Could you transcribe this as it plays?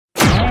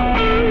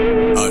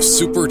a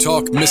Super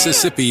Talk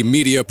Mississippi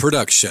media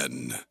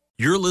production.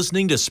 You're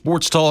listening to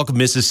Sports Talk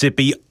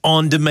Mississippi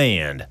On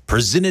Demand,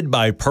 presented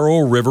by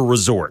Pearl River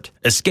Resort.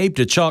 Escape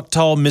to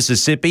Choctaw,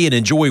 Mississippi and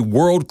enjoy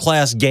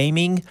world-class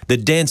gaming, the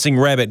Dancing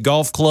Rabbit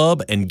Golf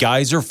Club, and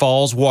Geyser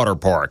Falls Water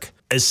Park.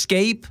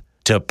 Escape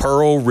to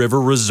Pearl River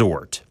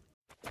Resort.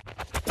 To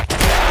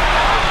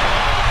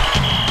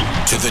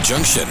the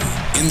junction,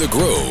 in the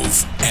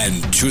Grove,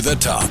 and to the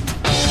top.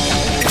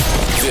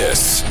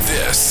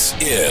 This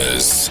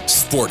is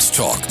Sports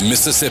Talk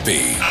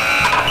Mississippi.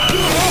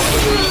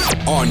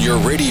 On your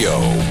radio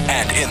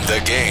and in the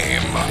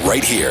game,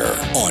 right here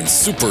on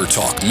Super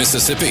Talk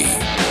Mississippi.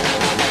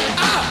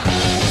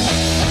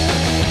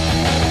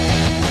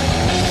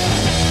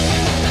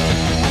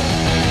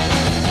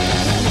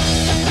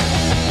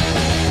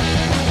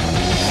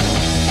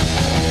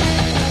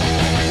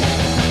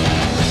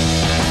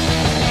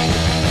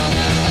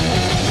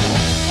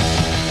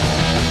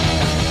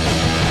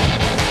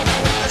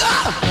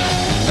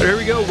 Here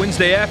we go,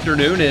 Wednesday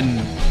afternoon, and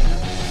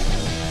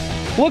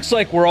looks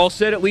like we're all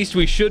set. At least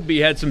we should be.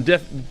 Had some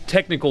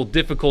technical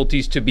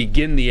difficulties to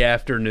begin the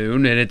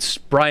afternoon, and it's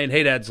Brian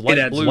Haydad's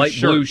light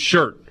blue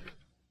shirt.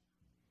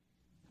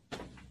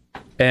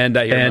 And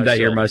I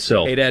hear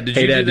myself. Haydad,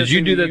 did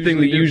you do that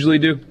thing that you usually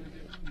do?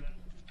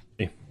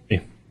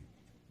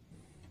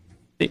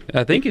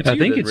 I think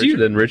it's you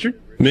then,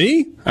 Richard.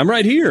 Me? I'm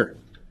right here.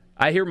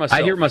 I hear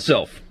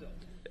myself.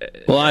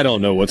 Well, I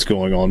don't know what's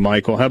going on,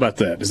 Michael. How about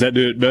that? Does that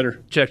do it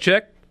better?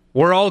 Check.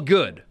 We're all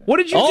good. What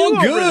did you do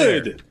over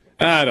there?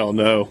 I don't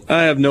know.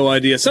 I have no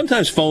idea.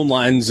 Sometimes phone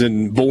lines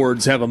and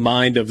boards have a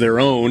mind of their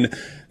own.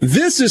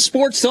 This is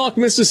Sports Talk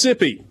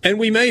Mississippi, and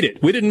we made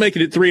it. We didn't make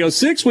it at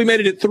 3:06. We made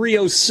it at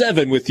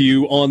 3:07 with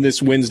you on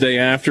this Wednesday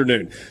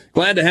afternoon.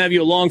 Glad to have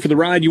you along for the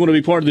ride. You want to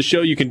be part of the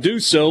show, you can do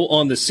so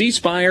on the C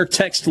Spire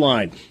text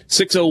line,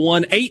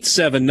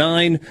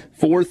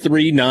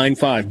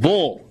 601-879-4395.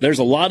 Bull, there's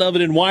a lot of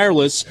it in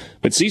wireless,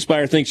 but C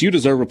Spire thinks you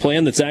deserve a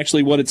plan that's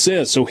actually what it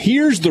says. So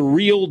here's the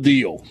real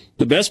deal.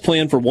 The best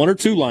plan for one or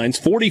two lines,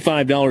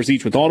 $45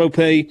 each with auto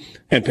pay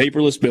and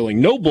paperless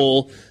billing. No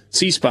bull,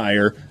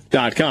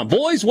 cspire.com.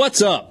 Boys,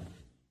 what's up?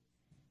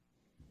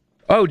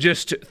 Oh,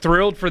 just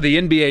thrilled for the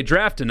NBA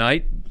draft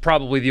tonight.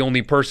 Probably the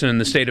only person in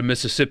the state of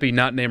Mississippi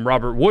not named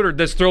Robert Woodard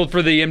that's thrilled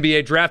for the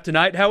NBA draft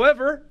tonight.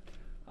 However,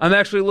 I'm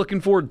actually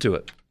looking forward to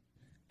it.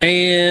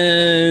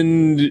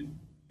 And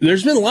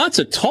there's been lots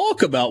of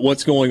talk about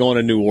what's going on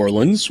in New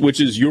Orleans,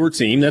 which is your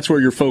team. That's where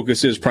your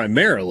focus is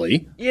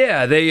primarily.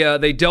 Yeah,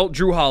 they dealt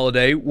Jrue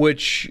Holiday,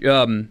 which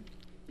I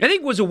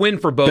think was a win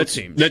for both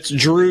teams. That's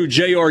Jrue,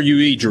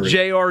 J-R-U-E, Jrue.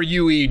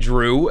 J-R-U-E,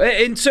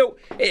 Jrue. And so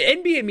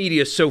NBA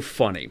media is so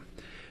funny.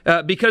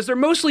 Because they're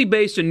mostly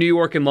based in New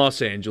York and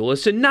Los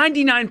Angeles, and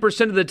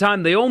 99% of the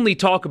time they only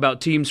talk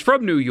about teams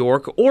from New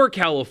York or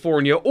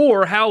California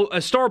or how a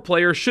star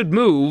player should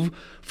move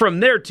from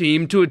their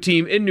team to a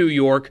team in New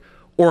York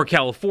or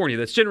California.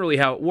 That's generally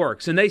how it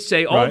works. And they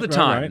say all the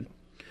time,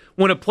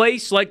 when a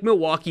place like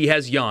Milwaukee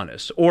has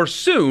Giannis, or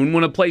soon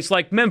when a place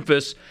like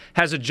Memphis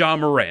has a Ja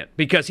Morant,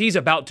 because he's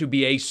about to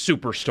be a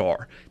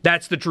superstar.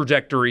 That's the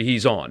trajectory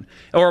he's on.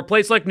 Or a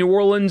place like New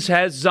Orleans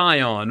has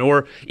Zion,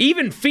 or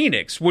even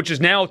Phoenix, which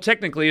is now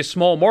technically a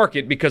small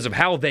market because of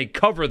how they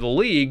cover the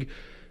league,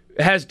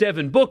 has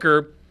Devin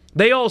Booker.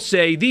 They all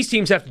say these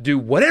teams have to do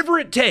whatever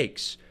it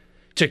takes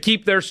to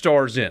keep their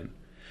stars in.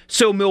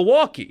 So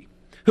Milwaukee,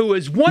 who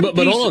is one But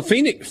hold on,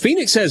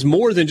 Phoenix has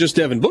more than just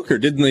Devin Booker.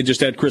 Didn't they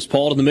just add Chris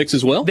Paul to the mix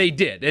as well? They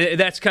did.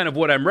 That's kind of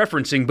what I'm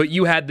referencing. But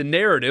you had the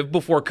narrative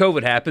before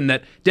COVID happened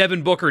that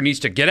Devin Booker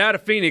needs to get out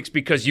of Phoenix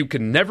because you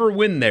can never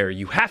win there.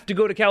 You have to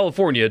go to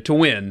California to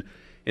win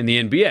in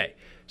the NBA.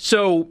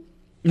 So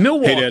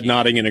Milwaukee... Hey, Dad,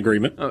 nodding in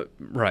agreement.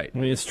 Right. I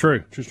mean, it's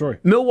true. True story.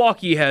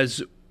 Milwaukee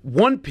has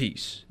one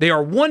piece. They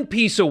are one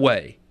piece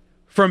away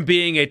from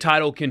being a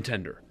title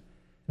contender.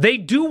 They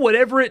do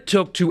whatever it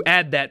took to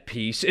add that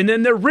piece, and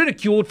then they're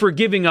ridiculed for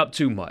giving up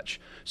too much.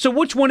 So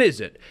which one is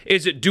it?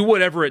 Is it do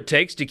whatever it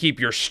takes to keep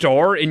your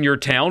star in your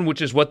town,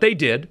 which is what they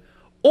did,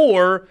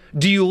 or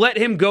do you let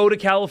him go to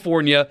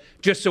California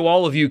just so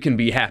all of you can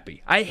be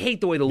happy? I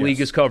hate the way the league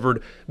is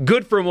covered.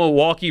 Good for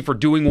Milwaukee for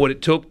doing what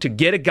it took to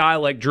get a guy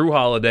like Jrue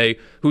Holiday,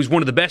 who's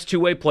one of the best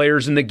two-way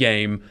players in the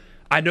game.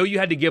 I know you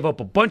had to give up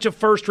a bunch of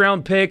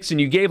first-round picks,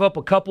 and you gave up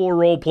a couple of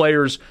role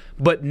players,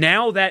 but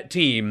now that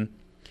team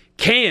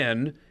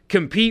can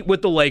compete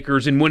with the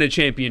Lakers and win a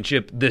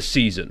championship this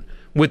season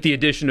with the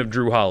addition of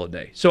Jrue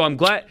Holiday. So I'm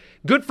glad.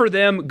 Good for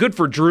them. Good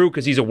for Jrue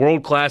because he's a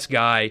world-class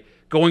guy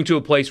going to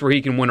a place where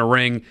he can win a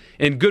ring.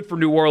 And good for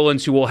New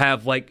Orleans, who will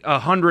have like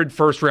 100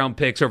 first-round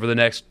picks over the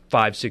next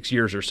 5-6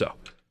 years or so.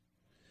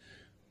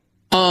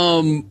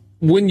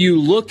 When you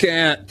look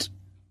at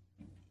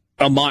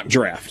a mock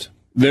draft,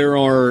 there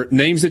are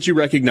names that you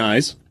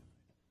recognize,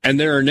 and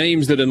there are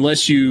names that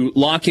unless you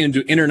lock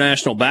into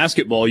international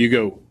basketball, you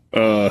go,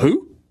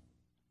 who?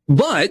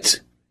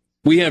 But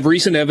we have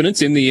recent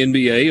evidence in the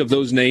NBA of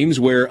those names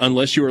where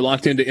unless you are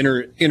locked into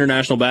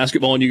international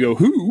basketball and you go,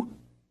 who?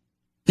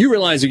 You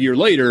realize a year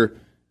later,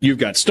 you've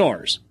got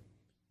stars.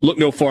 look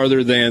no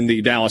farther than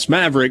the Dallas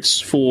Mavericks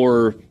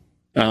for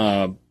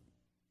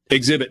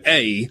Exhibit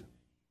A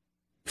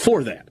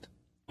for that.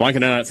 Why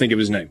can I not think of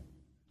his name?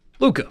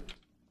 Luka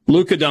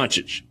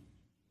Doncic.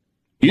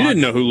 You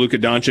didn't know who Luka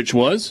Doncic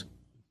was.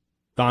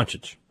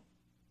 Doncic.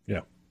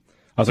 Yeah.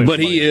 But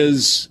he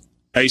is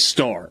a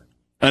star,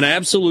 an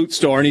absolute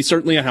star, and he's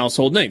certainly a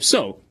household name.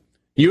 So,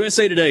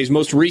 USA Today's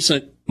most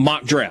recent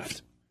mock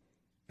draft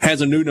has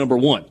a new number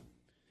one.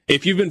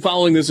 If you've been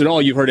following this at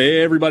all, you've heard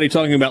everybody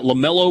talking about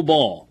LaMelo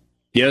Ball.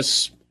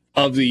 Yes,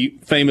 of the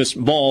famous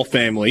Ball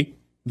family,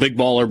 Big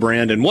Baller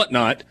brand and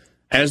whatnot,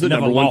 as the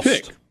number one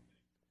pick.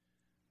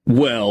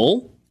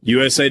 Well,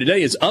 USA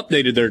Today has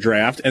updated their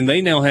draft, and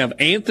they now have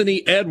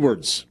Anthony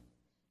Edwards,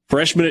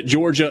 freshman at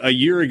Georgia a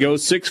year ago,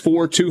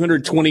 6'4",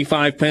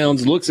 225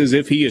 pounds, looks as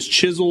if he is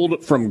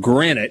chiseled from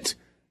granite,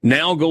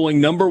 now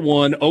going number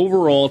one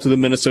overall to the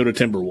Minnesota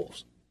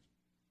Timberwolves.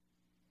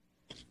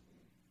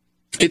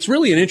 It's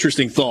really an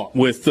interesting thought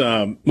with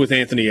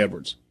Anthony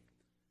Edwards,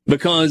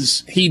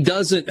 because he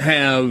doesn't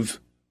have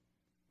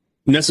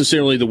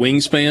necessarily the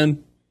wingspan,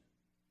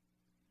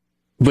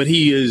 but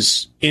he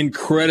is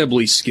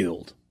incredibly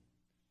skilled.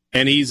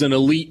 And he's an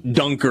elite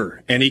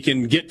dunker, and he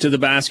can get to the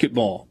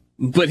basketball.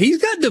 But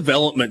he's got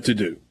development to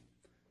do.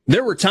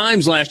 There were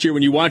times last year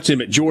when you watched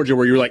him at Georgia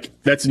where you're like,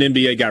 that's an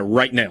NBA guy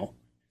right now.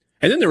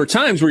 And then there were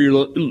times where you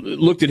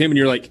looked at him and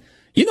you're like,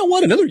 you know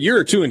what? Another year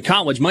or two in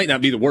college might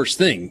not be the worst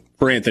thing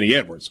for Anthony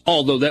Edwards,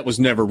 although that was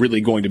never really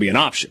going to be an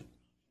option.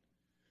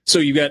 So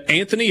you got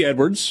Anthony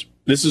Edwards.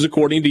 This is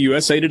according to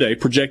USA Today,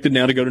 projected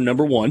now to go to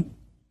number one.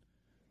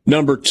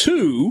 Number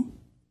two,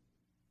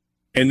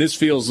 and this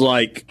feels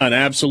like an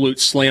absolute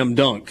slam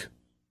dunk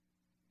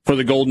for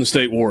the Golden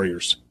State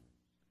Warriors.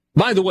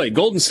 By the way,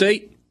 Golden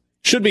State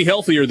should be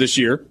healthier this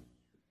year.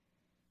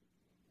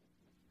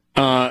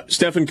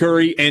 Stephen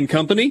Curry and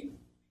company,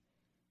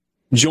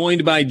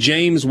 joined by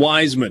James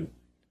Wiseman.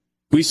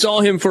 We saw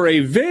him for a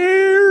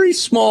very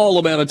small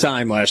amount of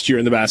time last year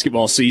in the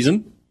basketball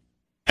season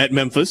at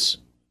Memphis.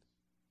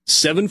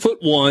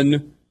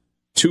 7'1",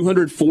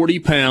 240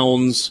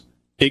 pounds,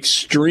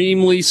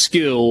 extremely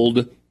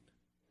skilled.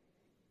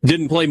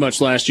 Didn't play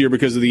much last year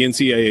because of the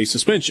NCAA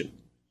suspension.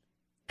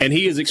 And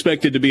he is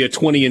expected to be a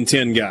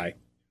 20-10 guy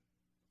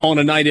on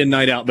a night-in,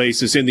 night-out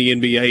basis in the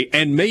NBA,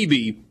 and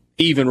maybe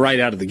even right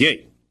out of the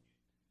gate.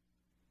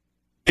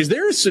 Is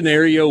there a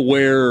scenario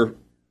where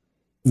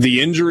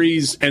the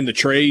injuries and the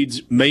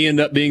trades may end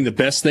up being the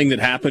best thing that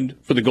happened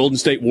for the Golden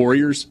State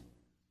Warriors?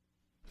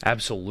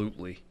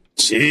 Absolutely.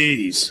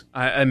 Jeez.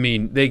 I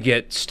mean, they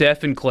get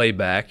Steph and Clay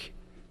back,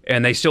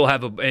 and they still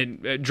have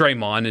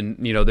Draymond,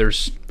 and, you know,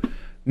 there's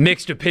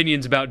mixed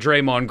opinions about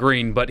Draymond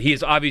Green, but he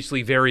is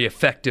obviously very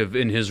effective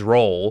in his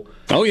role.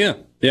 Oh, yeah.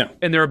 Yeah.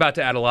 And they're about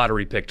to add a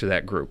lottery pick to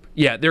that group.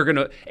 Yeah, they're going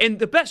to. And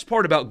the best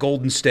part about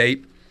Golden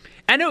State,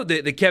 I know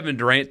the Kevin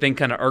Durant thing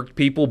kind of irked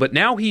people, but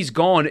now he's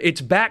gone.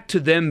 It's back to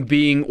them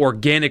being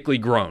organically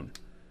grown.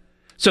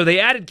 So they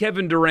added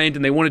Kevin Durant,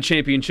 and they won a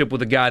championship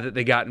with a guy that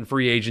they got in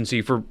free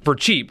agency for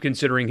cheap,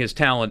 considering his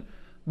talent.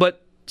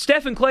 But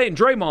Stephen Clay and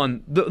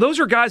Draymond, those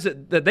are guys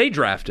that they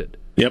drafted.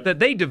 Yep. That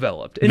they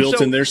developed. And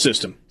built in their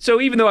system.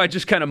 So even though I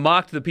just kind of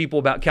mocked the people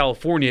about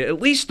California,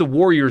 at least the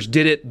Warriors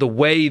did it the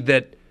way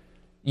that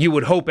you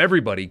would hope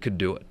everybody could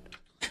do it.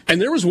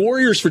 And there was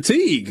Warriors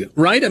fatigue,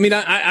 right? I mean,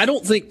 I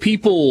don't think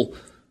people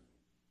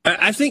 –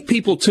 I think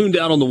people tuned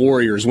out on the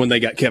Warriors when they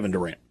got Kevin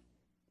Durant.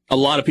 A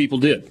lot of people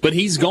did. But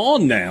he's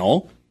gone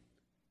now,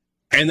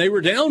 and they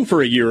were down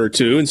for a year or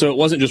two, and so it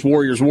wasn't just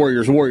Warriors,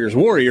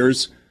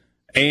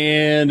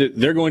 and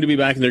they're going to be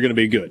back, and they're going to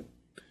be good.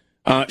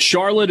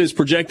 Charlotte is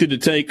projected to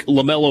take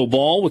LaMelo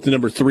Ball with the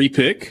number 3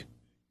 pick.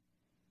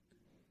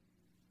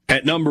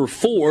 At number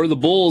 4, the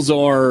Bulls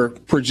are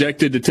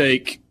projected to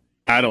take,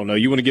 I don't know,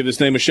 you want to give this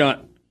name a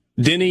shot?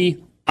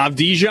 Deni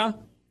Avdija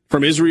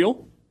from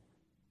Israel.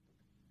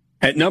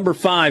 At number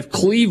 5,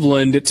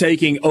 Cleveland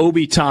taking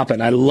Obi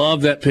Toppin. I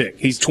love that pick.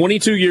 He's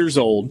 22 years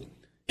old.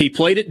 He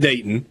played at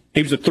Dayton.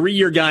 He was a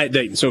 3-year guy at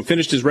Dayton, so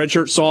finished his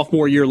redshirt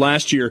sophomore year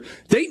last year.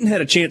 Dayton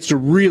had a chance to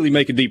really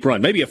make a deep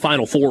run, maybe a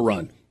Final Four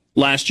run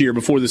last year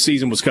before the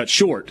season was cut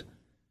short.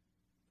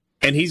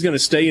 And he's going to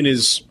stay in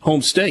his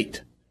home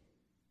state.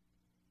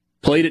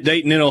 Played at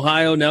Dayton in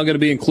Ohio, now going to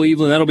be in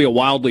Cleveland. That'll be a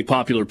wildly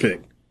popular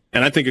pick,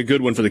 and I think a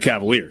good one for the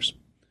Cavaliers.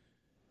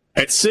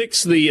 At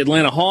 6, the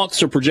Atlanta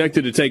Hawks are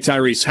projected to take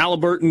Tyrese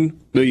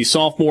Halliburton, the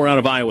sophomore out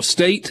of Iowa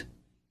State.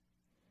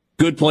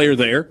 Good player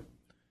there.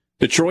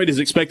 Detroit is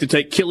expected to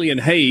take Killian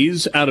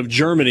Hayes out of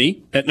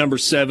Germany at number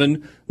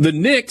 7. The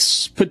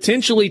Knicks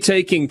potentially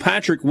taking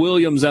Patrick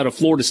Williams out of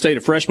Florida State,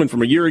 a freshman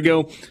from a year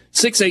ago,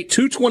 6'8",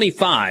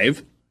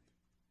 225.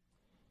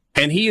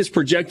 And he is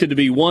projected to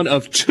be one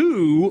of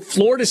 2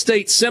 Florida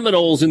State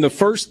Seminoles in the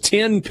first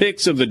 10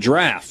 picks of the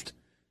draft.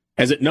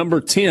 As at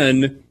number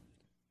 10,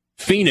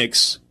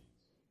 Phoenix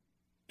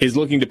is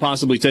looking to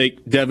possibly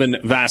take Devin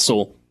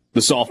Vassell,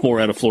 the sophomore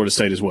out of Florida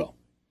State as well.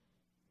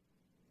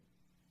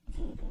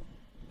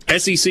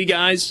 SEC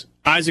guys,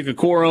 Isaac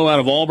Okoro out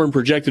of Auburn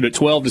projected at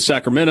 12 to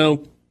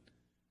Sacramento.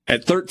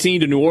 At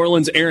 13 to New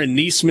Orleans, Aaron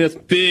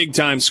Nesmith,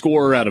 big-time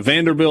scorer out of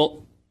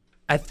Vanderbilt.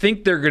 I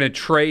think they're going to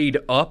trade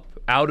up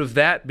out of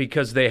that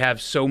because they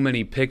have so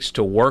many picks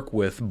to work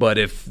with. But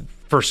if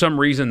for some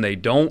reason they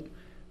don't,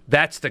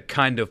 that's the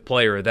kind of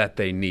player that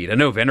they need. I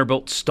know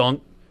Vanderbilt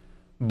stunk,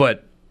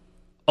 but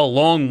a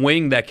long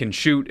wing that can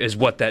shoot is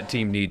what that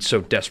team needs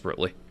so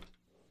desperately.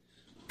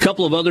 A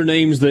couple of other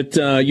names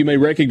that you may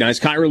recognize.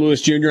 Kyra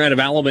Lewis Jr. out of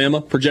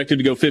Alabama, projected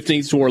to go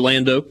 15th to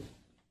Orlando.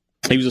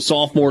 He was a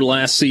sophomore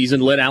last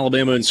season, led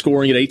Alabama in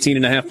scoring at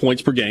 18.5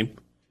 points per game.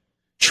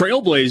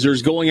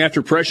 Trailblazers going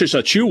after Precious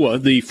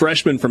Achiuwa, the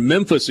freshman from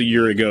Memphis a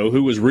year ago,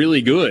 who was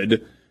really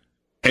good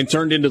and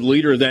turned into the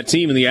leader of that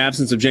team in the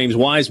absence of James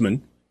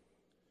Wiseman.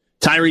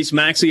 Tyrese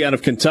Maxey out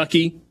of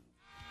Kentucky,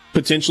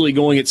 potentially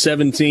going at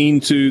 17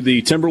 to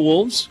the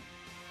Timberwolves.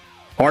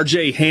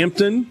 R.J.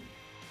 Hampton,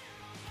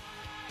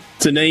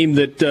 it's a name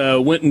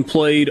that went and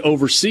played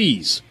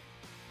overseas,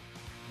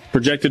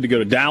 projected to go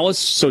to Dallas.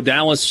 So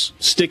Dallas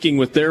sticking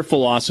with their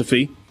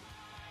philosophy.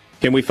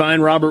 Can we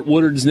find Robert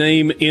Woodard's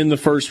name in the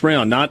first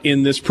round? Not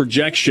in this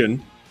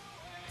projection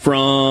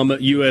from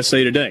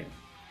USA Today.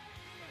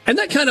 And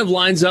that kind of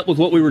lines up with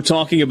what we were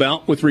talking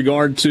about with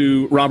regard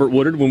to Robert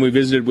Woodard when we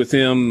visited with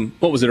him,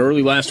 what was it,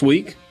 early last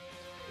week?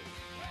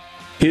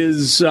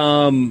 His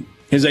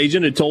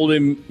agent had told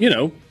him,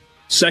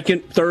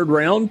 second, third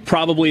round,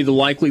 probably the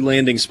likely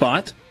landing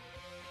spot.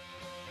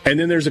 And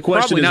then there's a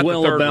question probably as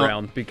well the third about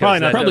round because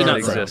probably not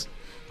exist.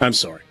 I'm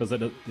sorry.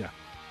 Yeah.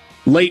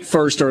 Late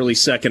first, early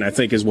second, I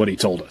think is what he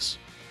told us.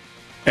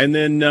 And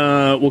then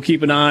we'll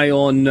keep an eye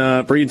on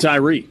Breein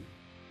Tyree,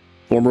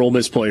 former Ole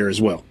Miss player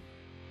as well.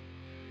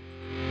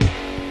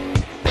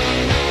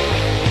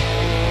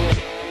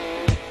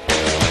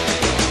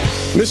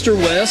 Mr.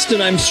 West,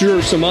 and I'm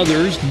sure some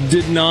others,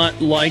 did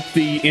not like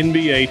the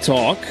NBA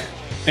talk,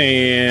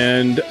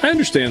 and I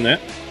understand that.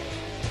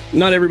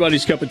 Not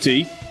everybody's cup of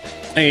tea,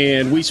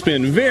 and we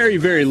spend very,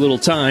 very little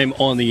time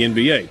on the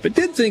NBA, but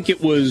did think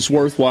it was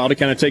worthwhile to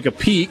kind of take a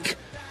peek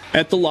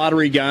at the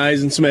lottery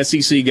guys and some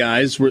SEC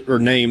guys or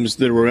names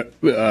that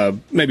were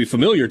maybe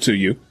familiar to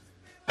you.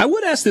 I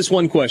would ask this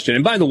one question,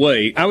 and by the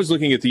way, I was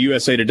looking at the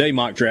USA Today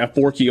mock draft.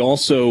 Borky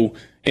also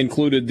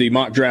included the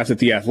mock draft that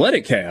The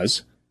Athletic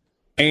has.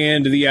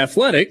 And The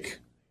Athletic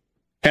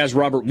has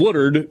Robert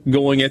Woodard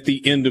going at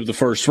the end of the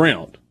first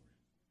round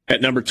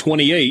at number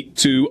 28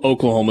 to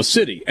Oklahoma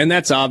City. And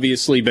that's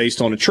obviously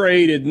based on a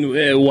trade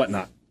and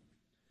whatnot.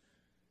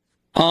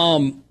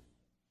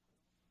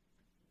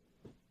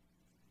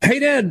 Hey,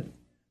 Dad,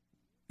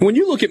 when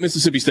you look at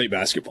Mississippi State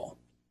basketball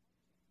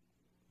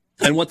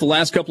and what the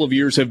last couple of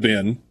years have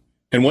been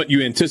and what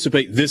you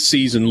anticipate this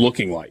season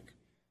looking like,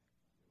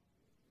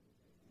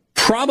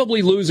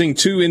 probably losing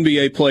two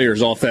NBA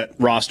players off that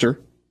roster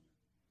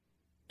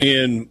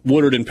in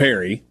Woodard and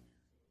Perry,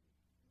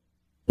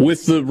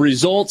 with the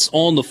results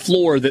on the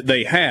floor that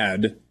they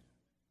had,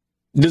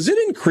 does it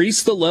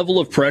increase the level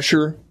of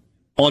pressure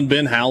on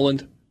Ben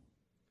Howland?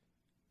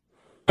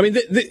 I mean,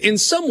 in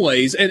some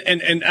ways, and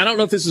I don't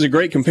know if this is a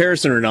great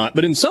comparison or not,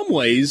 but in some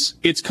ways,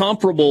 it's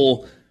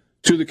comparable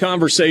to the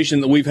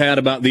conversation that we've had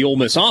about the Ole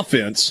Miss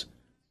offense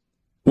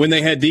when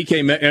they had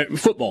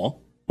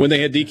football, when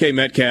they had DK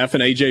Metcalf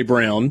and A.J.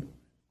 Brown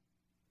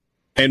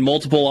and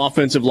multiple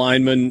offensive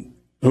linemen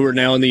who are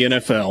now in the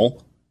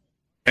NFL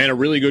and a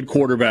really good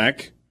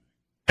quarterback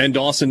and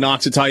Dawson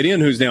Knox, a tight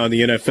end who's now in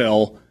the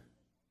NFL,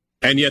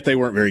 and yet they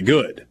weren't very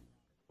good.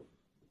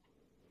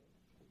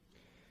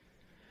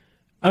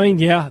 I mean,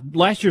 yeah,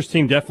 last year's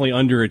team definitely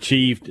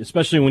underachieved,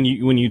 especially when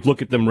you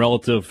look at them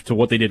relative to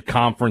what they did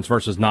conference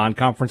versus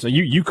non-conference.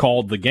 You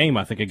called the game,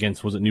 I think,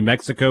 against, was it New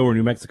Mexico or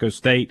New Mexico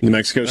State? New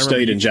Mexico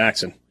State in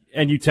Jackson.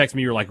 And you text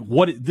me, you're like,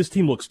 "What? This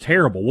team looks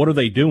terrible. What are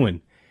they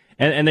doing?"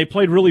 And they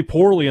played really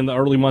poorly in the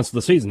early months of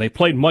the season. They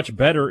played much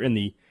better in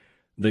the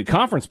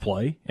conference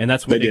play, and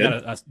that's when they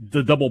got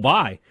the double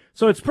bye.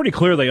 So it's pretty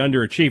clear they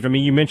underachieved. I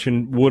mean, you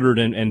mentioned Woodard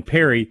and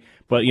Perry,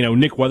 but,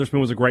 Nick Weatherspoon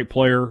was a great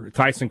player.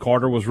 Tyson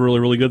Carter was really,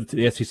 really good,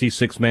 the SEC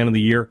Sixth Man of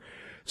the Year.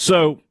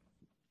 So,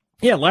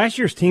 yeah, last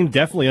year's team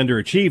definitely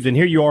underachieved, and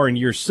here you are in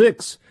year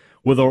 6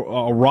 with a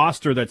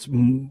roster that's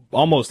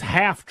almost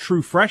half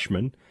true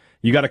freshmen.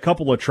 You got a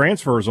couple of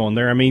transfers on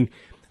there. I mean,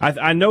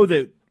 I know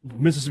that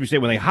Mississippi State,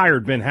 when they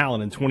hired Ben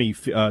Howland in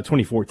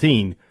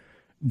 2014,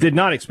 did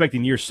not expect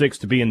in year 6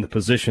 to be in the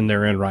position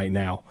they're in right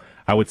now.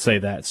 I would say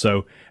that.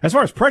 So as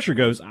far as pressure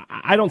goes,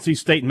 I don't see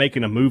State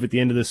making a move at the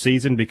end of the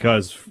season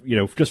because,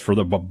 just for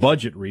the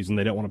budget reason,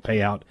 they don't want to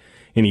pay out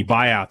any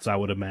buyouts, I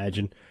would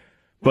imagine.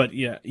 But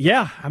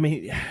yeah, I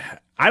mean,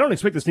 I don't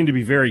expect this team to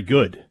be very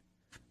good.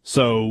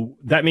 So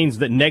that means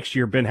that next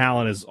year Ben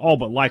Howland is all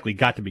but likely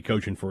got to be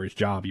coaching for his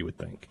job, you would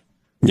think.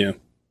 Yeah.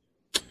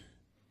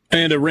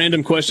 And a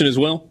random question as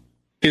well.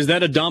 Is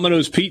that a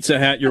Domino's pizza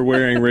hat you're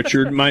wearing,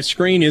 Richard? My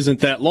screen isn't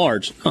that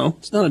large. No,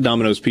 it's not a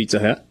Domino's pizza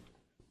hat.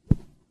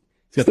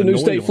 It's the new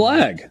state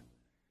flag.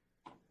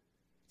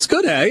 It's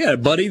good. I got a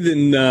buddy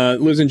that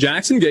lives in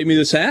Jackson, gave me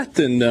this hat,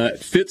 and it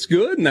fits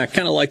good, and I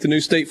kind of like the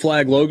new state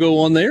flag logo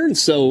on there, and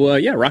so,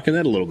 rocking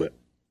that a little bit.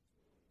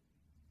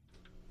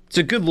 It's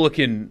a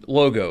good-looking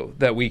logo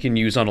that we can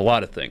use on a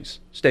lot of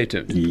things. Stay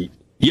tuned.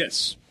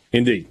 Yes,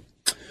 indeed.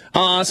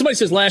 Somebody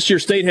says last year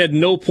State had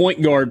no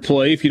point guard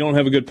play. If you don't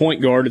have a good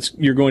point guard,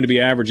 you're going to be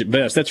average at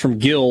best. That's from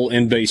Gil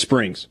in Bay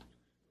Springs.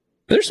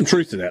 There's some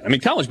truth to that. I mean,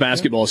 college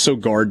basketball is so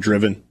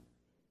guard-driven.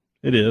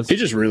 It is. It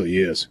just really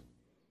is.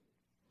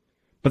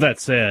 But that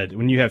said,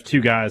 when you have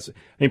two guys, I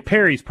mean,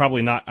 Perry's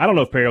probably not, I don't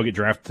know if Perry will get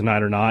drafted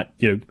tonight or not.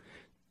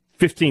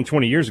 15,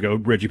 20 years ago,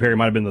 Reggie Perry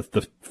might have been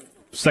the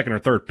second or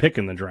third pick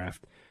in the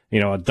draft.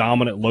 A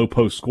dominant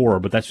low-post scorer,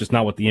 but that's just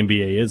not what the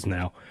NBA is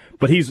now.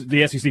 But he's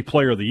the SEC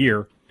Player of the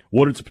Year.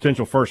 Woodard's a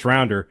potential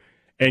first-rounder,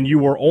 and you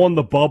were on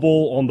the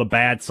bubble on the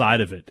bad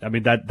side of it. I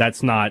mean,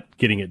 that's not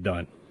getting it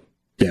done.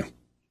 Yeah,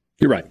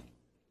 you're right.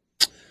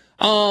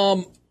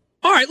 All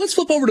right, let's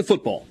flip over to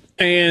football.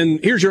 And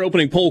here's your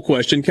opening poll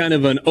question, kind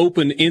of an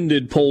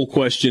open-ended poll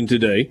question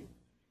today.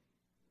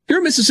 If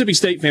you're a Mississippi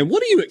State fan,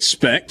 what do you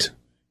expect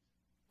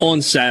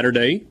on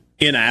Saturday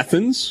in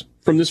Athens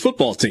from this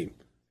football team?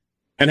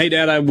 And hey,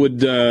 Dad, I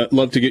would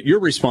love to get your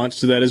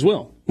response to that as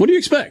well. What do you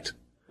expect?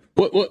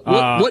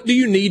 What do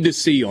you need to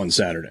see on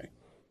Saturday?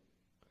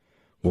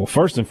 Well,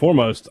 first and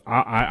foremost,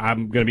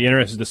 I'm going to be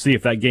interested to see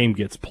if that game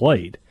gets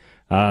played.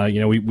 We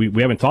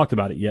haven't talked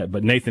about it yet,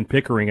 but Nathan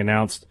Pickering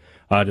announced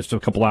just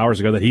a couple hours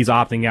ago that he's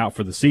opting out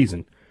for the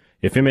season.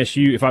 If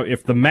MSU,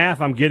 if the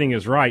math I'm getting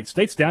is right,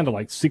 State's down to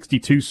like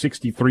 62,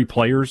 63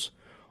 players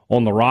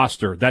on the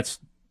roster. That's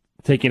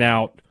taking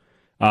out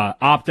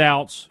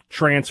opt-outs,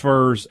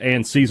 transfers,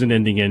 and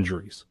season-ending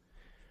injuries.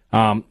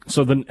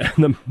 So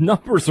the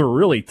numbers are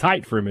really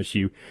tight for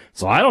MSU.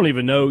 So I don't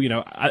even know.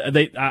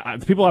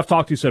 The people I've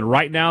talked to said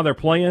right now they're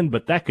playing,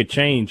 but that could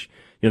change.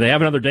 They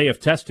have another day of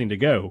testing to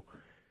go.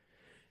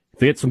 If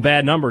they get some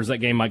bad numbers, that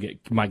game might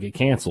get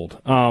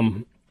canceled.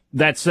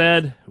 That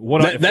said,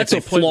 that's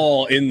a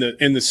flaw in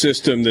the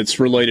system that's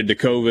related to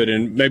COVID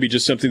and maybe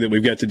just something that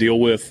we've got to deal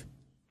with.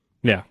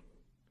 Yeah.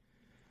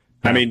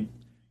 I mean,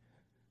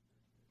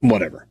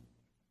 whatever.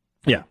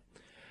 Yeah.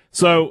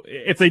 So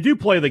if they do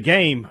play the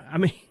game, I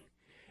mean,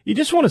 you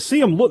just want to see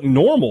them look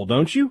normal,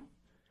 don't you?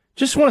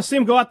 Just want to see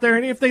them go out there,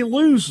 and if they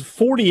lose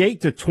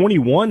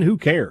 48-21, who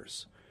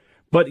cares?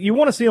 But you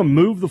want to see them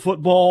move the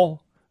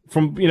football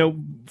from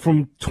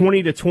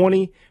 20 to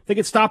 20. If they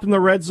get stopped in the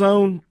red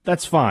zone,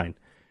 that's fine.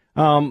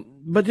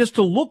 But just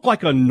to look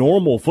like a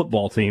normal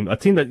football team, a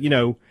team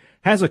that,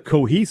 has a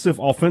cohesive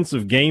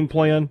offensive game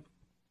plan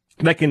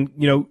that can,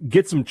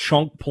 get some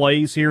chunk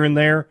plays here and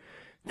there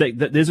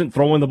that isn't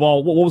throwing the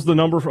ball. What was the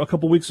number for a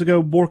couple weeks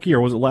ago, Borky, or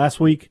was it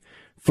last week?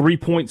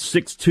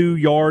 3.62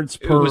 yards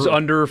per. It was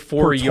under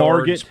 4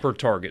 yards per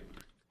target.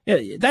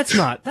 Yeah, that's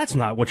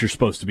not what you're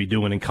supposed to be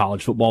doing in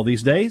college football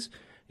these days.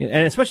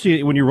 And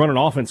especially when you run an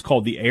offense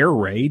called the air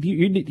raid,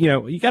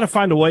 you got to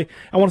find a way.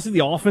 I want to see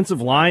the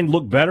offensive line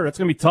look better. That's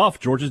going to be tough.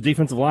 Georgia's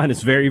defensive line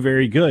is very,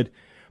 very good.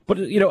 But,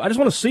 I just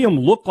want to see them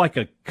look like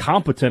a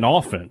competent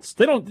offense.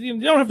 They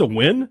don't have to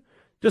win.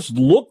 Just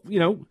look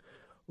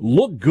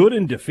good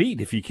in defeat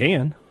if you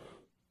can.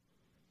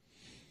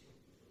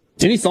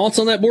 Any thoughts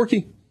on that,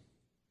 Borky?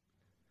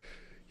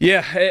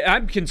 Yeah,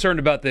 I'm concerned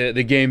about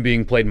the game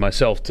being played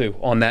myself, too,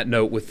 on that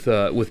note with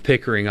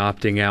Pickering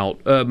opting out.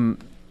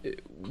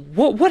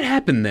 What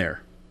happened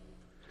there?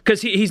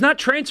 Because he's not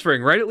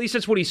transferring, right? At least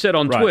that's what he said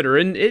on Twitter.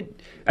 And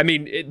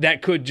that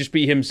could just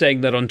be him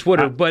saying that on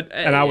Twitter. But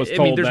I was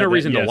told there's no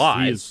reason to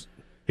lie.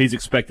 He's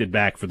expected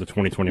back for the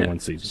 2021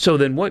 season. So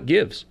then what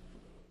gives?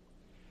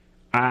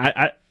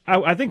 I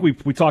think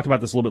we talked about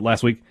this a little bit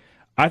last week.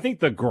 I think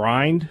the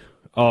grind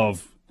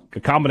of a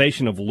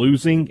combination of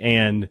losing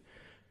and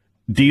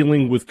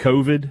dealing with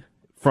COVID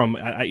from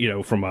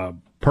a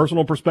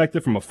personal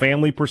perspective, from a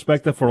family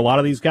perspective for a lot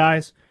of these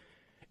guys,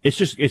 it's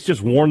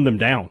just worn them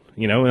down,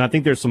 and I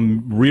think there's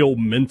some real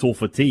mental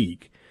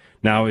fatigue.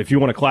 Now, if you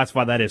want to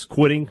classify that as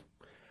quitting,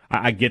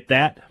 I get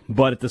that,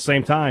 but at the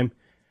same time,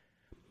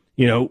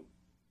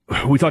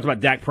 we talked about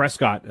Dak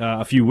Prescott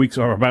a few weeks,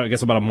 or about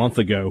a month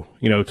ago,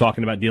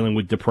 talking about dealing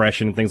with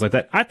depression and things like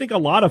that. I think a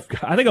lot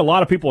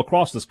of people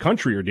across this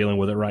country are dealing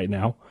with it right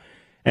now.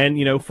 And,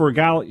 for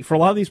a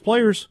lot of these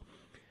players,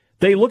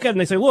 they look at it and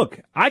they say,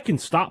 look, I can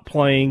stop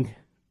playing,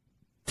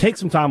 take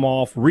some time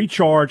off,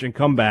 recharge, and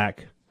come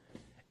back.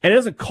 And it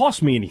doesn't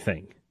cost me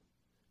anything.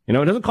 It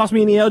doesn't cost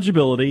me any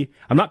eligibility.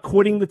 I'm not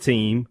quitting the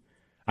team.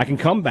 I can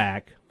come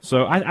back.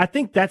 So I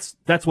think that's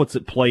what's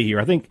at play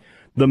here. I think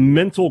the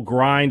mental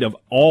grind of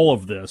all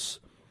of this.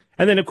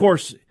 And then, of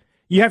course,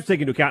 you have to take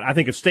into account, I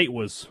think if State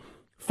was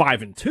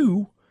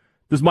 5-2,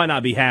 this might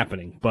not be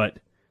happening. But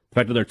the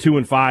fact that they're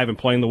 2-5 and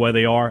playing the way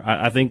they are,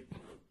 I think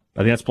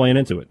that's playing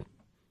into it.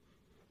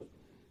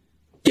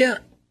 Yeah,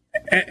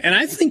 and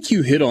I think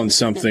you hit on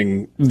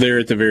something there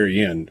at the very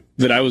end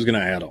that I was going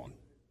to add on.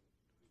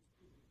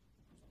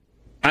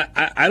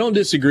 I don't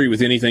disagree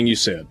with anything you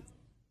said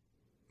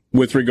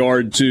with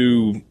regard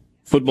to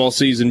football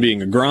season being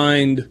a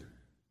grind.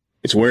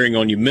 It's wearing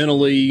on you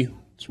mentally.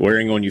 It's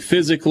wearing on you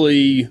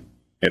physically.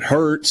 It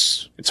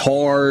hurts. It's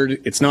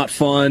hard. It's not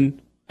fun.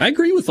 I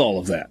agree with all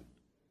of that.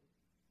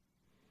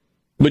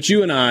 But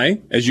you and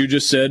I, as you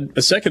just said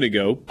a second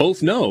ago,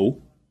 both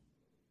know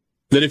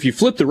that if you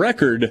flip the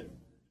record,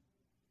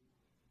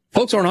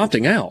 folks aren't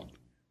opting out.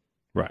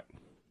 Right.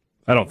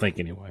 I don't think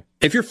anyway.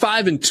 If you're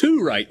 5-2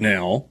 right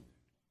now,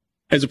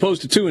 as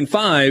opposed to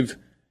 2-5,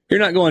 you're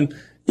not going,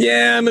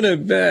 yeah, I'm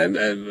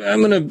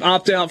gonna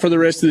opt out for the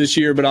rest of this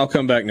year, but I'll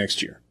come back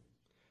next year.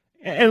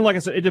 And like I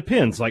said, it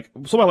depends. Like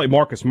somebody like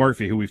Marcus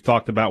Murphy, who we've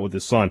talked about with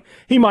his son,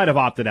 he might have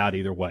opted out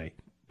either way.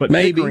 But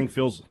maybe Pickering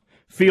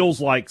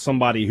feels like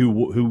somebody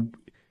who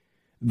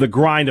the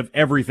grind of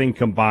everything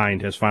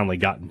combined has finally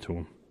gotten to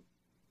him.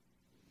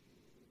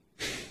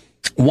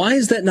 Why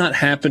is that not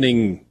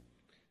happening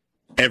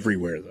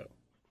everywhere, though?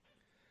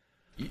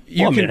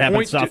 It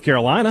happened in South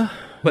Carolina.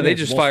 But they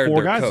just fired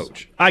their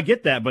coach. I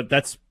get that, but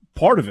that's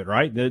part of it,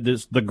 right?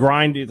 The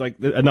grind is like,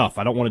 enough.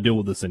 I don't want to deal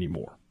with this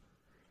anymore.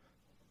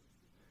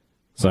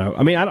 So,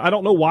 I mean, I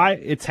don't know why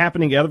it's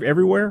happening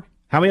everywhere.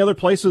 How many other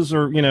places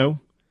are,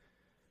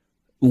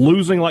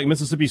 losing like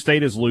Mississippi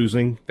State is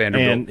losing,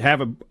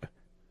 Vanderbilt,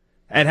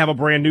 and have a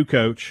brand new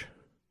coach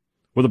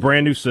with a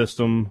brand new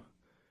system,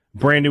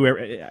 brand new.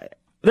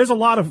 There's a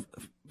lot of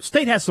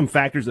State has some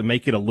factors that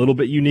make it a little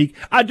bit unique.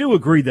 I do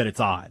agree that it's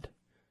odd.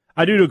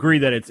 I do agree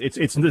that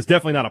it's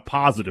definitely not a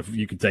positive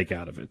you can take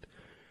out of it.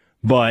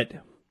 But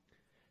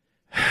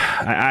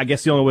I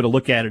guess the only way to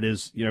look at it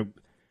is,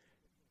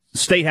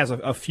 State has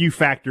a few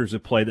factors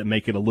at play that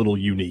make it a little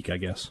unique, I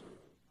guess.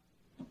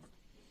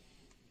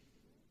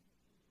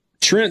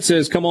 Trent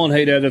says, come on,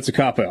 hey, Dad, that's a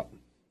cop-out.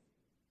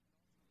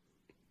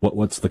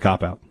 What's the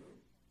cop-out?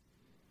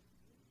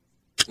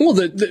 Well,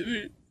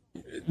 that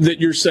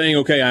you're saying,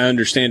 okay, I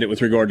understand it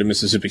with regard to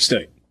Mississippi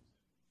State.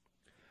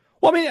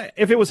 Well, I mean,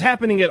 if it was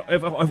happening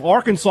if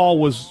Arkansas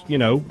was,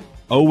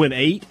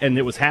 0-8 and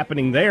it was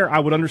happening there, I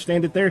would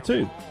understand it there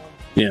too.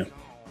 Yeah.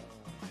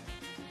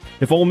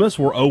 If Ole Miss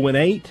were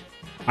 0-8,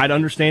 I'd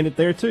understand it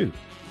there too.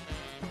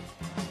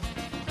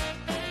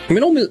 I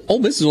mean, Ole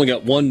Miss has only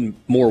got one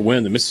more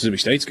win than Mississippi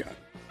State's got.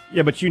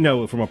 Yeah, but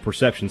from a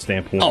perception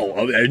standpoint.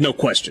 Oh, no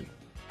question.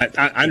 I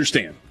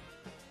understand.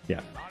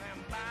 Yeah.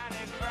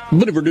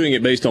 But if we're doing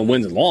it based on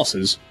wins and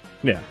losses.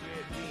 Yeah.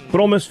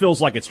 But Ole Miss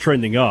feels like it's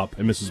trending up,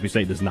 and Mississippi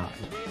State does not.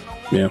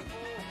 Yeah.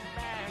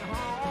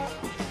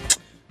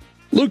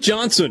 Luke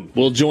Johnson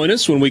will join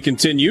us when we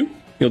continue.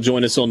 He'll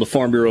join us on the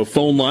Farm Bureau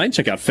phone line.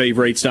 Check out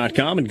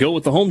favorites.com and go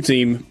with the home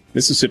team,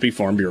 Mississippi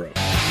Farm Bureau.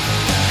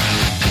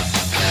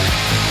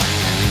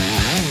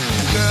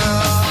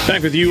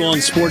 Back with you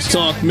on Sports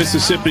Talk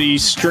Mississippi,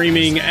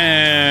 streaming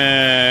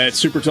at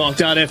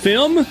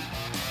supertalk.fm.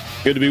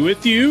 Good to be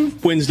with you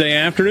Wednesday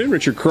afternoon.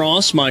 Richard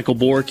Cross, Michael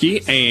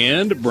Borky,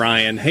 and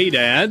Brian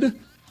Haydad.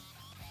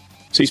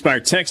 C-Spire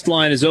text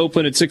line is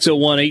open at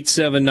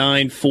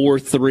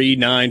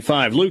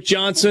 601-879-4395. Luke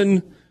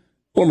Johnson,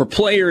 former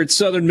player at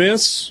Southern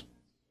Miss.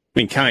 I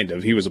mean, kind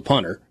of. He was a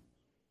punter.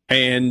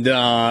 And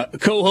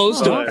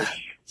co-host.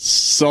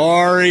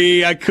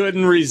 Sorry, I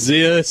couldn't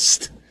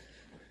resist.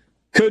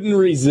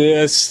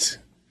 Co-host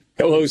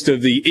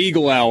of the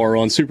Eagle Hour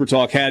on Super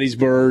Talk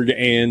Hattiesburg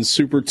and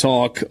Super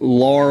Talk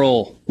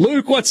Laurel.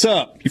 Luke, what's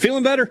up? You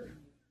feeling better?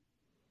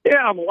 Yeah,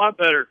 I'm a lot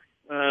better.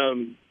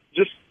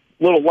 Just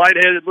a little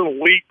lightheaded, a little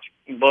weak,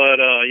 but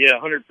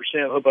 100%.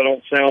 Hope I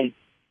don't sound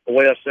the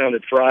way I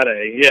sounded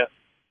Friday. Yeah,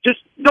 just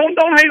don't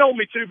hate on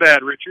me too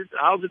bad, Richard.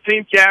 I was a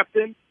team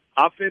captain,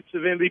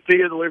 offensive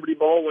MVP of the Liberty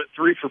Bowl, went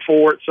 3 for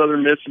 4 at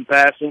Southern Miss in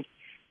passing.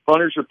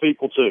 Punters are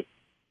people too.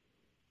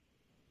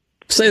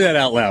 Say that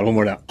out loud one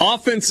more time.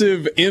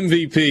 Offensive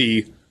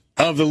MVP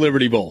of the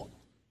Liberty Bowl.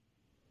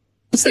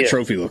 What's that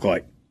trophy look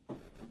like?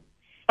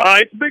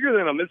 It's bigger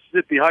than a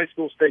Mississippi High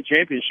School State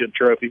Championship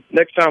trophy.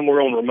 Next time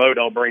we're on remote,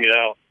 I'll bring it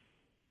out.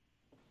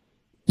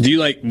 Do you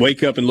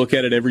wake up and look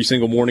at it every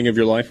single morning of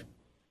your life?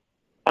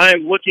 I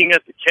am looking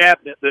at the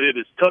cabinet that it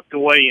is tucked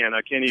away in.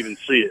 I can't even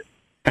see it.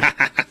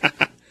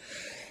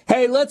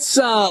 Hey, let's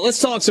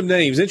talk some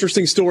names.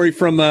 Interesting story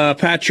from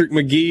Patrick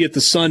McGee at the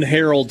Sun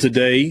Herald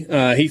today.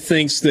 He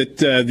thinks that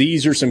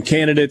these are some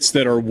candidates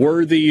that are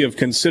worthy of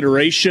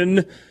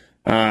consideration.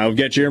 We've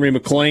got Jeremy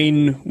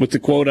McClain with the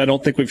quote, "I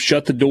don't think we've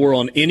shut the door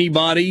on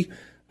anybody."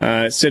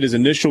 Said his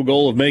initial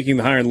goal of making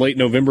the hire in late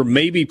November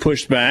may be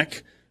pushed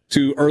back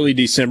to early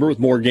December with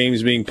more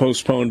games being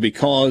postponed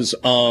because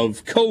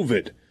of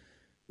COVID.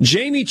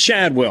 Jamey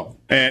Chadwell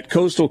at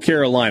Coastal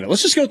Carolina.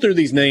 Let's just go through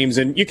these names,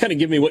 and you kind of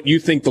give me what you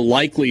think the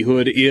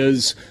likelihood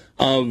is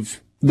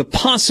of the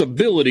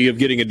possibility of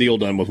getting a deal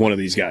done with one of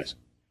these guys.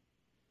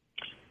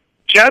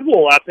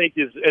 Chadwell, I think,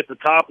 is at the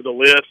top of the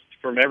list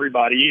from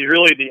everybody. He's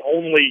really the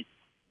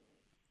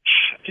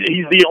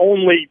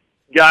only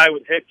guy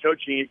with head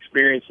coaching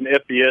experience in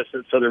FBS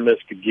that Southern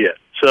Miss could get.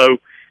 So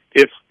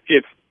if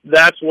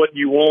that's what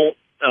you want,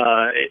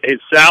 his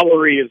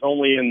salary is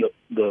only in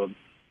the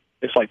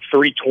it's like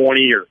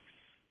 $320 or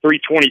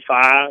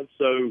 $325.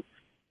 So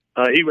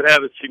he would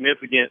have a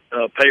significant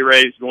pay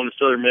raise going to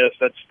Southern Miss.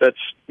 That's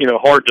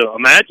hard to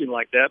imagine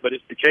like that, but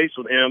it's the case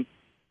with him.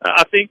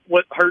 I think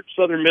what hurts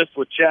Southern Miss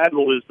with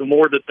Chadwell is the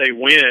more that they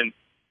win,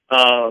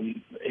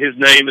 his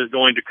name is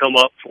going to come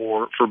up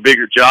for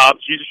bigger jobs.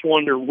 You just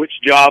wonder which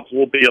jobs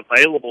will be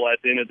available at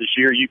the end of this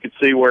year. You could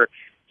see where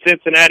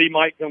Cincinnati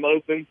might come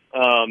open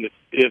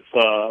if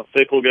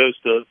Fickell goes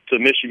to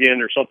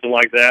Michigan or something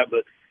like that.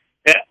 But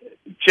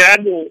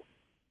Chadwell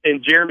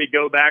and Jeremy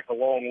go back a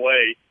long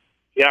way.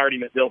 He hired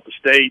him at Delta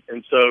State,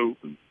 and so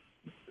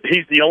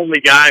he's the only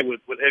guy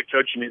with head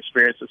coaching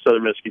experience that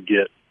Southern Miss could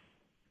get.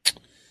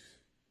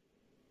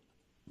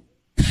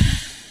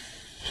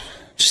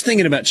 Just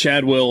thinking about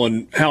Chadwell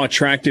and how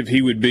attractive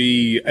he would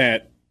be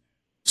at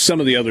some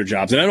of the other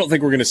jobs. And I don't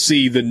think we're going to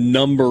see the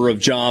number of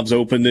jobs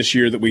open this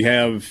year that we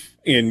have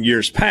in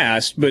years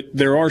past, but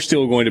there are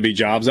still going to be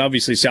jobs.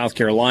 Obviously, South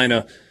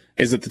Carolina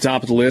is at the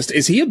top of the list.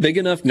 Is he a big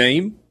enough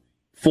name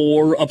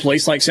for a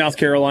place like South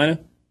Carolina,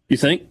 you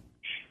think?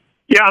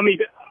 Yeah, I mean,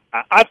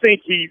 I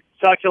think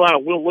South Carolina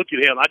will look at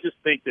him. I just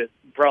think that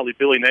probably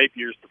Billy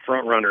Napier's the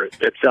front runner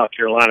at South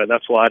Carolina.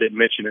 That's why I didn't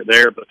mention it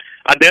there. But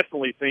I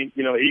definitely think,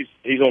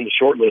 he's on the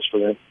short list for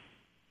them.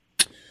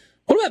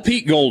 What about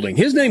Pete Golding?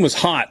 His name was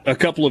hot a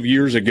couple of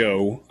years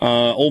ago.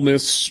 Ole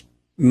Miss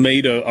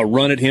made a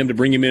run at him to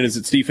bring him in as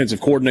its defensive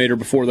coordinator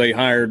before they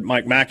hired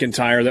Mike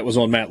McIntyre. That was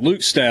on Matt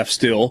Luke's staff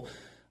still.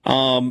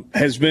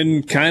 Has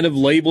been kind of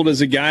labeled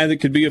as a guy that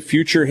could be a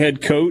future head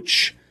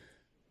coach.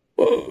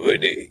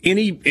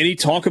 Any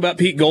talk about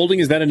Pete Golding?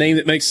 Is that a name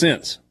that makes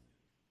sense?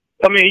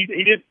 I mean,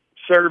 he did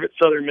serve at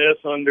Southern Miss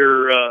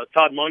under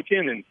Todd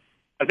Monken, and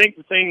I think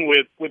the thing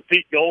with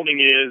Pete Golding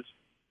is,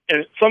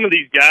 and some of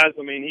these guys,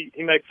 I mean,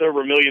 he makes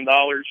over $1 million.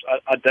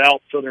 I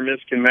doubt Southern Miss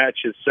can match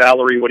his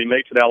salary, what he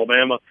makes at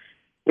Alabama.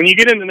 When you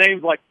get into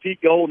names like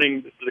Pete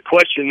Golding, the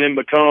question then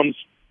becomes,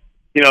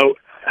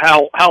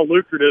 how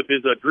lucrative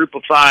is a Group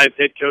of 5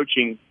 head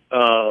coaching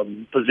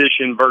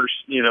position versus,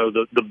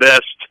 the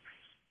best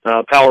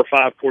Power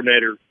 5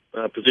 coordinator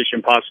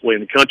position possibly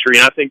in the country.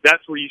 And I think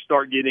that's where you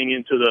start getting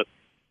into the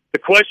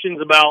questions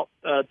about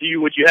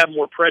would you have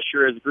more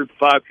pressure as a Group of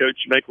 5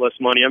 coach to make less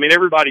money? I mean,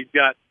 everybody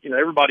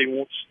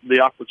wants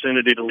the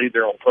opportunity to lead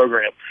their own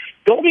program.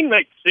 Golding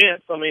makes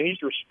sense. I mean,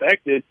 he's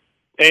respected.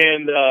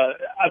 And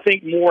I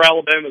think more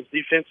Alabama's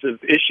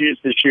defensive issues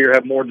this year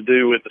have more to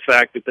do with the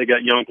fact that they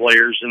got young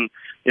players and,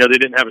 they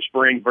didn't have a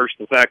spring versus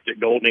the fact that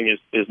Golding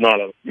is not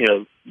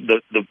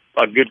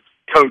a good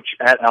coach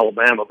at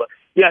Alabama. But,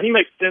 yeah, he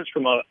makes sense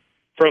from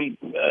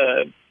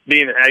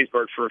being at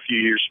Hattiesburg for a few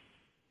years.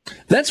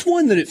 That's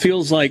one that it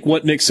feels like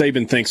what Nick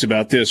Saban thinks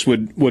about this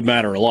would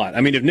matter a lot.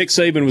 I mean, if Nick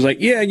Saban was like,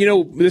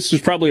 this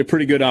is probably a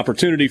pretty good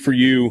opportunity for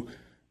you,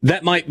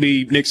 that might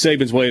be Nick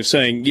Saban's way of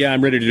saying, yeah,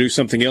 I'm ready to do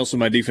something else in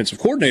my defensive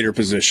coordinator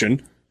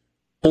position.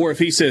 Or if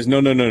he says, no.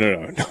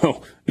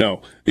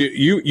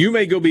 You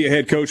may go be a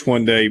head coach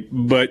one day,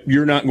 but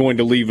you're not going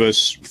to leave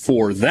us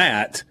for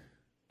that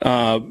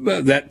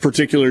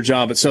particular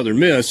job at Southern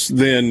Miss,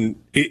 then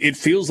it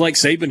feels like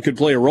Saban could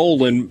play a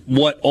role in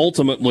what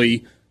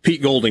ultimately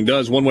Pete Golding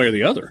does one way or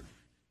the other.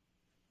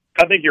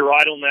 I think you're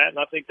right on that, and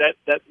I think that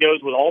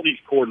goes with all these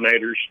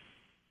coordinators.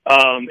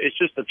 It's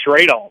just a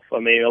trade-off. I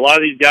mean, a lot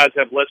of these guys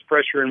have less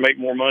pressure and make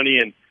more money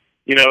and,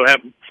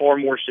 have far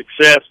more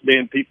success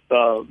being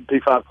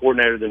P5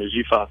 coordinator than a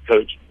G5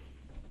 coach.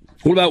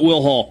 What about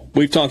Will Hall?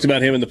 We've talked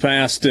about him in the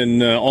past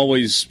and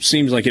always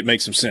seems like it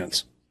makes some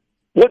sense.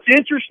 What's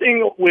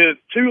interesting with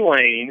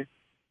Tulane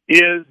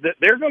is that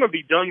they're going to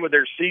be done with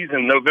their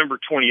season November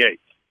 28th,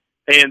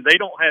 and they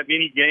don't have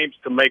any games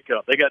to make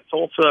up. They got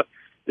Tulsa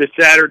this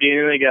Saturday, and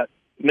then they got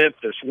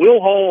Memphis. Will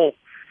Hall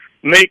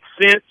makes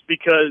sense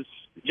because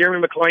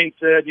Jeremy McClain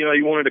said, he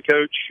wanted to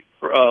coach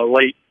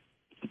late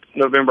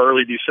November,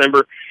 early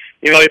December.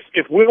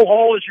 If Will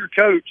Hall is your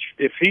coach,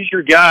 if he's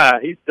your guy,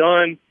 he's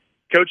done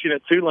coaching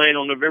at Tulane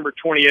on November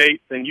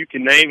 28th, and you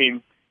can name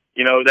him,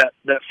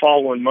 that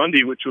following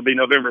Monday, which will be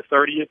November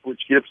 30th,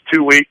 which gives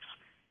 2 weeks,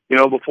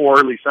 before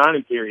early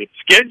signing period.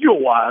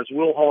 Schedule-wise,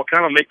 Will Hall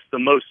kind of makes the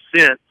most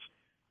sense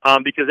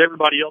because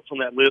everybody else on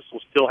that list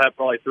will still have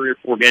probably 3 or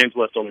 4 games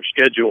left on their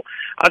schedule.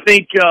 I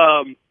think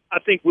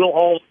Will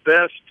Hall's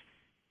best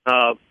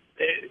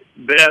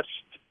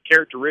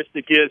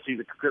characteristic is he's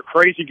a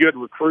crazy good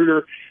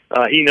recruiter.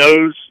 He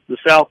knows the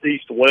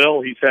Southeast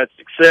well. He's had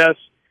success.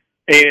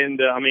 And,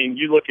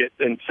 you look at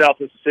in South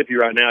Mississippi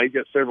right now, he's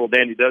got several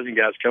Dandy Dozen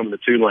guys coming to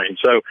Tulane.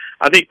 So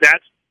I think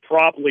that's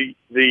probably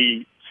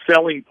the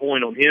selling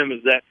point on him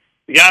is that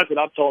the guys that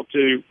I've talked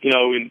to,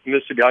 in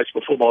Mississippi high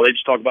school football, they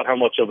just talk about how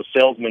much of a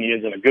salesman he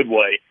is in a good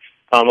way,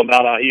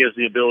 about how he has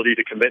the ability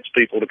to convince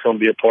people to come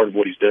be a part of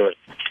what he's doing.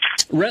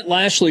 Rhett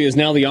Lashley is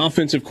now the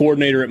offensive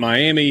coordinator at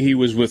Miami. He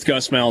was with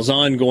Gus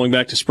Malzahn going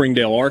back to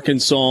Springdale,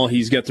 Arkansas.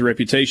 He's got the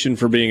reputation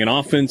for being an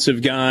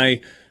offensive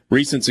guy.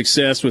 Recent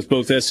success with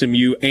both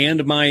SMU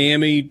and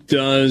Miami.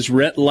 Does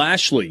Rhett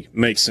Lashley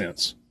make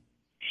sense?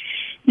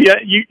 Yeah,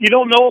 you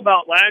don't know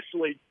about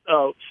Lashley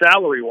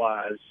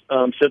salary-wise,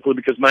 simply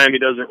because Miami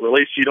doesn't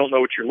release. You don't know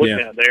what you're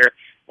looking at there.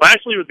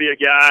 Lashley would be a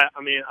guy,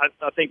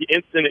 I think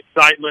instant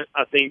excitement.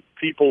 I think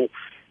people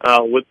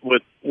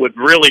would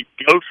really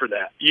go for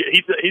that.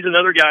 He's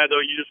another guy, though,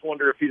 you just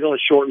wonder if he's on a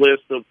short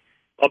list of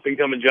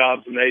up-and-coming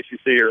jobs in the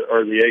ACC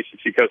or the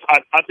ACC coach.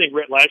 I think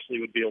Rhett Lashley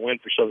would be a win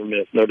for Southern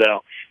Miss, no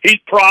doubt. He's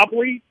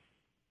probably,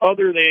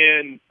 other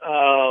than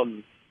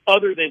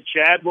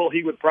Chadwell,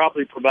 he would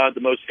probably provide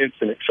the most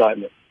instant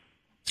excitement.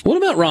 What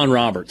about Ron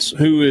Roberts,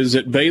 who is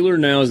at Baylor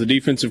now as the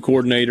defensive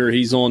coordinator?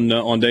 He's on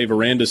Dave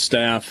Aranda's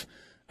staff.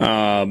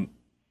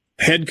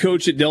 Head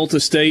coach at Delta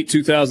State,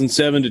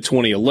 2007 to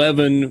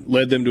 2011,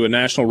 led them to a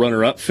national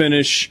runner-up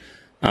finish.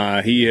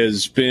 He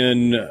has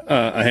been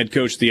a head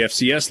coach at the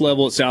FCS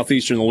level at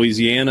Southeastern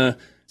Louisiana.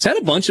 He's had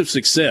a bunch of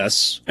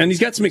success, and he's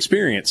got some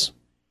experience.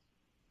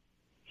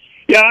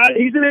 Yeah,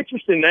 he's an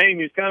interesting name.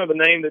 He's kind of a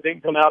name that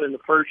didn't come out in the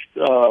first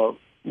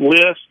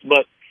list,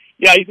 but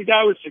yeah, he's a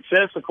guy with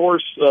success. Of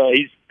course,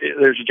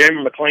 there's a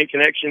Jamie McClain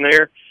connection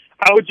there.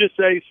 I would just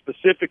say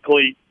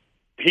specifically,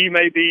 he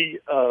may be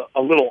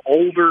a little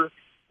older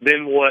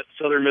than what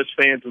Southern Miss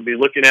fans would be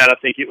looking at. I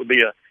think it would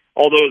be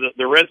although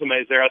the resume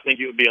is there, I think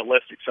it would be a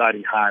less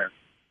exciting hire.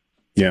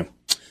 Yeah.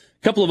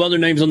 A couple of other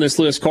names on this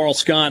list. Carl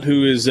Scott,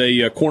 who is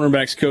a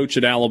cornerbacks coach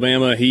at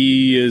Alabama.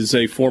 He is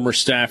a former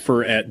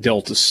staffer at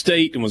Delta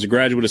State and was a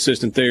graduate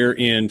assistant there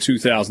in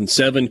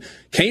 2007.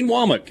 Kane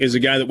Womack is a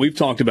guy that we've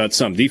talked about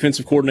some.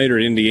 Defensive coordinator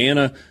at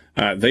Indiana.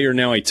 They are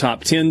now a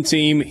top 10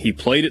 team. He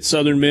played at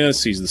Southern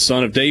Miss. He's the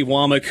son of Dave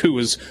Womack, who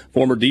was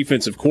former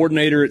defensive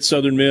coordinator at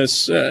Southern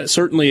Miss.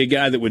 Certainly a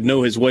guy that would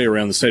know his way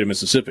around the state of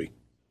Mississippi.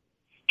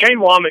 Kane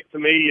Womack, to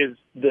me, is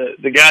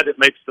the guy that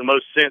makes the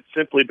most sense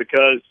simply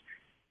because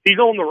he's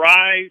on the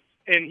rise,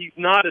 and he's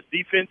not a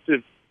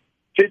defensive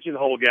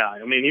pigeonhole guy.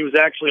 I mean, he was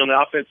actually on the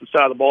offensive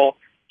side of the ball,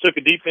 took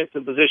a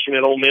defensive position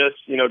at Ole Miss,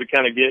 to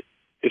kind of get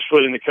his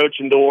foot in the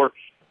coaching door.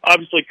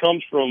 Obviously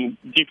comes from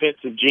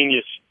defensive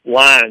genius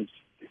lines.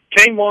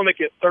 Kane Womack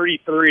at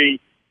 33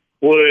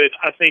 would,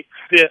 I think,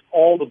 fit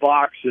all the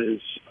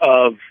boxes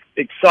of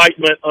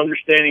excitement,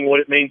 understanding what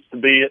it means to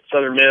be at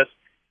Southern Miss.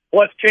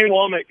 Plus, Kane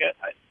Womack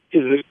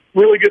is a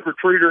really good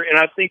recruiter, and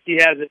I think he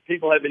has it.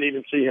 People haven't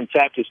even seen him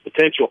tap his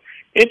potential.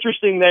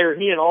 Interesting there,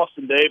 he and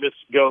Austin Davis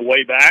go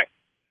way back.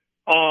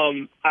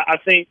 I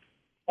think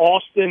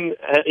Austin,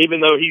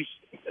 even though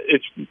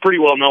it's pretty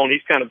well known,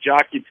 he's kind of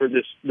jockeyed for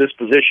this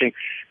position.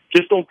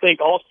 Just don't think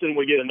Austin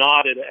would get a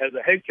nod as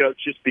a head coach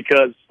just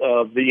because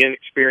of the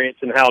inexperience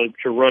and how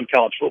to run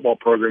college football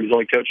program. He's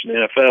only coached in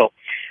the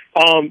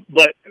NFL.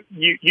 But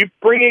you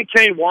bring in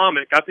Kane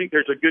Womack, I think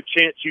there's a good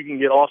chance you can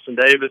get Austin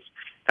Davis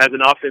as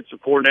an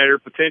offensive coordinator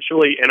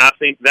potentially, and I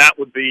think that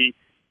would be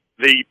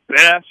the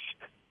best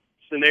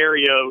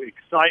scenario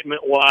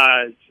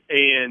excitement-wise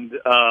and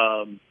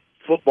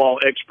football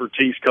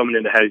expertise coming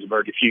into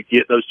Hattiesburg if you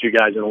get those two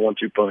guys in a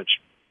 1-2 punch.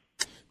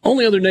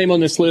 Only other name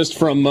on this list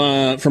from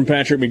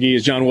Patrick McGee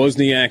is John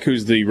Wozniak,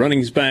 who's the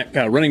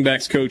running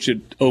backs coach at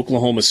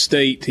Oklahoma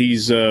State.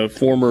 He's a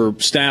former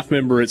staff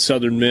member at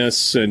Southern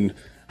Miss, and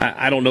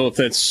I don't know if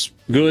that's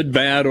good,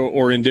 bad,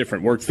 or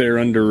indifferent. Worked there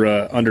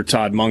under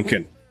Todd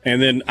Monken. And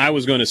then I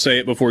was going to say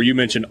it before you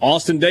mentioned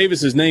Austin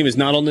Davis's name is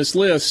not on this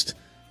list.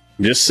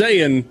 Just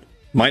saying,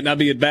 might not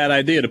be a bad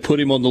idea to put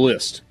him on the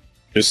list.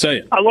 Just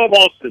saying. I love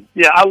Austin.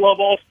 Yeah, I love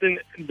Austin.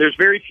 There's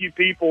very few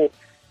people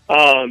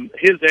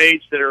his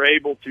age that are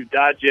able to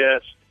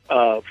digest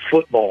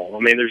football.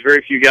 I mean, there's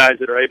very few guys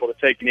that are able to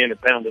take it in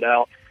and pound it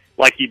out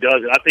like he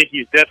does it. I think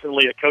he's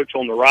definitely a coach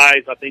on the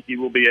rise. I think he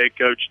will be a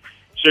coach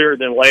sooner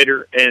than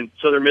later. And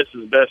Southern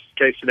Miss's best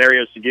case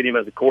scenario is to get him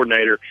as a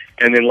coordinator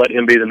and then let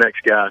him be the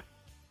next guy.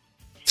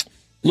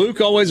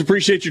 Luke, always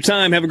appreciate your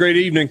time. Have a great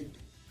evening.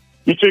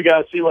 You too,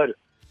 guys. See you later.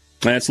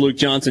 That's Luke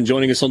Johnson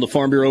joining us on the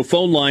Farm Bureau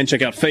phone line.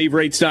 Check out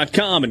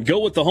favorites.com and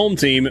go with the home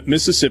team,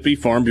 Mississippi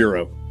Farm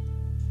Bureau.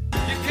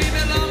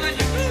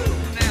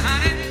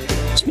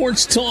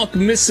 Sports Talk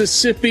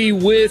Mississippi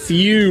with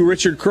you.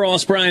 Richard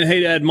Cross, Brian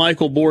Haydad,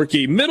 Michael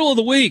Borky. Middle of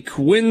the week,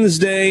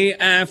 Wednesday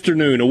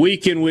afternoon, a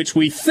week in which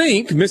we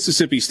think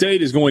Mississippi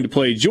State is going to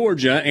play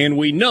Georgia, and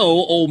we know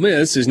Ole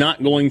Miss is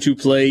not going to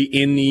play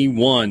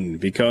anyone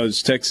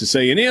because Texas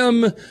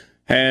A&M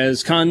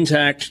has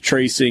contact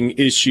tracing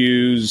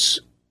issues.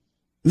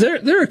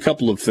 There are a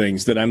couple of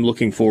things that I'm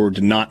looking forward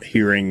to not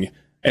hearing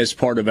as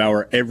part of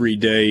our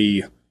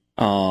everyday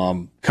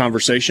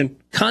conversation.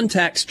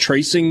 Contact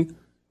tracing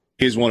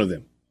is one of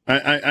them.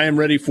 I am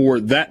ready for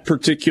that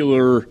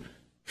particular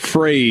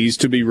phrase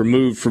to be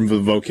removed from the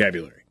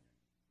vocabulary.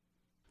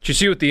 Did you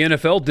see what the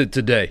NFL did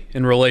today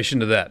in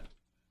relation to that?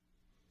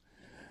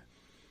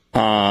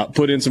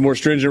 Put in some more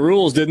stringent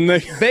rules, didn't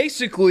they?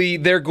 Basically,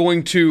 they're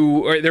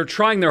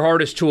trying their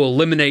hardest to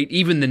eliminate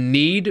even the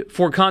need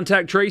for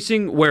contact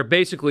tracing, where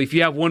basically if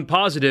you have one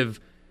positive,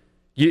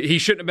 he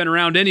shouldn't have been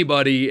around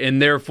anybody,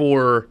 and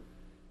therefore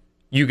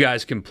you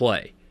guys can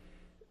play.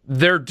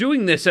 They're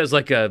doing this as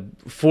like a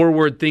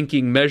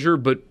forward-thinking measure,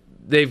 but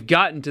they've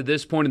gotten to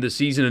this point of the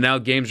season, and now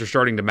games are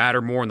starting to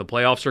matter more, and the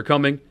playoffs are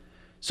coming.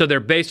 So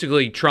they're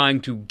basically trying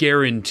to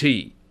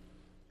guarantee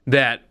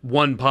that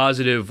one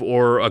positive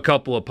or a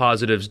couple of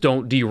positives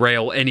don't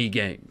derail any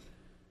game.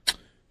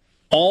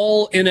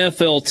 All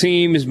NFL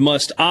teams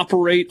must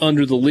operate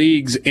under the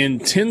league's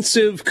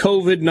intensive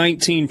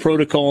COVID-19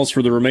 protocols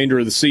for the remainder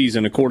of the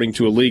season, according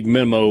to a league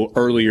memo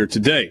earlier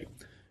today.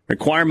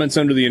 Requirements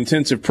under the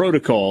intensive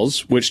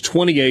protocols, which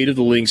 28 of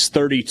the league's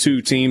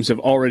 32 teams have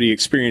already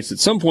experienced at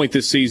some point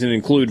this season,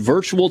 include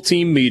virtual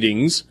team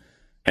meetings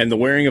and the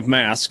wearing of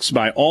masks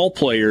by all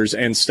players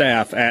and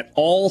staff at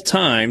all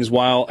times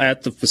while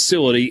at the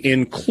facility,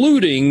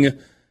 including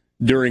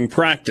during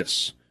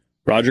practice.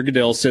 Roger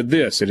Goodell said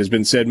this: "It has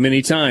been said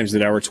many times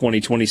that our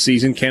 2020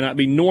 season cannot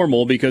be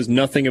normal because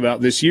nothing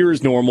about this year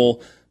is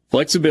normal.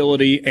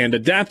 Flexibility and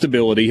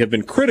adaptability have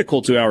been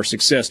critical to our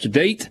success to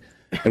date,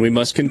 and we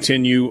must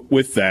continue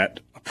with that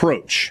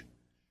approach."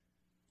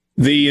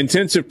 The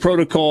intensive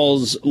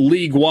protocols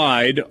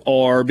league-wide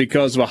are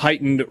because of a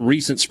heightened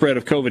recent spread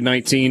of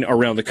COVID-19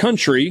 around the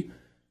country,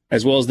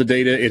 as well as the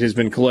data it has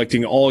been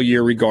collecting all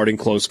year regarding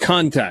close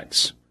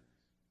contacts.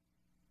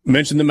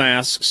 Mention the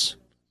masks.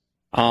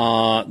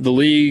 The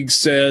league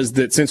says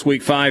that since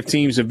week 5,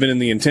 teams have been in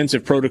the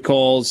intensive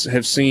protocols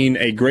have seen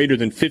a greater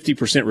than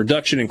 50%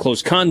 reduction in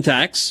close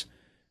contacts,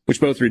 which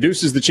both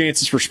reduces the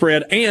chances for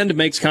spread and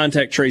makes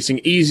contact tracing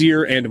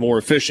easier and more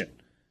efficient.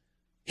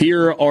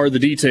 Here are the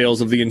details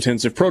of the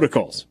intensive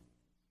protocols.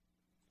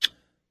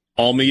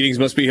 All meetings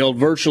must be held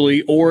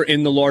virtually or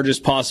in the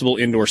largest possible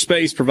indoor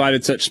space,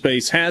 provided such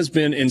space has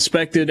been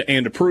inspected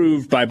and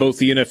approved by both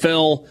the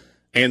NFL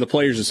and the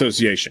Players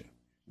Association.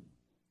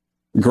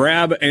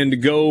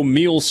 Grab-and-go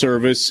meal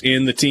service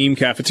in the team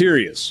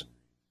cafeterias.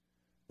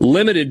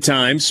 Limited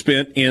time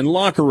spent in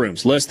locker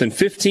rooms, less than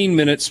 15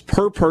 minutes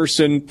per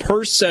person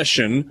per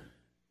session,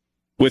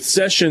 with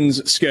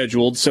sessions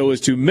scheduled so as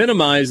to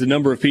minimize the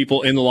number of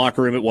people in the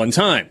locker room at one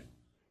time.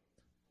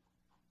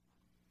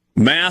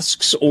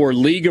 Masks or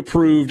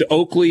league-approved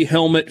Oakley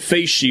helmet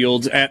face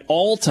shields at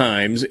all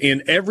times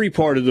in every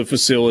part of the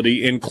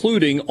facility,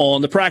 including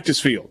on the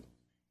practice field.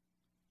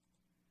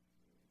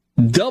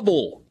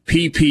 Double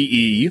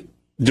PPE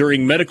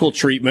during medical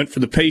treatment for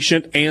the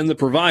patient and the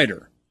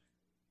provider,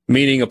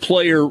 meaning a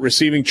player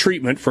receiving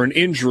treatment for an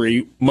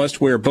injury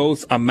must wear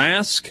both a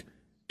mask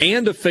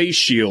and a face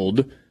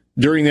shield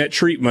during that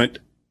treatment,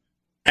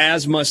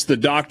 as must the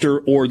doctor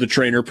or the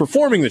trainer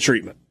performing the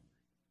treatment.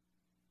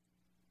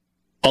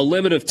 A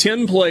limit of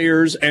 10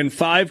 players and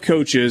 5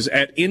 coaches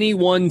at any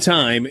one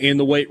time in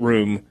the weight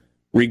room,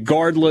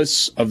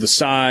 regardless of the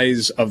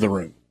size of the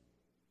room.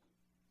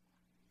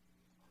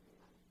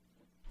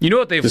 You know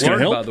what they've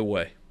learned, by the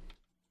way?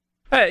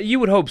 You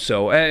would hope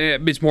so.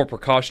 It's more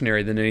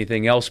precautionary than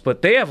anything else,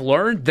 but they have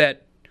learned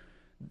that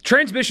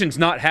transmission's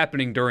not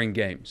happening during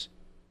games.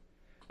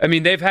 I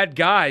mean, they've had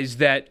guys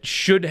that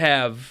should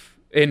have,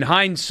 in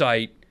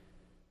hindsight,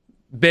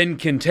 been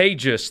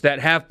contagious that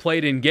have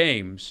played in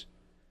games,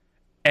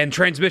 and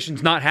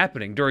transmission's not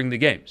happening during the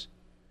games.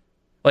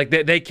 Like,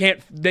 they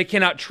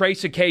cannot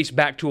trace a case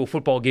back to a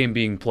football game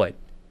being played.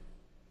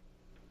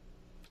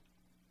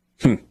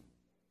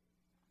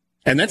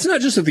 And that's not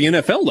just at the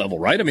NFL level,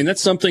 right? I mean,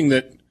 that's something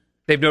that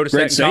they've noticed.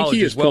 Greg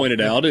Sankey has pointed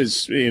out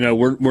is,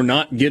 we're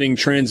not getting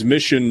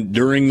transmission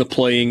during the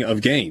playing of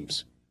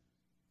games.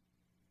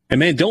 And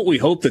man, don't we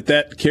hope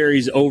that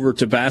carries over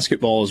to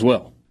basketball as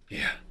well?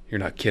 Yeah, you're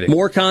not kidding.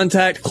 More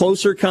contact,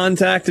 closer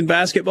contact in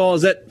basketball.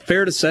 Is that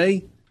fair to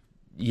say?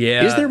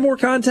 Yeah. Is there more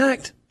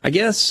contact? I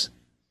guess.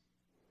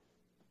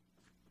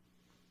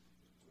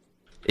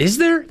 Is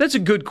there? That's a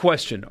good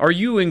question. Are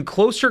you in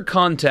closer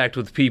contact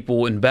with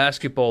people in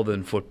basketball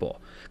than football?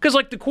 Because,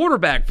 like, the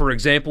quarterback, for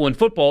example, in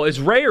football is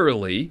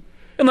rarely,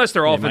 unless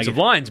their offensive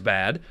line's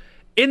bad,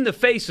 in the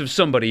face of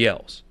somebody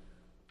else.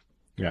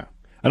 Yeah.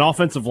 An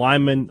offensive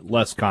lineman,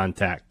 less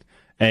contact.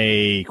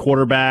 A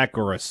quarterback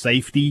or a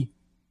safety,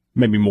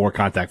 maybe more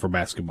contact for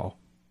basketball.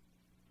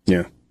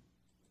 Yeah.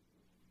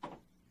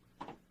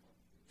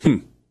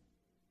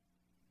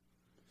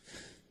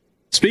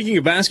 Speaking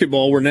of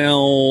basketball, we're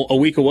now a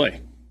week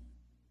away.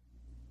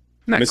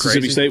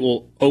 Mississippi State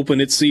will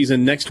open its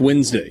season next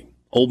Wednesday.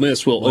 Ole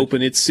Miss will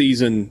open its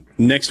season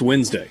next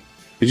Wednesday.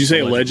 Did you say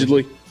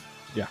allegedly?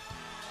 Yeah.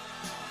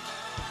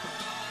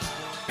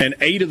 And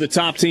 8 of the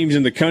top teams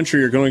in the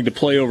country are going to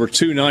play over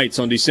 2 nights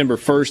on December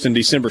 1st and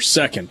December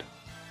 2nd.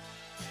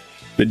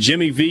 The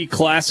Jimmy V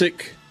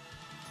Classic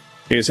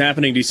is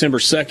happening December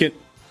 2nd.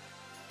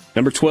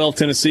 Number 12,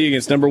 Tennessee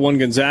against number 1,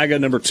 Gonzaga.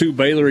 Number 2,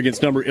 Baylor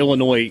against number 8,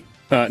 Illinois.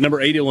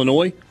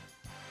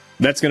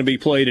 That's going to be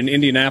played in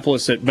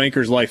Indianapolis at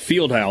Bankers Life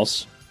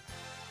Fieldhouse.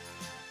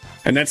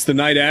 And that's the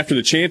night after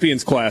the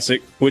Champions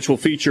Classic, which will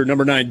feature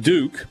number 9,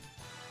 Duke,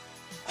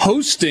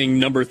 hosting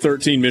number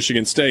 13,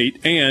 Michigan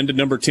State, and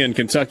number 10,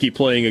 Kentucky,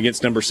 playing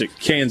against number 6,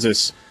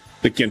 Kansas.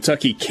 The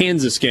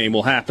Kentucky-Kansas game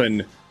will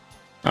happen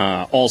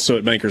also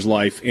at Bankers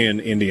Life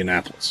in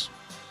Indianapolis.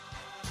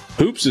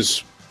 Hoops is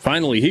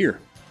finally here.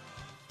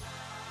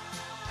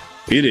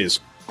 It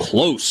is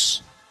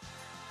close.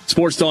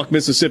 Sports Talk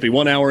Mississippi,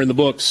 1 hour in the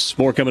books.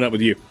 More coming up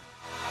with you.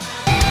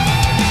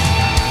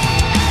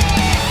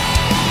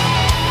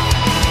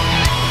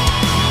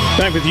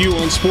 Back with you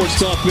on Sports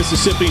Talk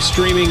Mississippi,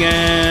 streaming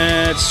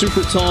at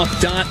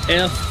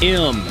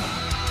supertalk.fm.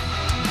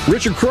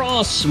 Richard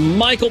Cross,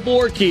 Michael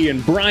Borky,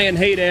 and Brian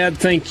Haydad,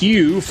 thank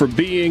you for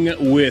being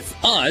with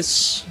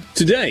us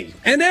today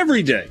and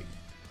every day.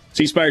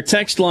 C Spire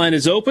text line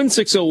is open,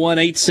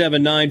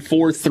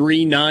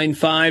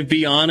 601-879-4395.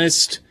 Be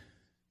honest.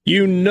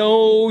 You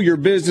know your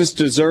business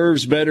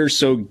deserves better,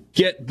 so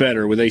get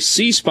better with a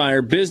C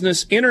Spire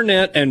business,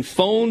 internet, and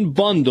phone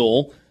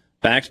bundle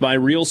backed by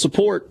real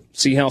support.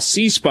 See how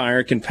C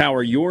Spire can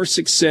power your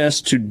success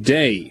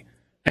today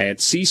at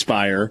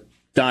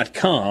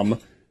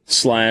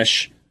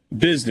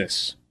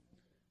cspire.com/business.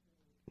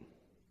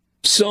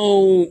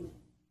 So,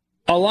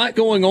 a lot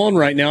going on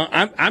right now.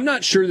 I'm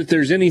not sure that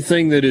there's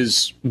anything that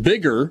is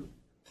bigger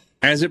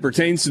as it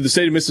pertains to the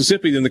state of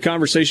Mississippi than the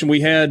conversation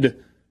we had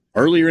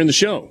earlier in the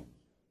show.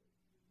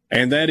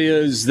 And that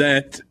is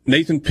that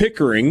Nathan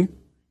Pickering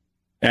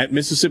at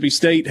Mississippi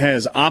State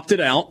has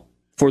opted out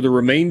for the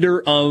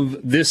remainder of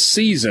this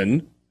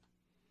season.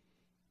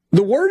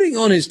 The wording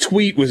on his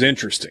tweet was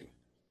interesting.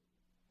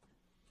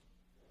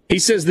 He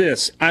says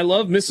this: I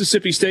love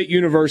Mississippi State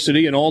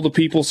University and all the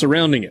people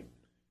surrounding it.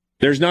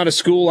 There's not a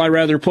school I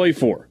rather play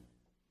for.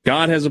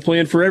 God has a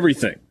plan for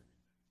everything.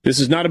 This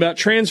is not about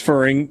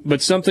transferring,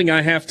 but something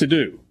I have to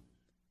do.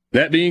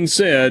 That being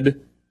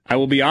said, I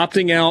will be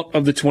opting out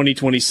of the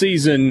 2020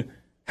 season.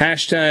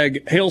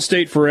 Hashtag Hail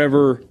State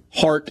Forever,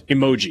 heart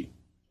emoji.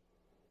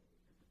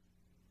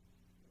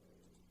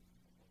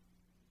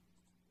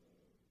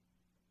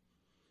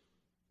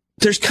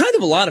 There's kind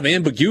of a lot of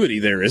ambiguity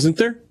there, isn't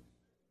there?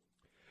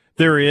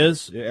 There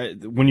is.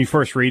 When you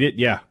first read it,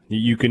 yeah,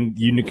 you can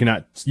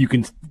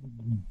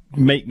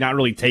not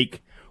really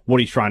take what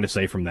he's trying to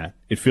say from that.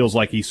 It feels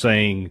like he's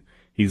saying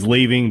he's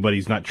leaving, but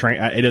he's not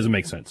trying. It doesn't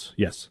make sense.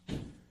 Yes.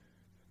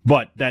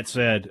 But that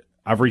said,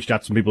 I've reached out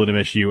to some people at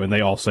MSU, and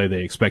they all say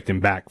they expect him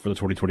back for the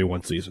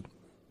 2021 season.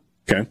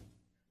 Okay.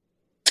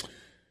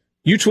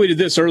 You tweeted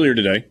this earlier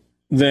today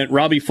that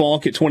Robbie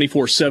Falk at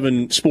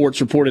 24/7 Sports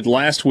reported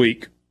last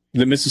week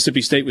that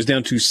Mississippi State was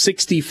down to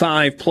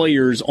 65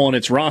 players on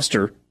its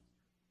roster.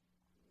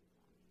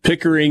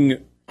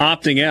 Pickering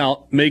opting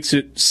out makes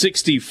it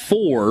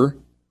 64.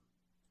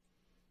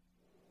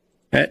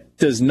 That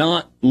does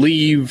not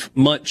leave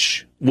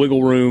much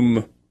wiggle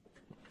room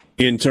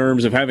in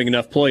terms of having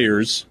enough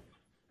players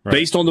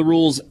based on the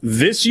rules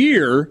this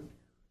year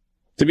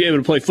to be able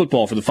to play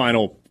football for the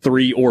final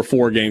 3 or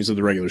 4 games of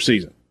the regular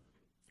season.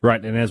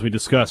 Right, and as we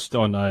discussed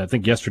on, I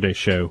think, yesterday's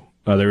show,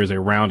 there is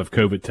a round of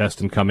COVID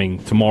testing coming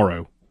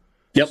tomorrow.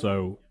 Yep.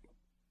 So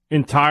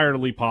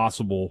entirely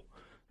possible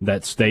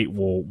that State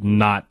will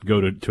not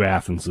go to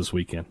Athens this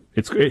weekend.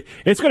 It's going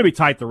to be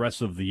tight the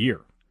rest of the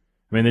year.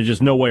 I mean, there's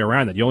just no way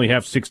around it. You only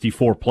have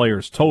 64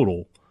 players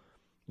total.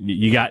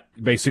 You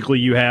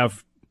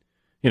have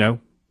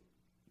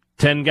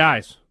 10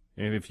 guys.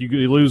 And if you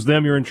lose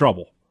them, you're in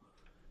trouble.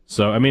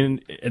 So, I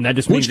mean, and that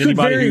just means which could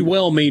very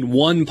well mean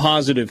one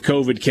positive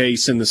COVID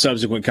case in the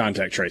subsequent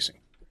contact tracing.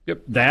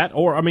 Yep. That,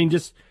 or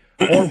just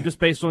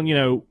based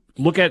on,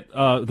 look at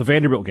the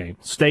Vanderbilt game.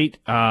 State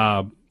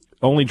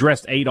only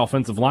dressed 8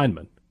 offensive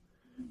linemen.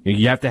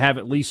 You have to have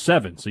at least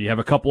 7. So you have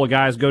a couple of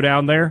guys go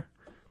down there.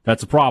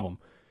 That's a problem.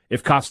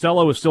 If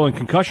Costello is still in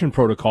concussion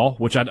protocol,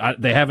 which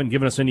they haven't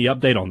given us any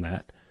update on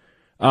that.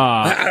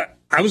 I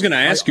was going to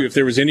ask you if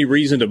there was any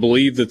reason to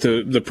believe that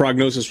the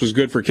prognosis was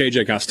good for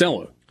KJ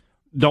Costello.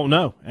 Don't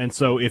know. And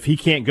so if he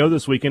can't go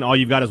this weekend, all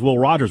you've got is Will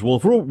Rogers. Well,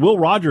 if Will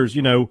Rogers,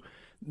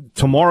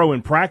 tomorrow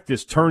in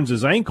practice turns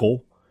his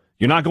ankle,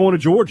 you're not going to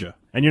Georgia.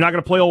 And you're not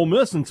going to play Ole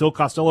Miss until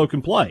Costello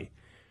can play.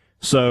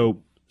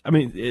 So, I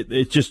mean,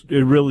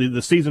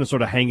 the season is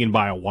sort of hanging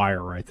by a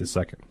wire right this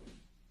second.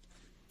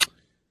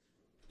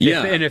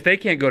 Yeah. And if they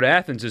can't go to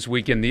Athens this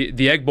weekend,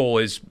 the Egg Bowl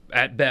is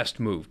at best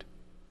moved.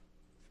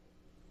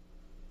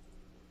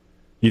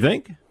 You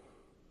think?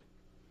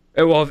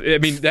 Well, I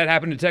mean, that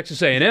happened to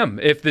Texas A&M.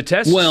 If the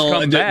tests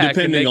come back,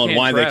 depending on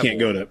why they can't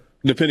go to,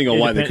 depending on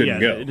why they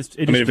couldn't go.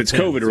 If it's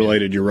COVID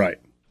related, you're right.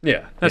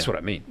 Yeah, that's what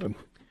I mean.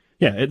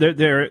 Yeah,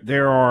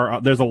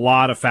 there's a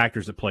lot of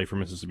factors at play for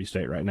Mississippi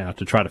State right now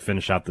to try to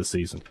finish out this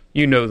season.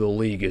 The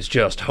league is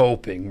just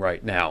hoping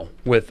right now,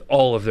 with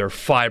all of their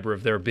fiber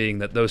of their being,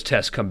 that those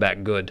tests come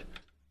back good.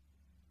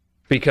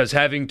 Because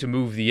having to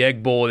move the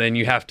Egg Bowl, and then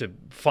you have to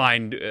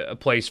find a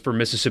place for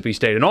Mississippi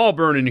State and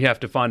Auburn, and you have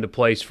to find a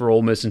place for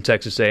Ole Miss and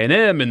Texas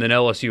A&M, and then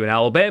LSU and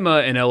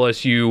Alabama, and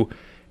LSU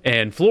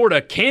and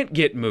Florida can't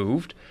get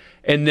moved,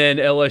 and then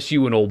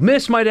LSU and Ole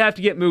Miss might have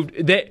to get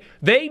moved.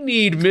 They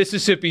need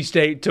Mississippi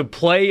State to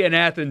play in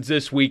Athens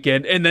this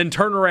weekend and then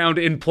turn around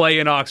and play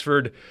in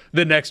Oxford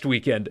the next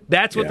weekend.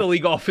 That's what the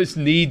league office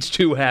needs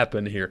to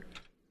happen here.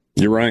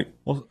 You're right.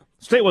 Well,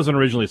 State wasn't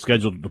originally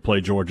scheduled to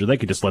play Georgia. They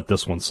could just let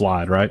this one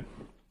slide, right?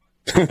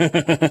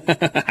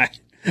 I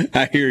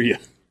hear you.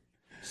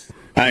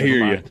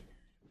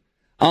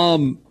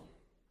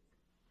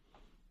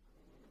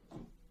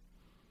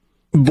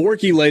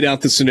 Borky laid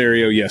out the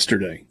scenario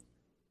yesterday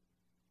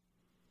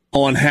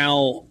on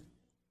how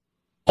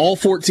all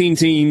 14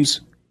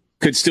 teams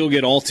could still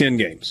get all 10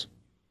 games.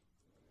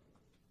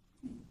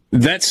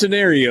 That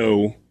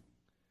scenario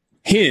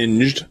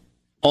hinged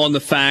on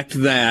the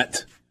fact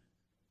that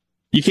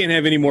you can't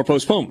have any more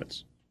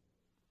postponements,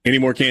 any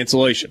more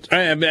cancellations.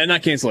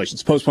 Not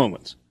cancellations,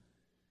 postponements.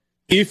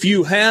 If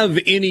you have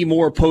any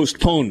more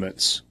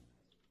postponements,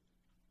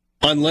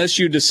 unless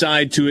you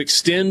decide to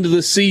extend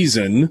the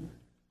season,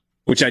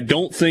 which I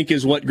don't think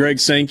is what Greg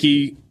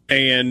Sankey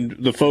and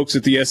the folks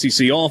at the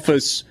SEC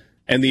office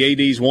and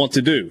the ADs want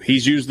to do.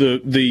 He's used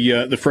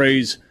the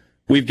phrase,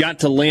 we've got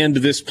to land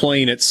this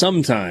plane at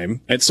some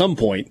time, at some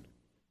point.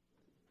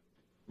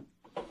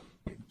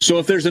 So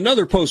if there's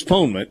another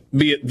postponement,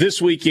 be it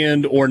this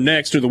weekend or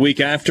next or the week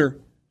after,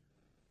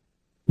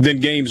 then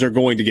games are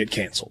going to get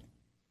canceled.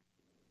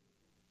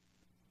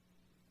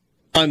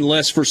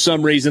 Unless for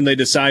some reason they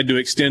decide to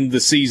extend the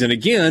season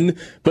again.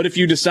 But if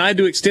you decide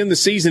to extend the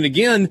season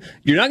again,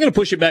 you're not going to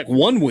push it back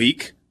 1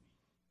 week,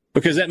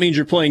 because that means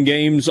you're playing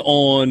games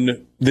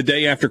on the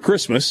day after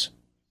Christmas.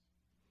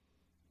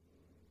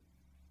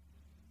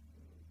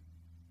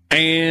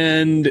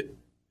 And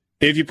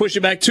if you push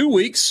it back 2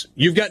 weeks,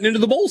 you've gotten into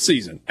the bowl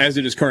season as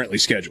it is currently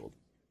scheduled.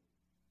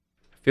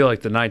 I feel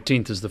like the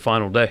 19th is the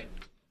final day.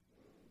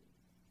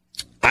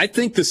 I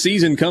think the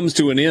season comes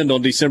to an end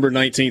on December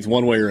 19th,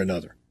 one way or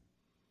another.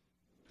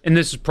 And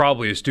this is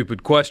probably a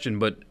stupid question,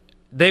 but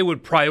they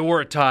would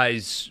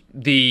prioritize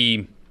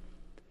the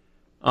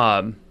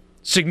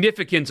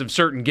significance of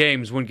certain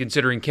games when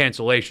considering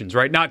cancellations,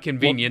 right? Not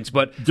convenience,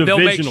 but they'll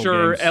make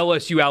sure games,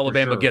 LSU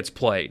Alabama gets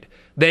played.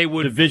 They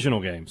would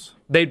divisional games.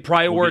 They'd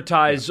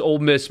prioritize Ole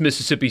Miss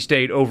Mississippi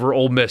State over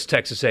Ole Miss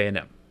Texas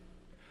A&M.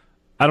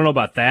 I don't know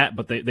about that,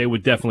 but they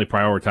would definitely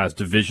prioritize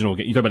divisional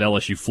games. You talk about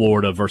LSU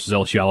Florida versus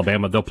LSU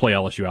Alabama. They'll play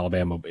LSU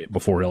Alabama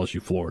before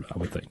LSU Florida, I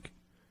would think.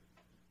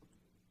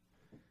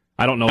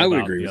 I don't know. I would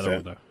agree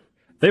with that.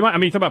 They might. I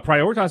mean, you talk about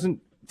prioritizing.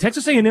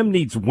 Texas A&M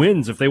needs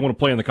wins if they want to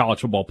play in the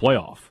college football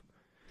playoff.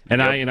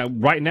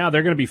 And right now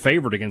they're going to be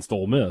favored against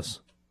Ole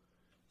Miss.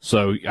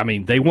 So I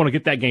mean, they want to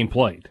get that game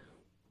played.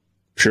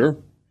 Sure.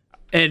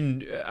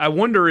 And I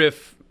wonder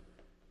if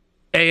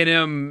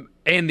A&M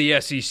and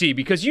the SEC,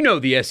 because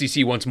the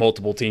SEC wants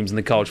multiple teams in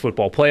the college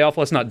football playoff.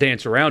 Let's not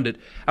dance around it.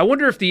 I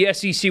wonder if the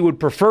SEC would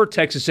prefer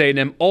Texas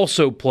A&M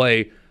also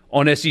play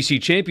on SEC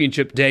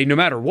Championship Day, no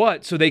matter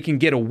what, so they can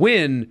get a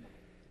win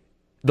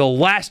the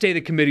last day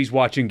the committee's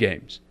watching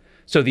games.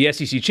 So the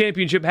SEC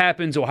Championship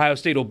happens, Ohio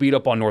State will beat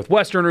up on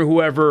Northwestern or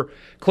whoever,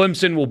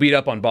 Clemson will beat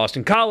up on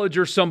Boston College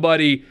or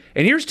somebody,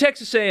 and here's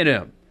Texas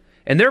A&M,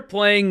 and they're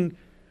playing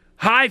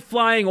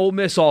high-flying Ole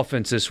Miss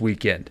offense this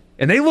weekend,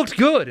 and they looked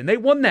good, and they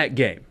won that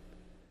game.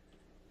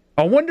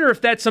 I wonder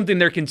if that's something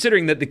they're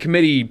considering, that the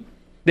committee,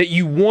 that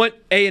you want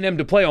A&M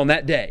to play on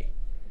that day.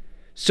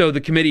 So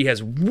the committee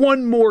has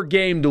one more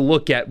game to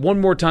look at, one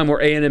more time where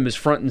A&M is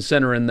front and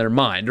center in their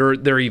mind, or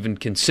they're even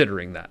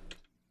considering that.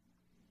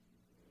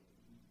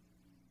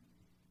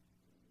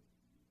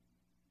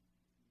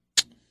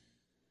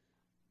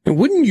 And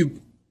wouldn't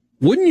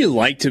you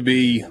like to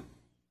be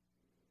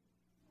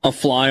a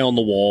fly on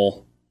the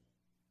wall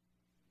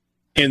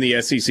in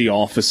the SEC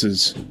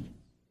offices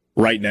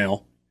right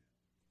now?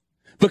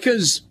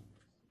 Because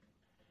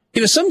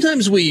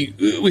sometimes we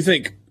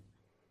think,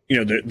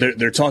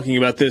 they're talking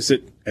about this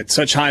at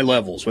such high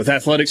levels with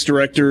athletics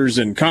directors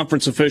and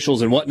conference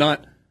officials and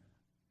whatnot.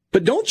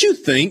 But don't you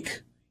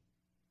think,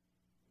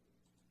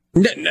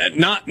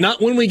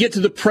 not when we get to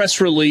the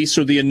press release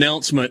or the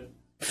announcement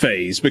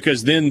phase,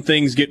 because then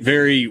things get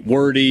very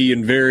wordy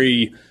and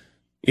very,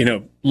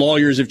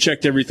 lawyers have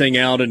checked everything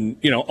out and,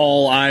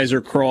 all I's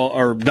are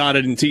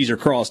dotted and T's are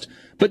crossed.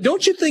 But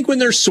don't you think when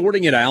they're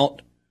sorting it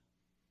out,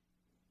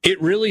 it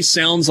really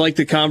sounds like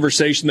the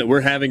conversation that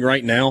we're having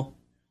right now?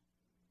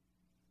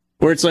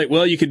 Where it's like,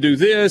 well, you could do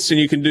this and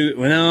you can do,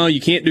 well, no, you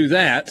can't do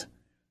that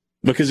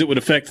because it would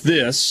affect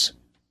this.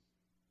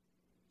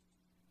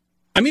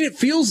 I mean, it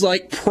feels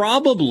like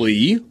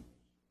probably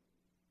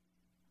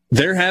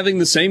they're having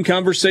the same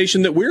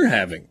conversation that we're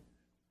having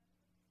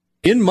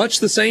in much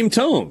the same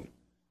tone.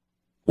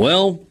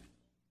 Well,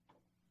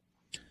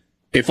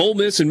 if Ole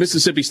Miss and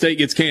Mississippi State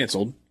gets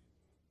canceled,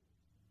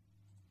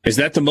 is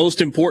that the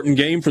most important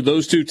game for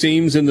those two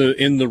teams in the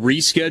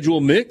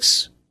reschedule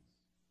mix?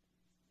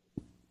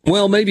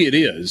 Well, maybe it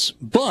is,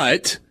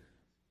 but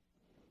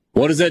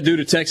what does that do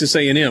to Texas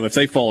A&M if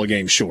they fall a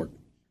game short?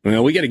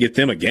 Well, we got to get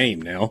them a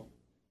game now.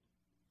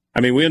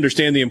 I mean, we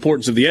understand the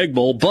importance of the Egg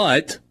Bowl,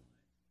 but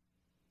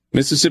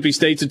Mississippi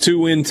State's a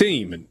 2-win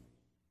team, and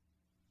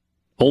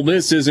Ole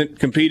Miss isn't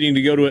competing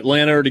to go to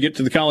Atlanta or to get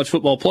to the college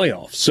football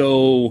playoff.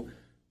 So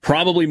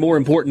probably more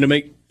important to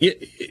make,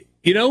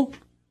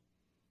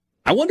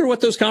 I wonder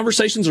what those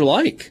conversations are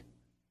like.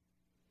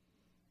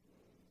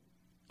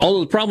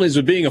 Although the problem is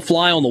with being a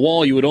fly on the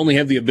wall, you would only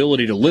have the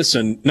ability to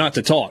listen, not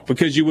to talk,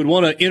 because you would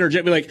want to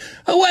interject, be like,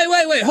 oh,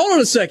 wait, hold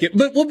on a second.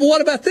 But what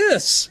about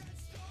this?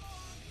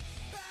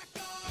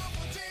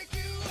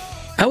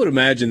 I would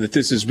imagine that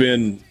this has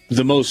been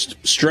the most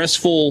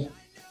stressful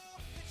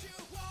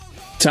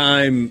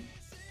time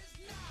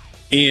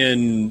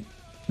in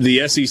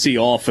the SEC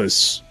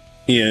office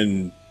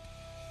in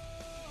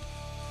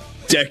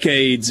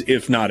decades,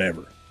 if not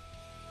ever.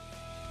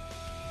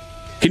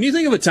 Can you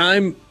think of a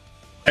time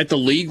at the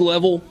league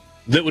level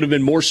that would have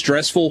been more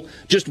stressful?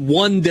 Just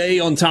one day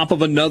on top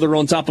of another,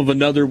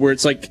 where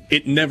it's like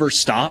it never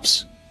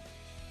stops?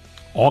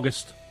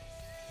 August.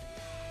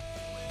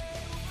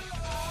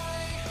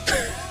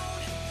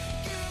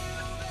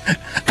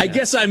 I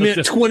guess I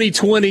meant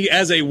 2020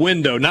 as a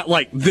window, not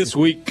like this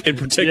week in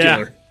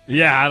particular.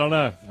 Yeah, I don't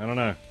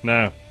know.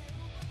 No.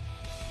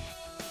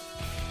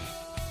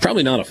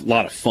 Probably not a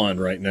lot of fun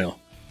right now.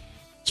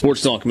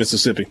 Sports Talk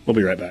Mississippi. We'll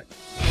be right back.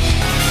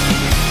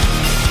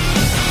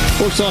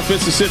 Sports Talk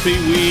Mississippi,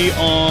 we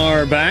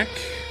are back.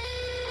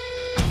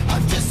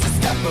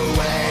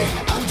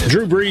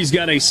 Drew Brees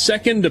got a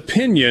second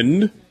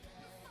opinion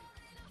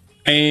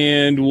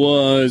and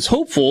was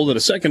hopeful that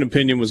a second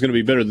opinion was going to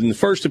be better than the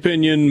first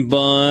opinion,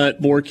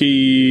 but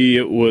Borky,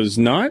 it was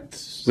not.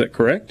 Is that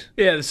correct?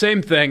 Yeah, the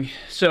same thing.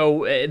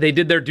 So they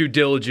did their due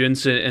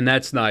diligence, and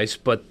that's nice,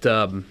 but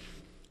I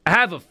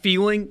have a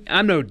feeling,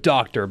 I'm no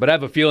doctor, but I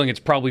have a feeling it's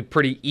probably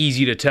pretty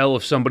easy to tell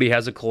if somebody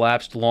has a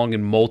collapsed lung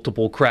and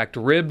multiple cracked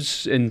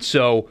ribs, and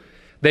so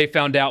they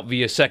found out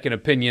via second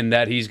opinion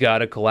that he's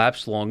got a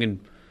collapsed lung and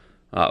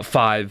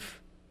 5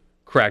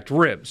 cracked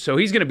ribs. So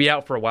he's going to be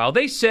out for a while.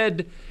 They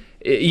said,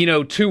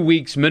 2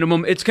 weeks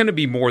minimum. It's going to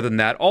be more than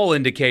that. All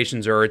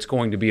indications are it's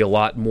going to be a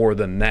lot more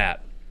than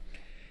that.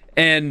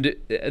 And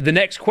the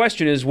next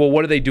question is, well,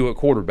 what do they do at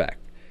quarterback?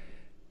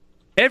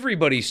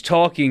 Everybody's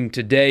talking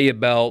today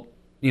about,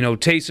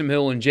 Taysom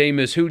Hill and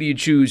Jameis, who do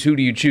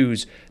you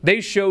choose? They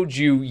showed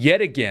you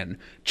yet again,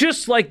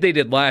 just like they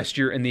did last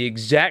year in the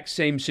exact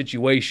same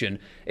situation,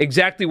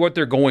 exactly what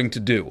they're going to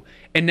do.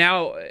 And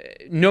now,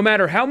 no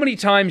matter how many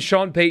times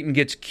Sean Payton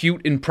gets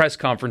cute in press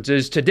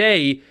conferences,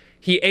 today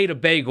he ate a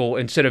bagel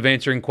instead of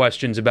answering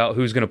questions about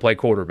who's going to play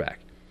quarterback.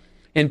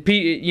 And,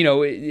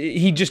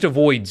 he just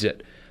avoids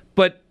it.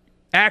 But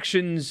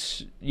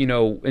actions,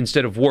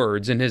 instead of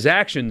words, and his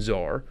actions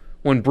are,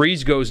 when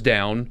Brees goes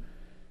down,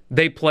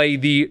 they play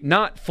the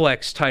not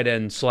flex tight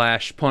end /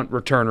 punt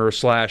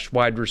returner /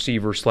 wide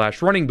receiver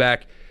 / running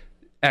back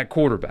at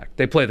quarterback.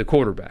 They play the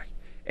quarterback.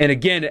 And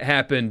again, it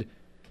happened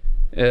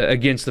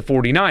against the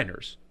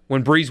 49ers.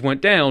 When Brees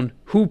went down,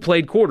 who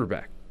played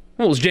quarterback?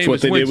 Well, it was Jameis Winston.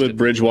 That's what they did with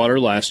Bridgewater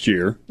last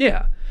year.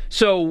 Yeah.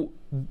 So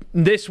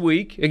this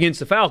week against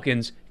the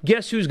Falcons,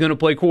 guess who's going to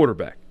play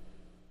quarterback?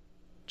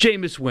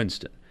 Jameis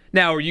Winston.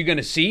 Now, are you going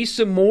to see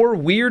some more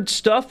weird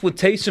stuff with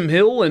Taysom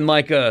Hill and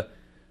like a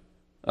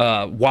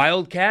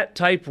wildcat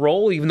type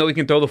role, even though he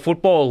can throw the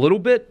football a little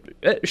bit?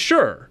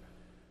 Sure.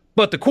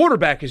 But the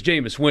quarterback is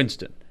Jameis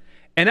Winston.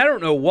 And I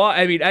don't know why.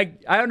 I mean,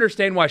 I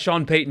understand why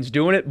Sean Payton's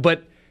doing it,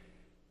 but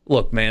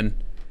look, man,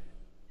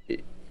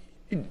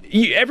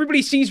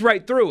 everybody sees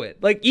right through it.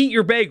 Like, eat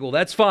your bagel,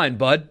 that's fine,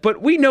 bud,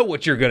 but we know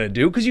what you're going to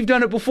do because you've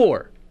done it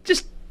before.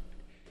 Just,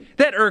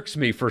 that irks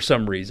me for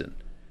some reason.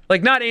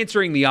 Like, not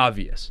answering the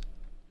obvious.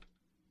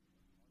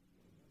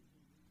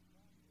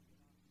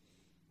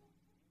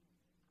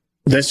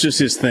 That's just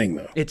his thing,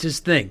 though. It's his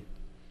thing.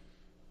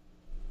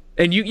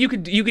 And you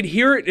could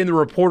hear it in the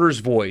reporter's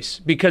voice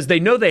because they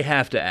know they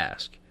have to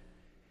ask.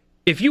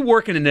 If you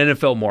work in an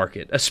NFL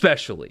market,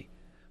 especially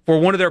for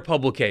one of their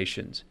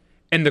publications,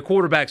 and the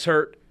quarterback's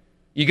hurt,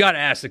 you got to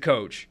ask the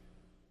coach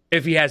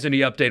if he has any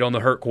update on the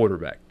hurt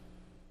quarterback.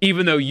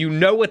 Even though you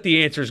know what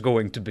the answer is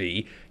going to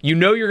be, you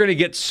know you're going to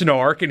get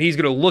snark, and he's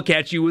going to look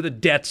at you with a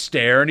death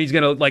stare, and he's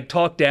going to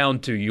talk down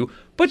to you.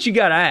 But you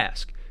got to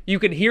ask. You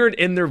can hear it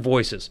in their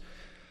voices.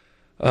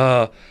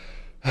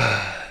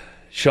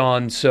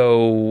 Sean,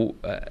 so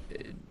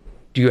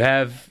do you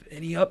have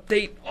any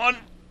update on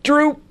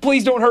Drew?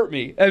 Please don't hurt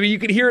me. I mean, you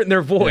can hear it in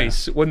their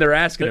voice when they're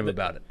asking him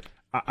about it.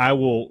 I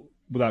will,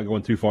 without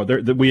going too far,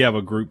 we have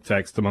a group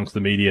text amongst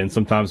the media, and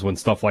sometimes when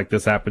stuff like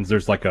this happens,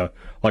 there's like a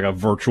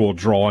virtual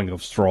drawing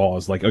of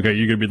straws. Like, okay,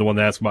 you're going to be the one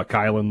to ask about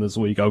Kylan this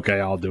week. Okay,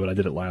 I'll do it. I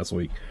did it last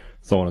week.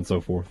 So on and so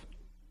forth.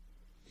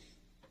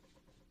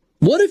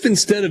 What if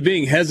instead of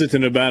being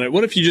hesitant about it,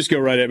 what if you just go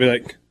right at me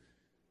like,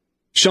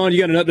 Sean, you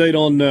got an update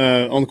on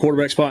the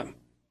quarterback spot?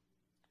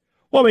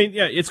 Well, I mean,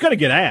 yeah, it's going to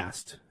get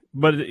asked,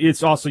 but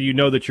it's also,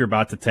 that you're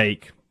about to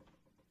take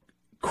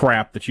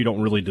crap that you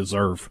don't really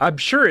deserve. I'm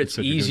sure it's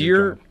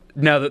easier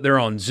now that they're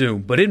on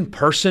Zoom, but in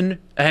person,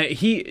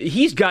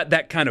 he's got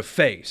that kind of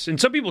face.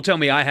 And some people tell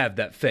me I have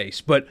that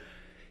face, but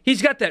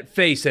he's got that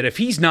face that if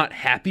he's not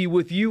happy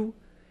with you,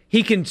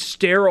 he can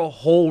stare a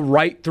hole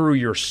right through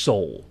your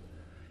soul.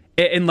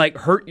 And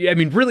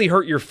really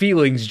hurt your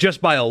feelings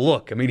just by a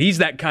look. I mean, he's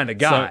that kind of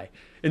guy.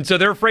 And so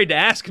they're afraid to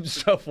ask him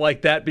stuff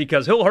like that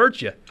because he'll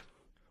hurt you.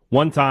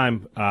 One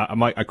time,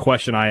 a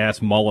question I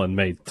asked Mullen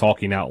made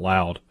talking out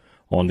loud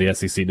on the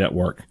SEC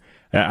network.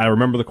 I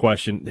remember the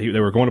question. They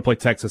were going to play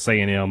Texas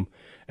A&M,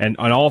 and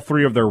on all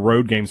 3 of their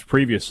road games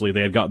previously,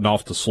 they had gotten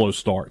off to slow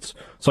starts.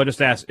 So I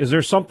just asked, is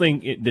there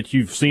something that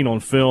you've seen on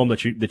film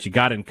that you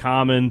got in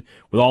common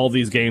with all of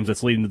these games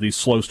that's leading to these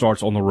slow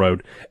starts on the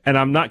road? And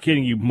I'm not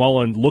kidding you.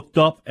 Mullen looked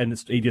up, and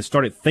he just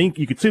started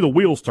thinking. You could see the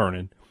wheels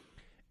turning.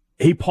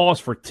 He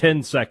paused for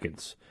 10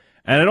 seconds.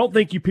 And I don't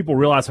think you people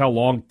realize how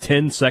long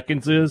 10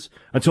 seconds is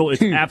until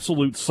it's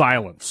absolute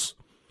silence.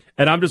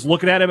 And I'm just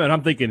looking at him, and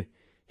I'm thinking,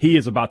 he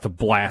is about to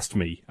blast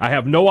me. I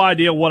have no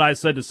idea what I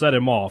said to set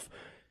him off.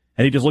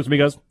 And he just looks at me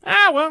and goes,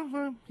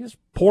 just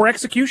poor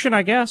execution,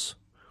 I guess.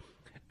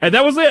 And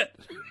that was it.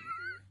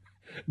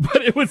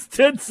 But it was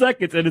 10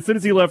 seconds, and as soon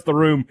as he left the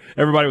room,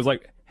 everybody was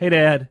like, hey,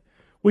 Dad,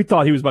 we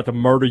thought he was about to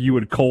murder you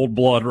in cold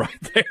blood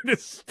right there,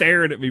 just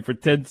staring at me for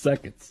 10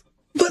 seconds.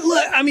 But,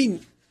 I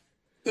mean,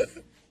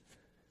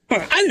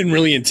 I didn't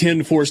really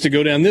intend for us to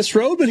go down this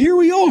road, but here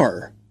we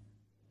are.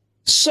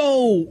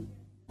 So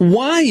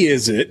why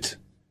is it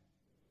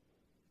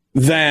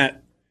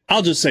that,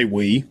 I'll just say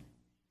we,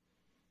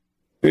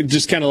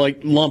 just kind of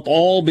like lump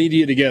all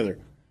media together.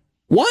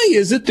 Why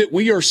is it that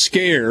we are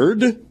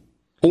scared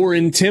or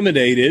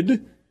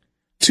intimidated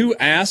to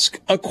ask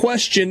a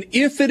question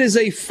if it is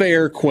a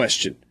fair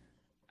question?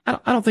 I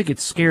don't think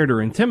it's scared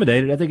or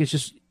intimidated. I think it's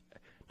just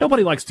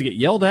nobody likes to get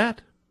yelled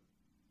at.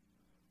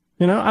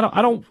 You know,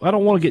 I don't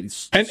want to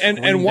get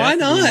and why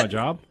not? My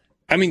job.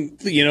 I mean,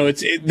 you know,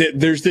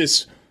 there's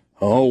this.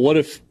 Oh, what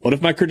if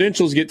my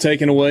credentials get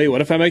taken away? What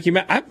if I make you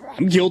mad?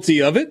 I'm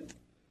guilty of it.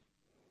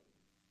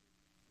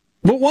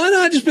 But why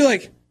not just be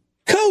like,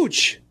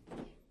 Coach,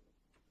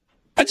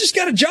 I just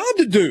got a job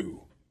to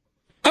do.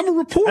 I'm a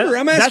reporter.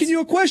 I'm asking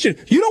you a question.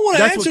 You don't want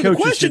to answer the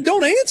question,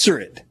 don't answer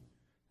it.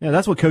 Yeah,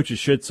 that's what coaches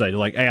should say. They're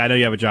like, hey, I know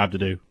you have a job to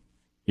do.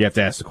 You have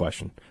to ask the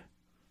question.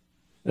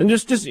 And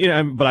just you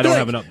know, but I don't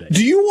have an update.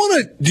 Do you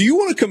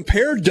want to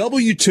compare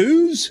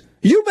W-2s?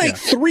 You make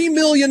 $3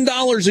 million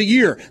a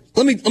year.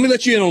 Let me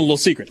let you in on a little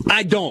secret.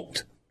 I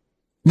don't.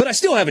 But I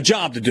still have a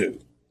job to do.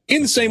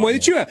 In the same way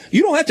that you have.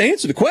 You don't have to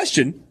answer the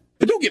question,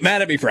 but don't get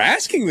mad at me for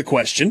asking the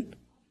question.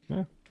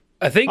 Yeah.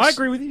 I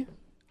agree with you.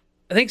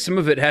 I think some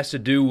of it has to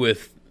do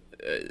with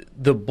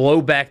the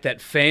blowback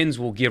that fans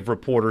will give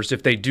reporters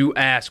if they do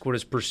ask what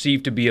is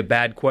perceived to be a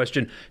bad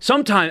question.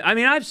 Sometimes, I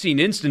mean, I've seen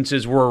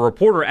instances where a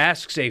reporter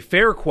asks a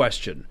fair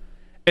question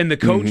and the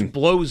coach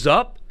blows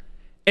up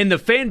and the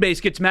fan base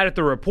gets mad at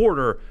the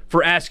reporter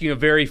for asking a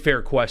very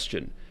fair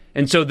question.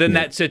 And so then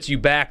that sets you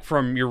back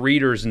from your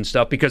readers and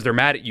stuff because they're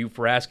mad at you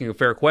for asking a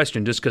fair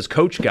question just because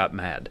coach got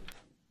mad.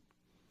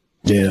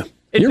 Yeah.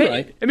 You're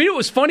right. I mean, it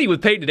was funny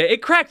with Peyton today.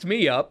 It cracked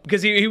me up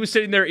because he was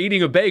sitting there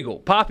eating a bagel,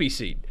 poppy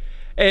seed.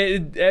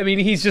 And, I mean,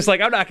 he's just like,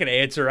 I'm not going to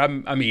answer.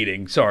 I'm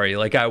eating. Sorry.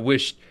 Like, I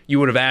wish you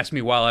would have asked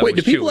me while I was chewing.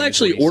 Wait, do people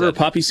actually order said.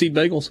 poppy seed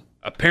bagels?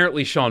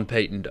 Apparently, Sean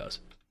Payton does.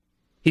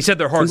 He said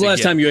they're hard When's to get. the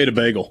last time you ate a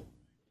bagel?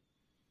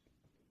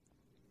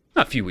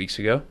 A few weeks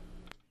ago.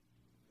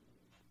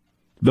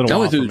 I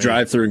went through the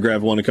drive-thru and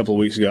grabbed one a couple of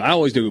weeks ago. I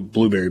always do a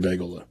blueberry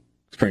bagel, though.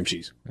 It's cream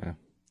cheese. Yeah.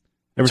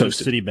 Ever since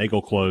City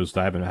Bagel closed,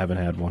 I haven't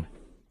had one.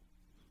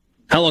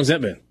 How long's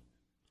that been?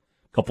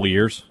 A couple of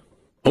years.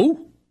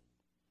 Oh.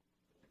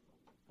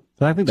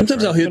 I think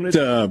sometimes I'll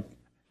hit.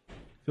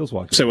 Feels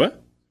like. Say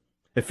what?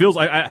 It feels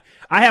like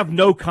I have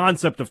no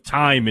concept of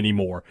time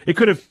anymore. It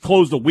could have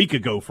closed a week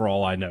ago for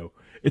all I know.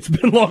 It's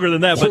been longer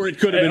than that. Or it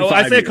could have been 5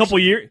 I say years. a couple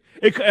of years.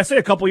 I say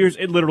a couple of years.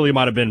 It literally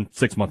might have been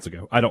 6 months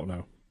ago. I don't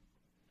know.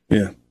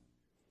 Yeah.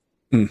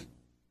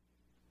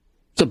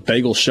 It's a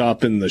bagel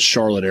shop in the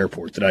Charlotte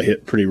airport that I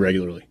hit pretty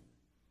regularly.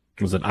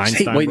 Was it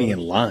Einstein? I hate waiting in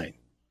line.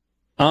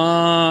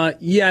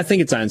 Yeah, I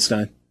think it's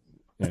Einstein.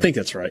 Yeah. I think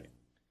that's right.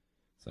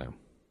 So,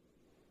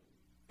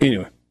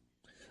 anyway.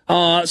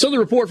 So the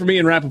report from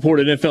Ian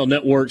Rappaport at NFL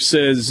Network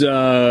says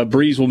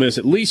Brees will miss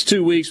at least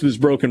 2 weeks with his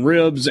broken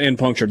ribs and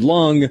punctured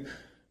lung.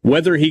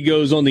 Whether he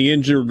goes on the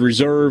injured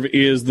reserve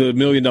is the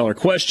million-dollar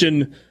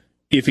question.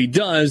 If he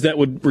does, that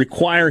would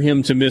require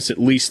him to miss at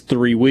least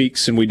 3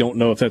 weeks, and we don't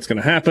know if that's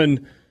going to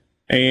happen.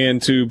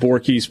 And to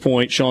Borky's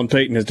point, Sean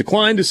Payton has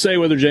declined to say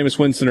whether Jameis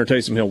Winston or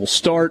Taysom Hill will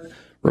start.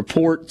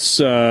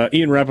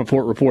 Ian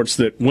Rappaport reports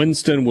that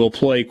Winston will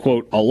play,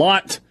 quote, a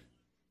lot,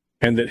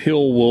 and that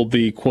Hill will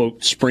be,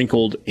 quote,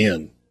 sprinkled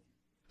in.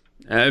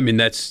 I mean,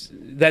 that's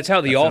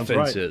how the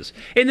offense is.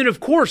 And then, of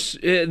course,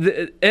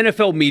 the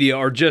NFL media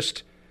are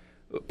just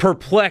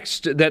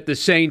perplexed that the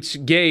Saints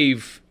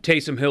gave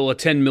Taysom Hill a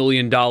 $10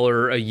 million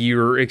a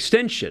year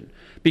extension.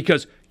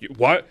 Because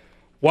why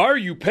are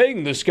you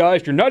paying this guy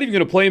if you're not even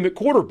going to play him at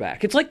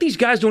quarterback? It's like these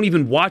guys don't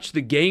even watch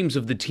the games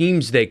of the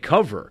teams they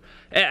cover.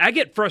 I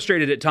get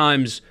frustrated at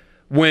times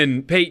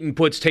when Peyton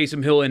puts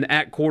Taysom Hill in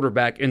at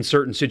quarterback in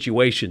certain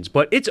situations,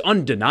 but it's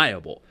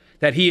undeniable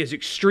that he is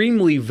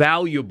extremely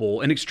valuable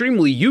and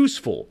extremely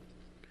useful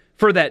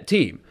for that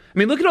team. I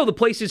mean, look at all the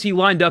places he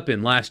lined up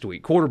in last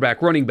week.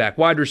 Quarterback, running back,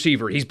 wide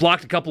receiver. He's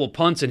blocked a couple of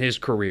punts in his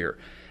career.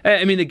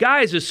 I mean, the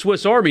guy is a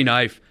Swiss Army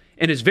knife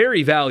and is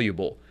very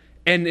valuable.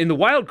 And in the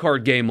wild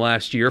card game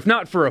last year, if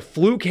not for a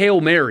fluke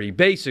Hail Mary,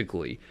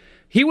 basically,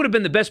 he would have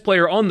been the best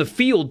player on the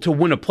field to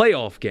win a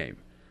playoff game.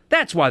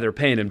 That's why they're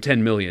paying him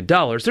 $10 million.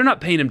 They're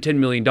not paying him $10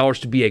 million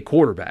to be a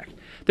quarterback.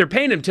 They're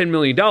paying him $10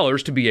 million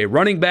to be a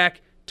running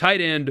back,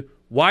 tight end,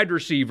 wide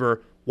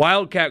receiver,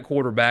 wildcat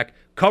quarterback,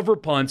 cover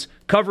punts,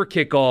 cover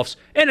kickoffs,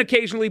 and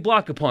occasionally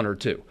block a punt or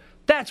two.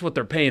 That's what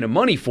they're paying him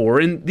money for,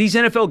 and these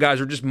NFL guys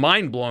are just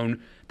mind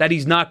blown that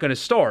he's not going to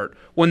start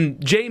when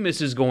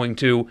Jameis is going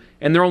to,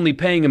 and they're only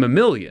paying him $1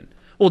 million.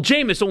 Well,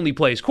 Jameis only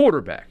plays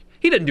quarterback.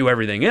 He doesn't do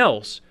everything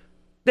else.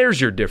 There's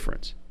your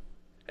difference.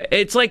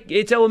 It's like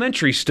it's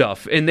elementary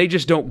stuff, and they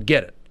just don't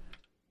get it.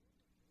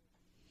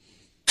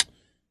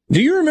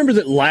 Do you remember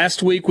that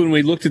last week when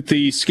we looked at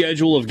the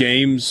schedule of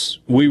games,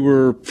 we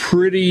were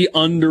pretty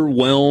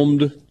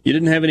underwhelmed? You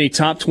didn't have any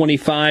top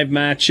 25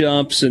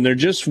 matchups, and there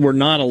just were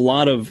not a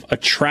lot of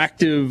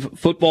attractive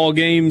football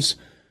games.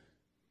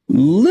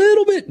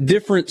 Little bit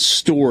different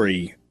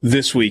story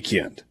this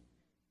weekend.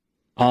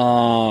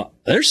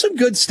 There's some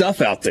good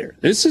stuff out there.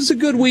 This is a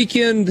good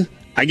weekend,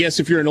 I guess,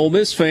 if you're an Ole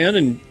Miss fan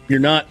and you're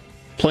not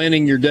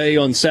planning your day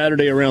on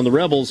Saturday around the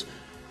Rebels.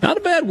 Not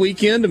a bad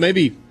weekend to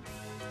maybe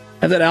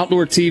have that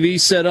outdoor TV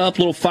set up,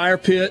 little fire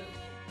pit,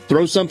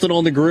 throw something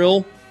on the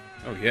grill.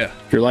 Oh, yeah.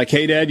 If you're like,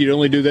 hey, Dad, you'd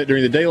only do that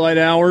during the daylight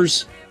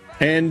hours,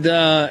 and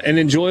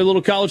enjoy a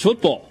little college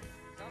football.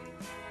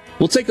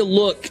 We'll take a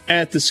look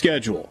at the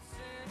schedule.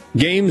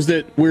 Games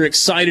that we're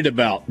excited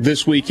about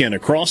this weekend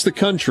across the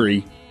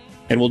country,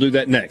 and we'll do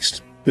that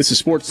next. This is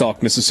Sports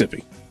Talk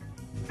Mississippi.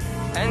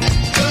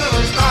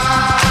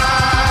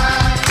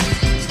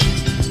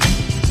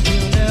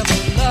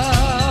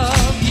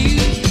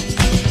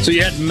 So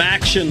you had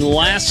MACtion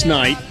last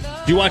night.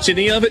 Did you watch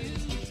any of it?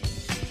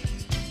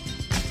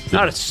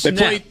 Not a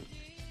snap.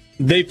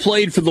 They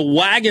played for the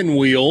Wagon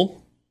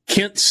Wheel.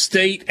 Kent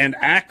State and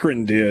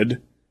Akron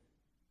did.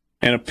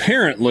 And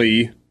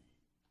apparently,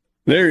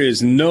 there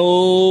is no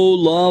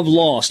love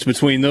lost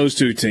between those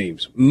two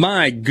teams.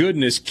 My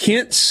goodness,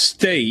 Kent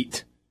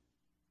State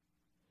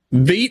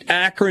beat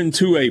Akron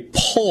to a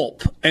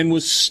pulp and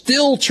was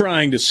still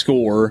trying to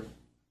score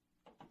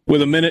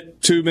with a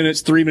minute, 2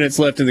 minutes, 3 minutes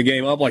left in the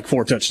game, up like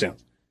 4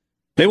 touchdowns.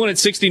 They won at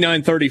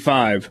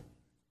 69-35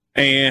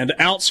 and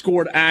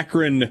outscored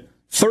Akron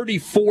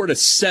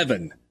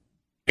 34-7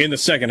 in the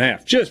second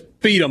half. Just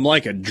beat them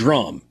like a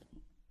drum.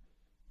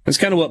 That's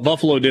kind of what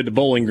Buffalo did to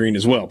Bowling Green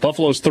as well.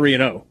 Buffalo's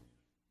 3-0.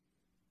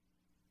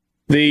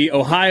 The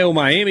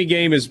Ohio-Miami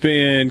game has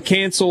been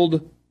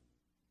canceled,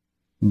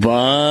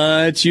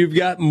 but you've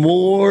got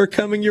more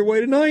coming your way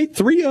tonight.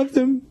 3 of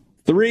them.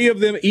 3 of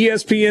them.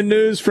 ESPN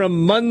News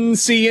from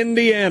Muncie,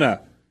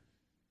 Indiana.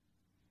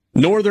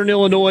 Northern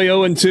Illinois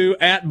 0-2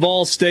 at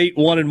Ball State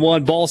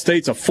 1-1. Ball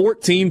State's a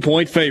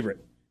 14-point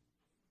favorite.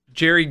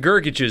 Jerry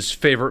Gergich's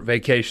favorite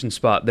vacation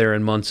spot there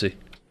in Muncie.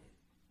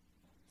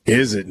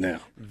 Is it now?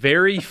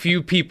 Very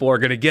few people are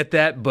going to get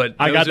that, but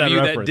those of you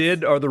that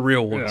did are the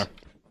real ones. Yeah.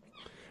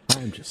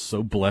 I'm just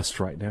so blessed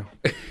right now.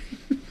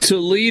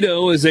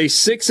 Toledo is a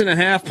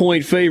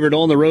 6.5-point favorite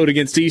on the road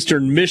against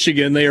Eastern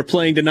Michigan. They are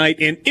playing tonight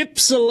in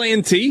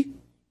Ypsilanti.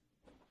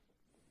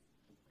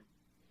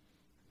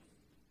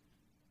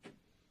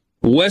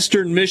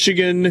 Western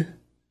Michigan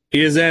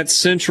is at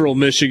Central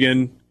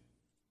Michigan.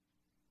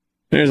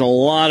 There's a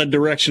lot of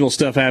directional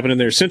stuff happening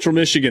there. Central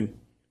Michigan,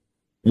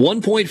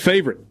 1-point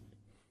favorite.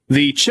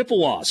 The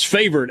Chippewas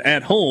favored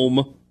at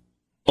home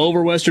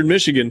over Western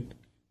Michigan.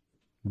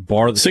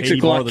 6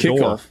 o'clock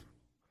kickoff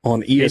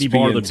on ESPN.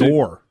 Bar the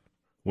door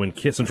when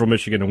Central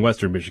Michigan and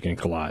Western Michigan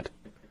collide.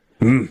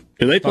 Do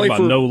they play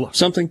for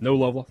something? No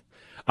love lost.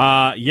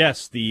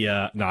 Yes.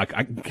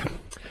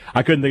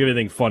 I couldn't think of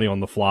anything funny on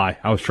the fly.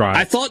 I was trying.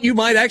 I thought you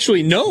might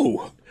actually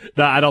know.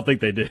 No, I don't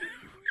think they did.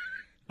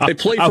 They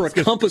play for a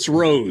Compass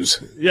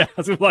Rose. Yeah,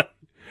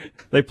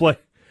 they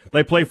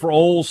play for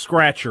Old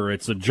Scratcher.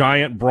 It's a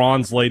giant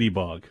bronze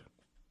ladybug.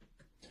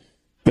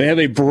 They have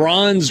a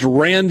bronzed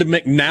Rand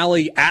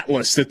McNally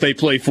Atlas that they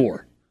play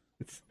for.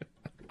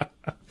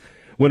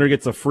 Winner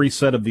gets a free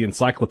set of the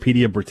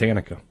Encyclopedia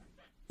Britannica.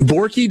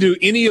 Borky, do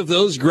any of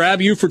those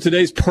grab you for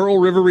today's Pearl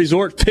River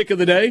Resort pick of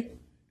the day?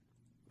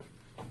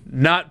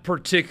 Not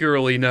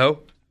particularly, no.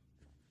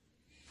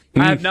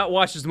 I have not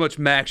watched as much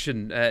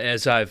MACtion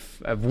as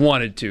I've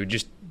wanted to.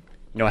 Just,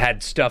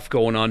 had stuff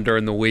going on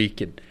during the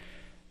week. And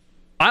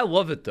I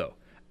love it, though.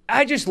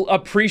 I just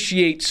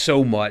appreciate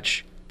so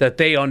much that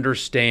they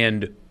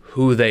understand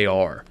who they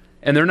are.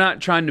 And they're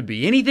not trying to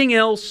be anything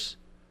else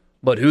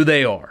but who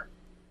they are.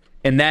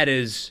 And that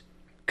is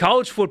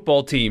college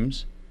football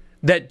teams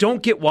that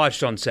don't get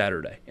watched on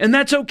Saturday. And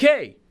that's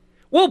okay.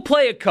 We'll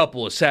play a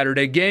couple of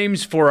Saturday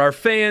games for our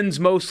fans,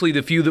 mostly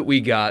the few that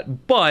we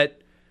got. But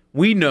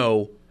we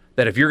know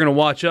that if you're going to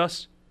watch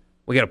us,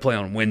 we got to play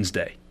on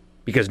Wednesday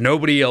because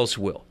nobody else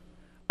will.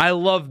 I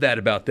love that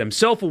about them.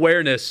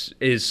 Self-awareness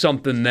is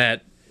something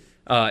that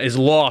is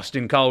lost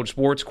in college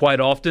sports quite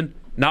often,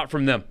 not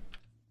from them.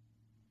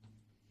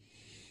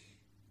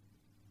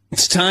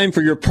 It's time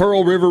for your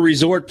Pearl River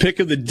Resort pick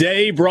of the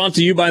day, brought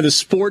to you by the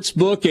Sports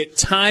Book at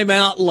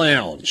Timeout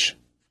Lounge.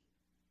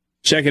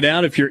 Check it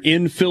out if you're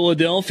in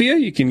Philadelphia.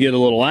 You can get a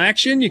little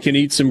action. You can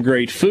eat some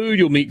great food.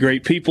 You'll meet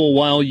great people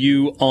while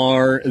you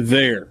are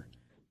there.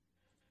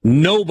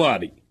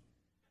 Nobody,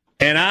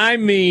 and I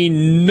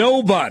mean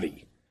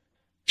nobody,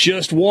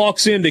 just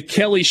walks into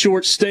Kelly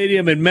Short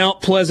Stadium in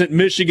Mount Pleasant,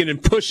 Michigan,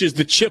 and pushes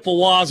the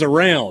Chippewas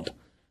around.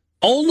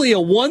 Only a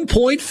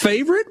 1-point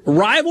favorite?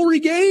 Rivalry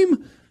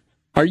game?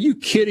 Are you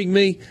kidding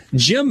me?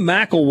 Jim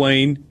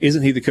McElwain,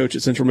 isn't he the coach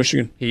at Central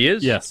Michigan? He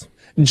is? Yes.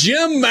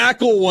 Jim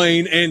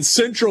McElwain and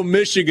Central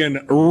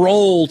Michigan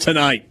roll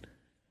tonight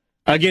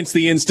against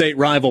the in-state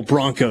rival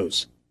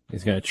Broncos.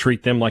 He's going to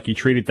treat them like he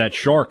treated that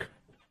shark.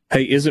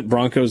 Hey, isn't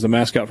Broncos the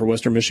mascot for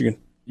Western Michigan?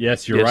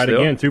 Yes, you're right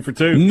again. 2 for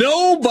 2.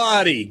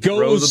 Nobody goes.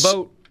 Row the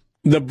boat.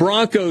 The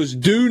Broncos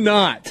do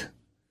not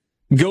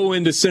go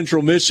into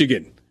Central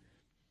Michigan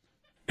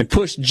and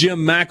push Jim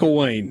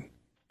McElwain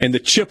and the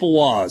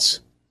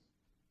Chippewas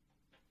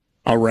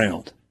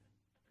around.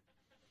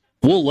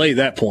 We'll lay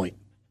that point.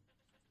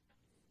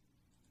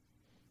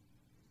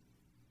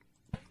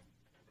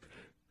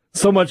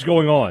 So much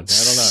going on. I don't know.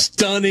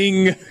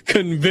 Stunning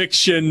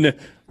conviction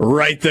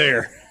right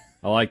there.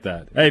 I like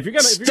that. Hey, if you're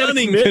gonna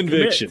Stunning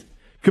conviction.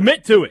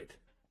 Commit to it.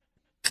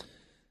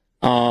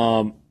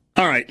 All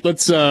right,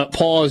 let's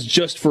pause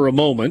just for a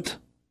moment.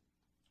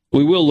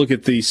 We will look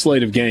at the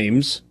slate of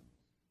games.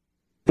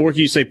 Borky,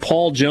 you say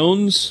Paul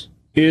Jones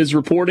is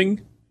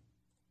reporting?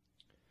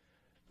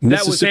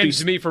 That was handed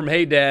to me from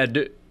Hey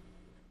Dad.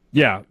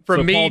 Yeah,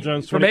 From so me, Paul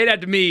Jones, from Hey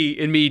Dad to me,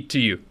 and me to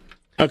you.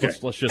 Okay.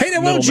 Let's just hey,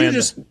 now why don't you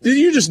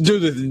just do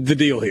the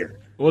deal here?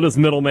 We'll just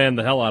middleman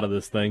the hell out of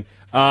this thing.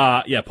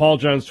 Paul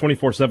Jones,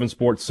 24/7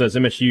 Sports says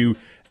MSU,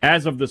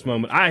 as of this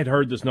moment, I had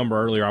heard this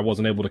number earlier. I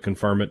wasn't able to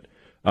confirm it.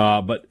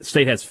 But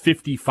State has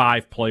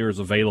 55 players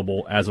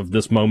available as of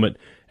this moment.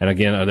 And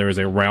again, there is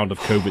a round of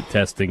COVID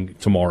testing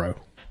tomorrow.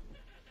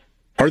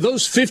 Are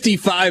those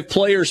 55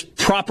 players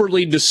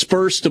properly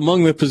dispersed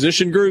among the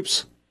position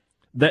groups?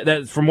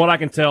 That from what I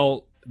can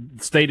tell,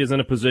 State is in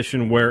a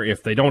position where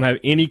if they don't have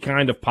any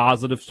kind of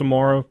positives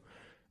tomorrow,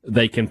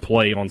 they can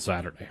play on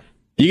Saturday.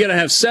 You got to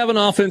have 7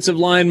 offensive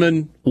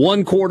linemen,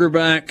 1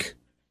 quarterback,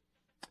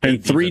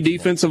 and 3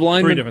 defensive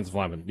linemen? 3 defensive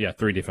linemen. Yeah,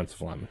 3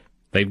 defensive linemen.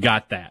 They've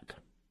got that.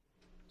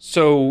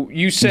 So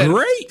you said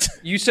great.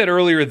 You said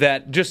earlier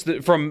that just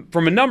from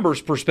a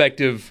numbers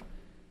perspective,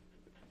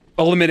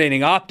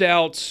 eliminating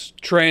opt-outs,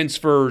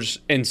 transfers,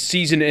 and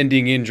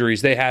season-ending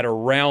injuries, they had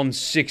around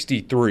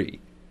 63.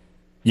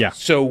 Yeah.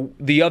 So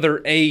the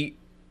other 8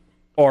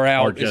 are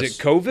out. Is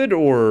it COVID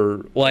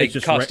or like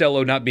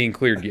Costello not being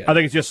cleared yet? I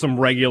think it's just some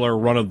regular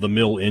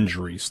run-of-the-mill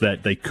injuries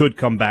that they could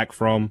come back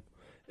from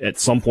at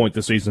some point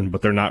this season,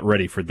 but they're not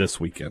ready for this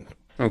weekend.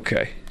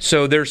 Okay.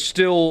 So there's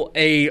still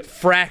a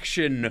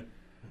fraction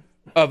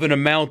of an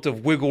amount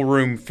of wiggle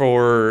room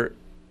for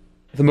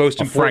the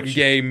most important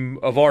game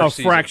of our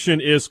season. A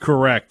fraction is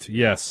correct,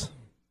 yes.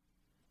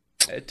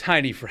 A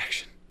tiny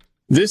fraction.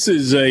 This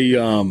is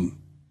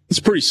it's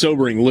a pretty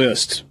sobering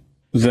list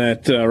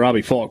that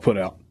Robbie Falk put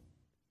out.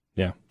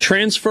 Yeah.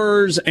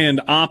 Transfers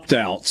and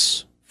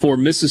opt-outs for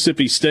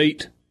Mississippi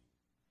State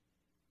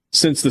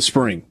since the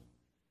spring.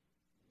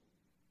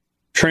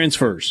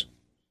 Transfers.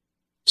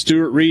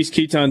 Stuart Reese,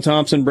 Keaton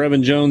Thompson,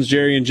 Brevin Jones,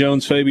 Jerrion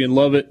Jones, Fabian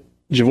Lovett,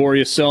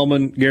 Javorius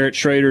Selman, Garrett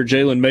Schrader,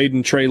 Jalen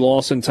Maiden, Trey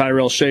Lawson,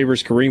 Tyrell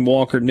Shavers, Kareem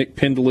Walker, Nick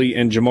Pendley,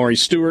 and Jamari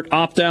Stewart.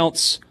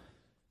 Opt-outs,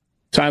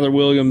 Tyler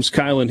Williams,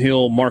 Kylan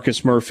Hill,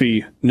 Marcus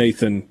Murphy,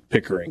 Nathan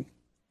Pickering.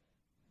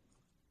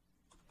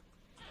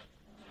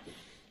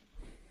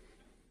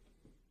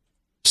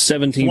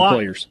 $17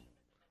 players.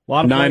 A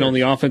lot of 9 players. on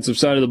the offensive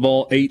side of the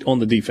ball, 8 on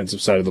the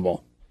defensive side of the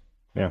ball.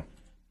 Yeah.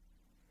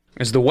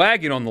 Is the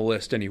wagon on the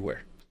list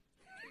anywhere?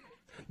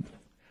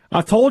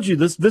 I told you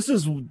this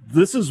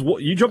is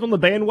what you jump on the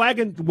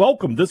bandwagon.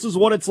 Welcome. This is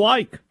what it's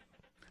like.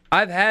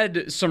 I've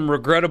had some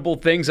regrettable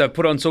things I've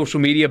put on social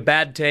media,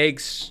 bad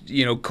takes,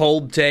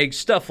 cold takes,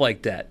 stuff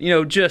like that.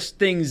 Just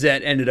things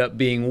that ended up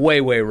being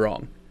way, way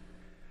wrong.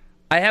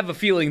 I have a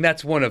feeling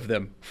that's one of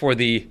them for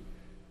the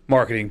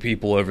marketing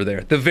people over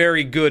there. The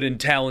very good and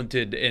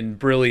talented and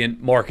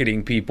brilliant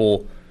marketing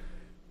people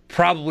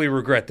probably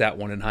regret that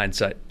one in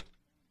hindsight.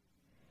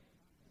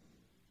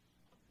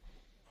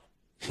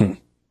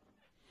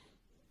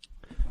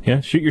 Yeah,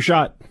 shoot your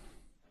shot.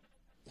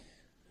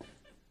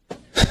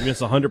 You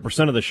miss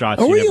 100% of the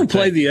shots. Are we going to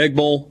play the Egg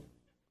Bowl?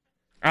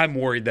 I'm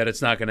worried that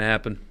it's not going to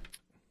happen.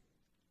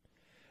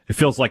 It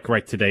feels like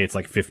right today it's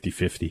like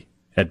 50-50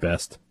 at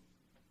best.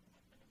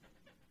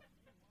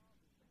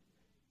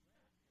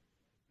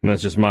 And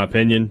that's just my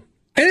opinion.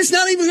 And it's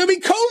not even going to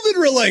be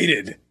COVID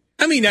related.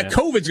 I mean,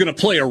 COVID's going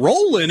to play a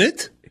role in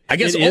it. I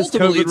guess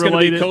ultimately it's going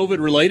to be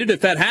COVID related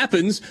if that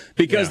happens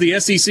because the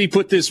SEC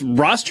put this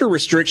roster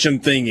restriction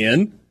thing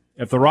in.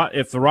 If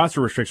the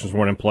roster restrictions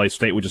weren't in place,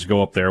 State would just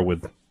go up there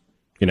with,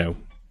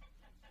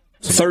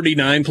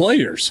 39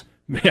 players.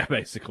 Yeah,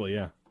 basically,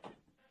 yeah.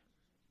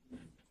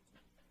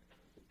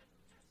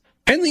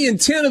 And the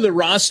intent of the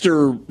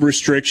roster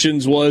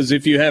restrictions was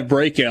if you have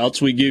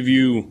breakouts, we give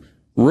you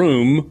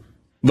room.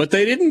 But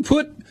they didn't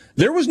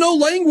there was no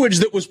language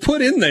that was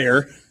put in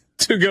there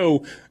to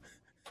go,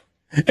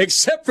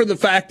 except for the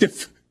fact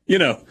if,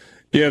 you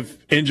have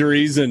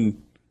injuries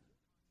and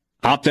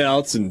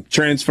opt-outs and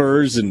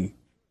transfers and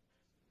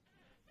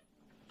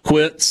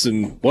quits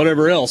and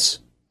whatever else.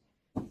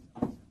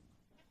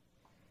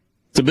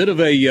 It's a bit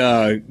of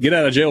a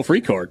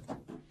get-out-of-jail-free card.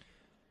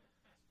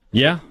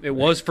 Yeah. It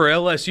was for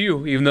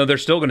LSU, even though they're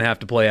still going to have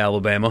to play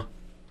Alabama.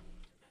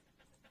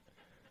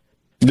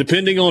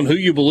 Depending on who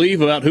you believe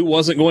about who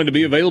wasn't going to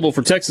be available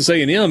for Texas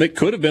A&M, it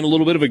could have been a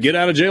little bit of a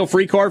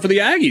get-out-of-jail-free card for the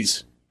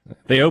Aggies.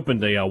 They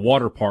opened a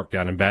water park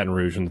down in Baton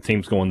Rouge, and the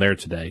team's going there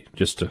today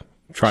just to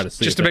Try to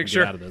see just if to they make can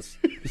sure. get out of this.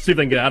 See if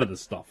they can get out of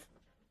this stuff.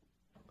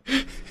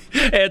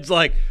 Ed's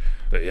like,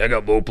 hey, I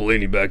got Bo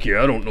Pelini back here.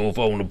 I don't know if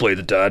I want to play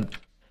the Tide.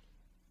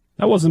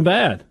 That wasn't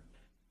bad.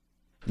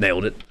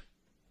 Nailed it.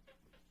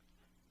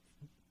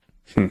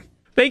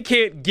 They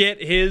can't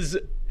get his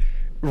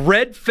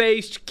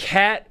red-faced,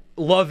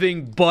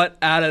 cat-loving butt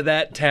out of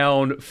that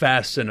town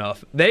fast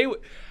enough. I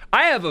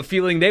have a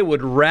feeling they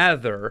would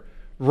rather,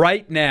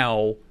 right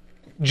now,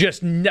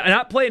 just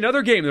not play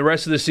another game the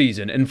rest of the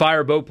season and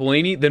fire Bo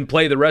Pelini than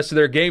play the rest of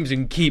their games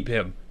and keep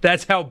him.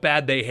 That's how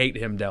bad they hate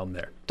him down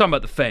there. I'm talking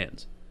about the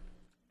fans.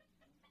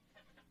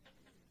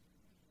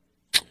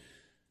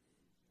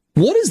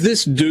 What does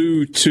this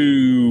do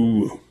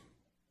to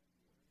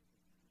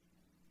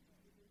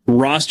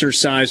roster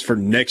size for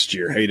next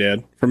year, hey,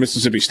 Dad, for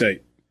Mississippi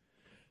State?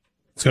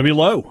 It's going to be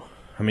low.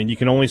 I mean, you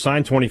can only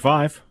sign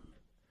 25.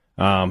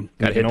 Got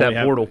to hit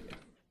that portal.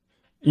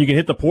 You can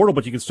hit the portal,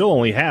 but you can still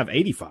only have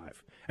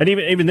 85. And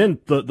even then,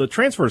 the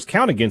transfers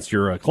count against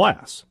your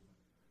class.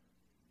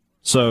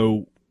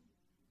 So,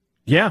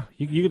 yeah.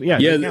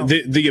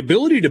 The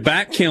ability to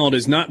back count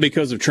is not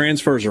because of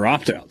transfers or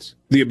opt-outs.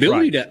 The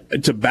ability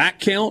to back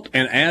count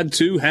and add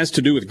to has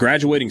to do with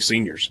graduating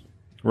seniors.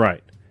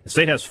 Right. The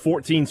state has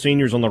 14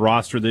 seniors on the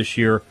roster this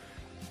year.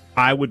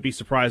 I would be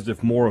surprised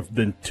if more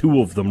than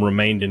 2 of them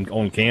remained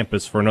on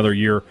campus for another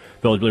year.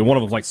 One of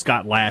them was like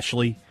Scott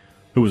Lashley,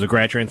 who was a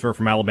grad transfer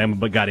from Alabama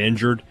but got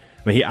injured.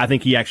 I mean, I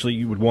think he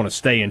actually would want to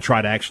stay and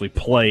try to actually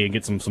play and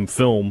get some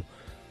film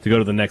to go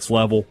to the next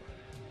level.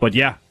 But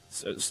yeah,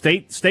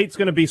 State's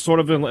going to be sort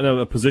of in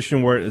a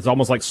position where it's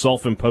almost like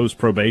self-imposed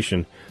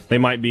probation. They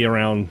might be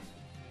around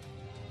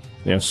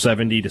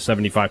 70 to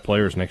 75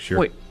 players next year.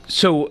 Wait,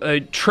 so a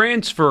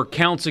transfer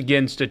counts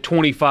against a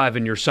 25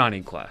 in your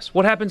signing class.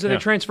 What happens if they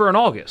transfer in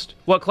August?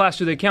 What class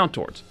do they count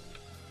towards?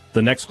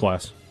 The next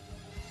class.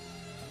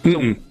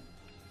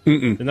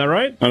 Isn't that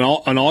right?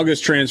 An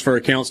August transfer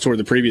counts toward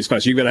the previous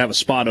class. You've got to have a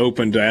spot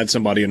open to add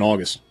somebody in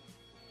August.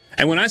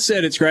 And when I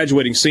said it's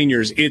graduating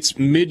seniors, it's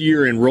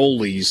mid-year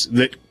enrollees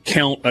that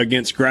count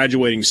against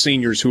graduating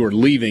seniors who are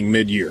leaving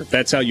mid-year.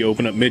 That's how you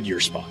open up mid-year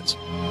spots.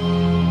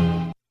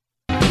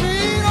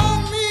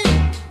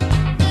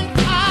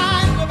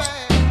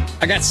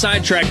 I got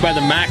sidetracked by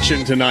the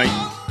Maction tonight,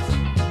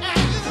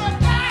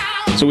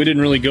 so we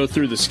didn't really go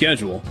through the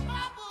schedule.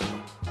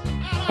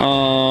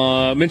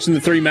 Mentioned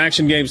the 3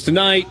 Maction games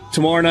tonight.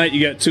 Tomorrow night,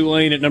 you got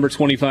Tulane at number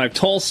 25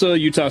 Tulsa.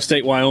 Utah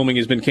State, Wyoming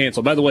has been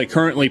canceled. By the way,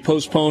 currently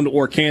postponed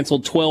or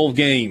canceled 12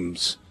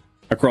 games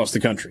across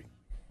the country.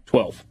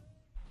 12.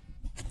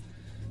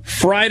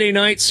 Friday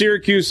night,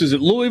 Syracuse is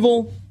at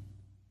Louisville.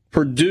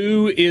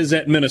 Purdue is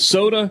at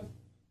Minnesota.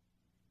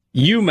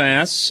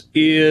 UMass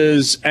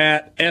is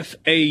at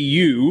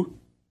FAU.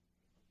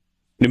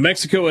 New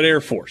Mexico at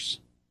Air Force.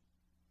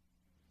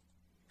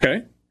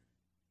 Okay.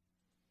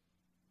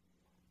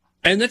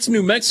 And that's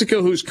New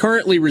Mexico, who's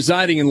currently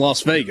residing in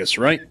Las Vegas,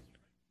 right?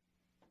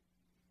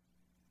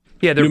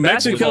 Yeah, their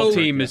basketball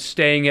team is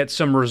staying at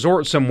some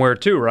resort somewhere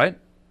too, right?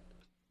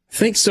 I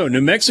think so. New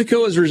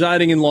Mexico is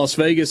residing in Las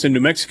Vegas, and New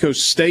Mexico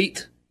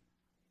State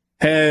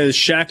has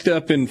shacked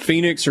up in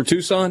Phoenix or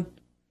Tucson.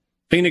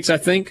 Phoenix, I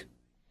think.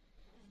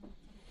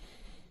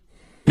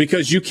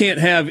 Because you can't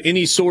have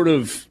any sort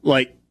of,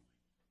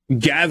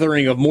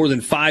 gathering of more than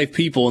 5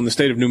 people in the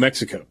state of New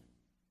Mexico.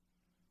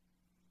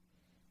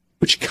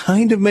 Which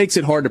kind of makes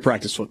it hard to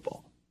practice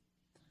football.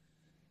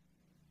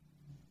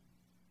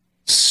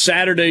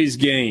 Saturday's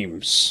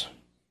games.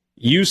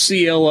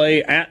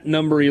 UCLA at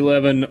number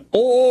 11,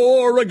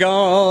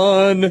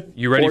 Oregon.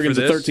 You ready Oregon's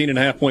for this? a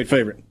 13.5-point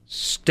favorite.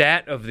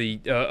 Stat of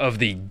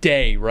the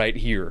day right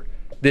here.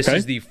 This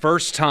is the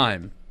first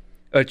time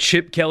a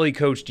Chip Kelly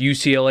coached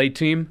UCLA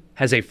team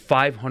has a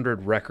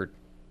 500 record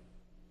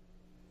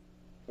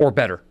or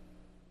better.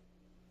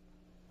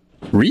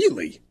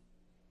 Really?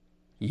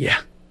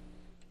 Yeah.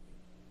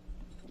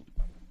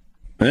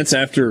 And that's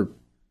after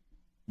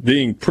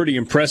being pretty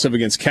impressive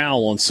against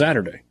Cal on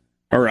Saturday.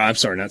 Or, I'm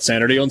sorry, not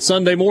Saturday, on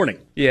Sunday morning.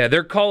 Yeah,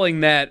 they're calling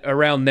that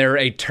around there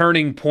a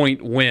turning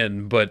point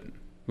win, but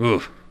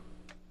oof.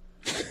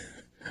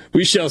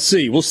 We shall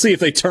see. We'll see if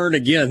they turn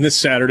again this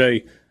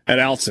Saturday at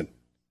Alton.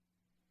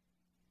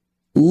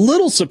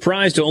 Little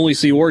surprised to only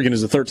see Oregon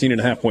as a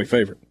 13.5-point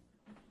favorite.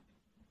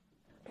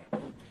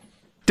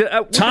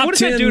 What does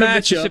that do to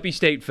Mississippi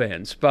State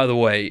fans, by the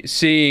way,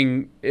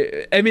 seeing...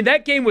 I mean,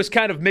 that game was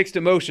kind of mixed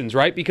emotions,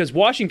 right? Because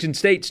Washington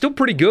State's still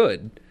pretty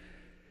good,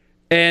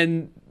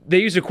 and they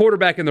use a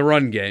quarterback in the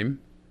run game,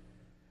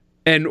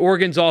 and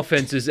Oregon's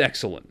offense is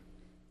excellent.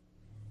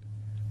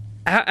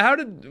 I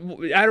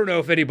don't know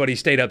if anybody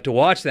stayed up to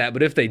watch that,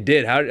 but if they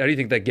did, how do you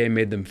think that game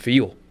made them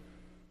feel?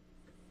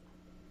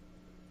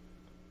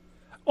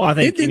 Well, I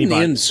think it didn't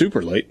end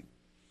super late.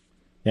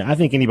 Yeah, I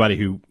think anybody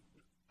who...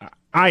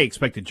 I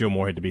expected Joe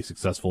Moorhead to be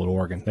successful at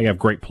Oregon. They have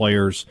great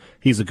players.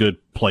 He's a good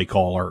play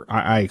caller.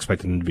 I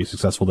expected him to be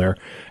successful there.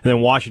 And then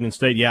Washington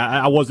State, yeah,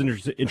 I was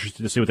interested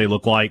to see what they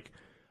look like.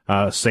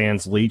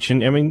 Sans Leach,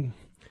 and I mean,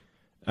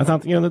 I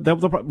thought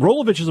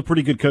Rolovich is a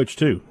pretty good coach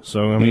too.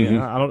 So I mean,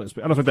 I don't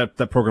expect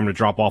that program to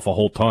drop off a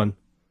whole ton.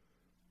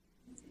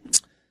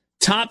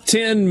 Top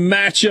 10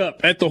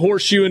 matchup at the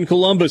Horseshoe in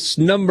Columbus.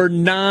 Number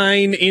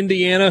 9,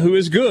 Indiana, who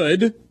is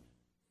good,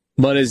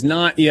 but is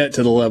not yet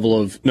to the level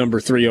of number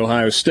 3,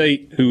 Ohio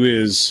State, who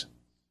is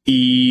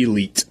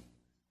elite.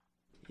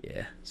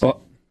 Yeah.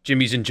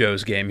 Jimmy's and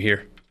Joe's game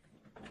here.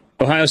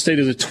 Ohio State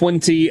is a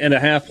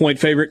 20.5-point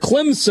favorite.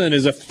 Clemson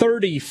is a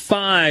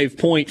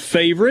 35-point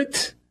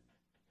favorite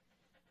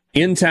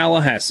in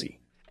Tallahassee.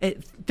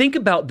 Think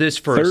about this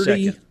for a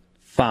second.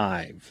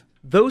 35.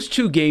 Those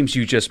two games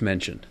you just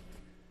mentioned,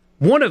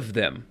 one of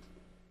them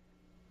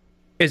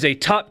is a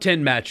top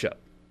 10 matchup,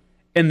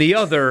 and the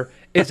other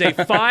is a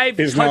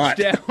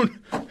 5-touchdown.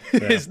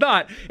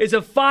 It's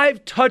a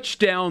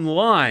 5-touchdown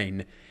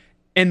line,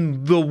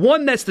 and the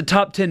one that's the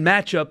top 10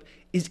 matchup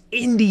is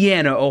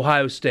Indiana,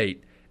 Ohio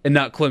State, and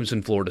not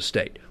Clemson, Florida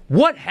State.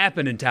 What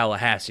happened in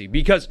Tallahassee?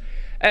 Because,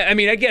 I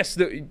mean, I guess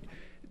they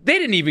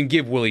didn't even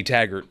give Willie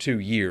Taggart 2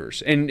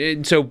 years.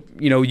 And so,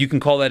 you can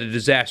call that a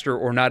disaster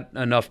or not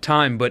enough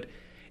time. But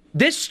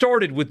this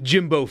started with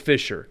Jimbo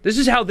Fisher. This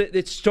is how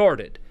it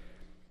started.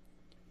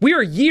 We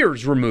are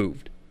years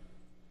removed,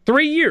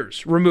 3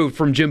 years removed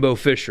from Jimbo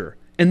Fisher.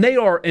 And they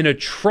are an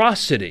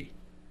atrocity.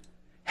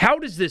 How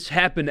does this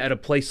happen at a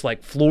place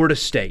like Florida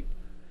State,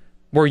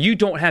 where you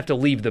don't have to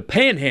leave the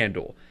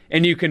panhandle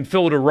and you can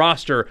field a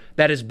roster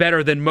that is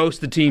better than most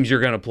of the teams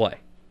you're going to play?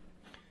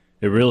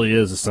 It really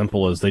is as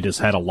simple as they just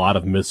had a lot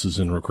of misses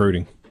in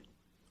recruiting.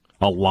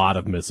 A lot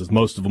of misses,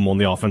 most of them on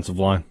the offensive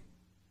line.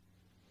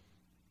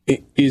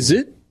 Is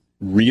it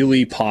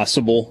really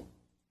possible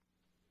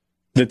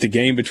that the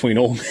game between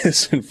Ole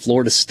Miss and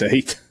Florida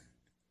State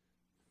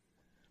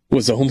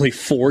was only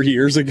 4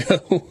 years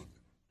ago?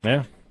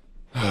 Yeah.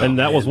 And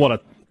that was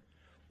what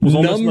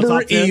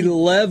number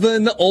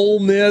 11 Ole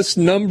Miss,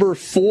 number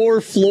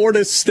 4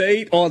 Florida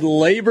State on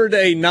Labor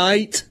Day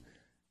night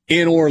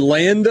in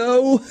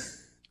Orlando.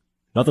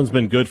 Nothing's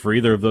been good for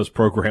either of those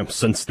programs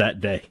since that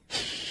day.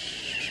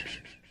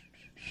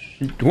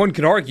 One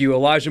could argue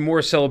Elijah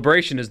Moore's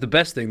celebration is the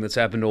best thing that's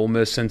happened to Ole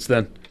Miss since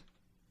then.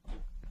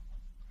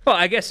 Well,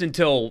 I guess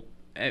until,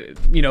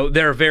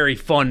 they're a very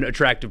fun,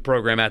 attractive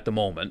program at the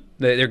moment.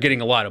 They're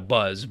getting a lot of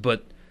buzz.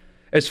 But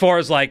as far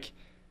as,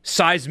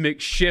 seismic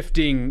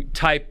shifting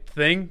type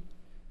thing,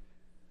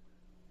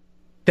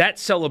 that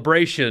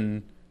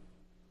celebration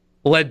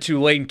led to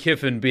Lane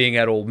Kiffin being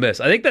at Ole Miss.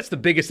 I think that's the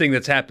biggest thing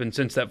that's happened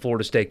since that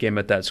Florida State game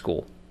at that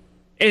school.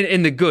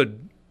 And the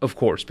good, of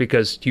course,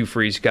 because Hugh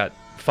Freeze got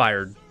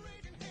fired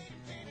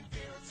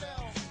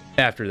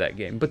after that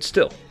game. But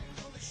still.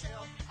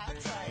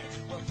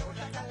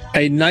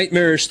 A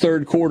nightmarish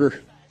third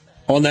quarter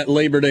on that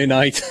Labor Day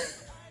night.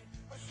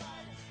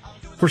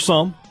 For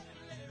some.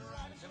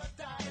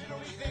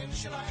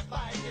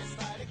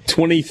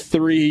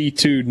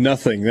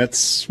 23-0.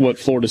 That's what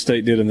Florida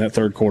State did in that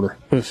third quarter.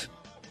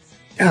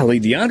 Golly,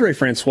 DeAndre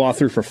Francois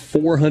threw for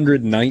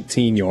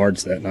 419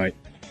 yards that night.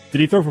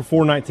 Did he throw for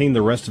 419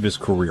 the rest of his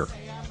career?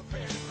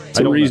 It's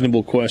a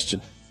reasonable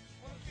question.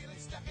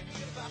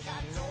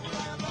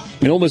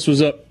 And Ole Miss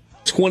was up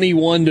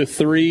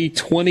 21-3,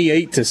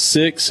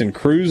 28-6, and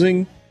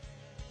cruising.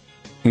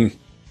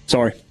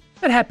 Sorry.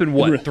 That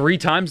happened, 3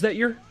 times that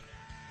year?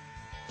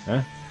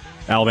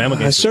 Alabama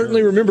games. I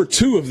certainly remember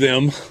 2 of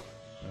them.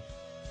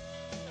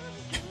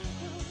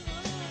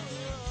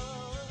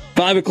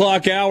 5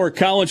 o'clock hour,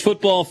 college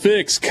football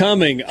fix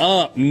coming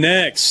up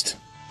next.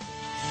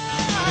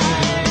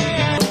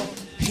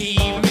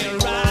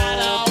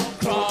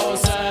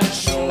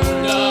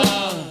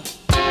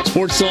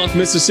 Sports Talk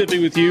Mississippi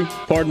with you.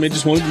 Pardon me,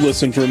 just wanted to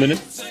listen for a minute.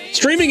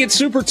 Streaming at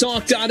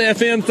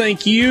supertalk.fm.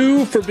 Thank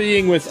you for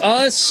being with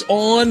us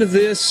on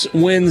this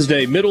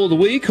Wednesday, middle of the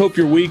week. Hope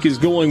your week is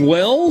going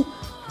well.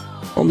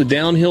 On the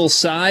downhill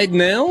side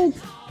now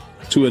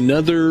to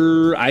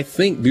another, I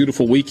think,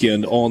 beautiful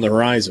weekend on the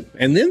horizon.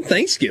 And then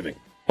Thanksgiving.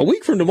 A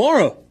week from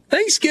tomorrow.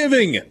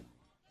 Thanksgiving.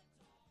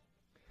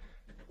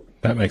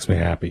 That makes me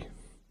happy.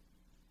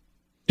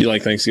 You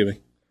like Thanksgiving?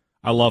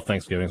 I love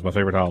Thanksgiving. It's my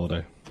favorite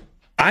holiday.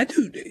 I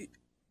do.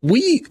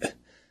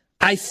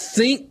 I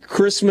think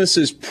Christmas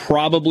is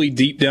probably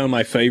deep down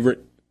my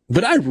favorite,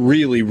 but I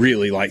really,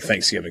 really like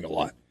Thanksgiving a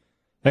lot.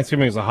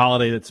 Thanksgiving is a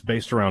holiday that's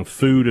based around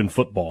food and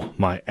football,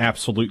 my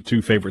absolute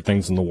 2 favorite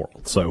things in the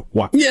world. So,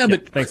 but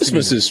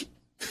Christmas is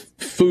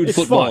food,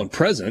 football, and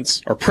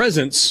presents. Or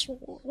presents.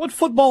 What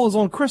football is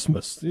on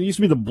Christmas? It used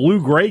to be the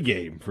blue-gray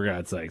game, for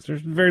God's sakes.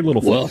 There's very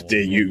little football. Well,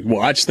 did you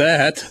watch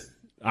that?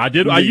 I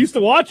did. I used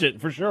to watch it,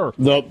 for sure.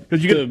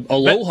 The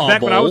Aloha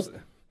Bowl.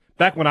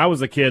 Back when I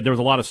was a kid, there was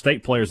a lot of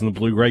state players in the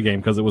blue-gray game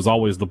because it was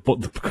always the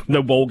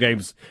no bowl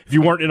games. If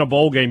you weren't in a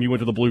bowl game, you went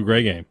to the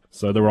blue-gray game.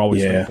 So there were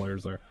always state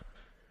players there.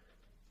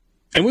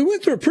 And we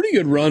went through a pretty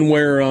good run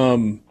where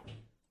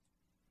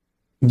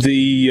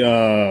the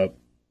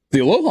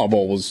Aloha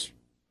Bowl was.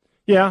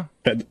 Yeah.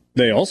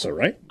 They also,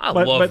 right? I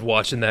loved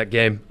watching that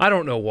game. I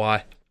don't know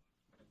why.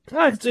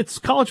 It's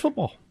college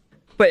football.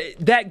 But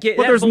that game.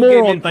 But there's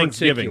more on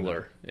Thanksgiving.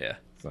 Yeah.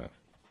 So.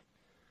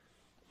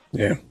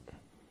 Yeah.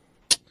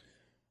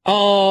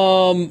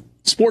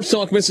 Sports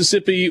Talk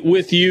Mississippi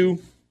with you.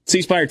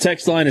 C Spire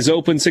text line is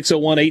open,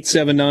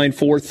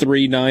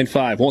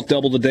 601-879-4395. Won't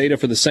double the data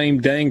for the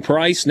same dang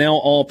price. Now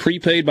all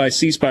prepaid by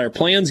C Spire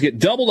plans. Get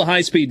double the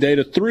high-speed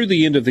data through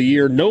the end of the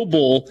year. No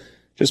bull,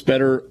 just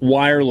better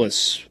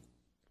wireless.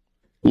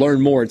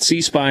 Learn more at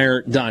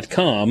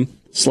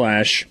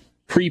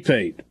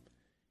cspire.com/prepaid.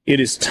 It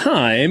is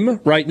time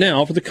right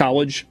now for the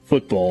college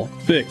football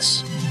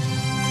fix.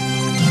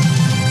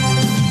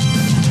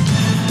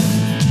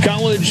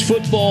 College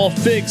Football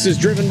Fix is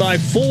driven by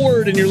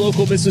Ford and your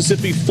local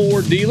Mississippi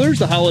Ford dealers.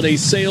 The holiday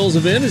sales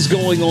event is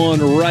going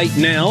on right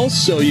now,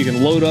 so you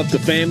can load up the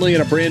family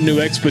in a brand new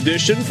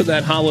Expedition for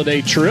that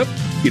holiday trip.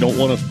 You don't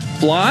want to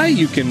fly,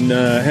 you can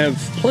have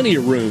plenty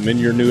of room in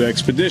your new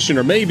Expedition,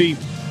 or maybe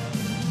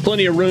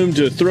plenty of room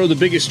to throw the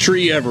biggest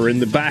tree ever in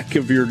the back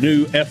of your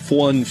new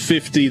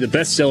F-150, the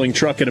best-selling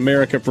truck in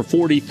America for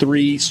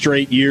 43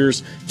 straight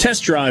years.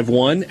 Test drive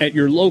one at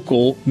your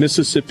local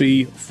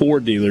Mississippi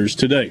Ford dealers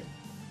today.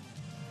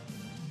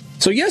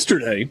 So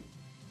yesterday,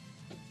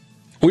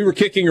 we were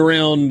kicking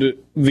around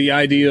the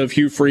idea of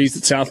Hugh Freeze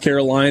at South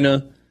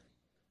Carolina.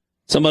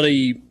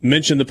 Somebody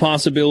mentioned the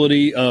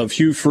possibility of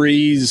Hugh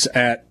Freeze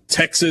at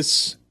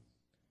Texas.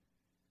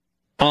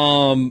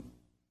 Borky,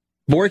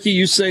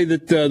 you say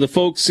that the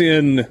folks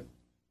in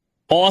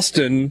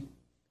Austin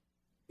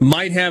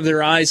might have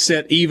their eyes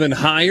set even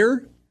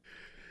higher?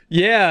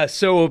 Yeah,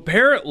 so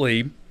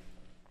apparently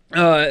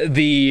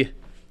the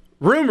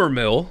rumor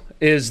mill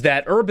is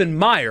that Urban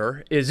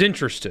Meyer is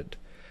interested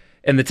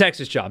in the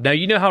Texas job. Now,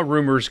 you know how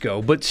rumors go,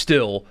 but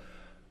still,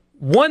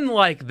 one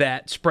like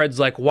that spreads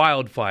like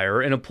wildfire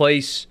in a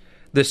place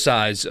the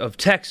size of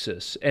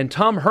Texas. And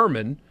Tom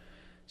Herman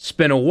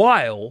spent a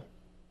while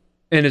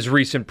in his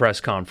recent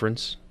press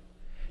conference,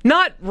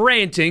 not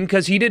ranting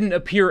because he didn't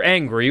appear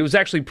angry. It was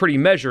actually pretty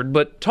measured,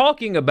 but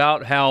talking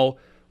about how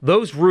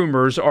those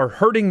rumors are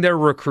hurting their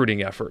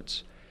recruiting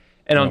efforts.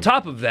 And on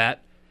top of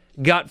that,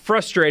 got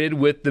frustrated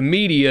with the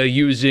media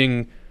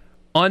using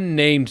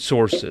unnamed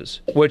sources,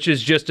 which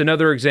is just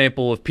another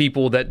example of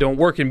people that don't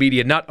work in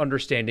media not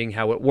understanding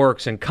how it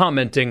works and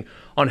commenting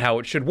on how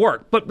it should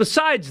work. But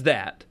besides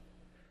that,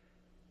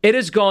 it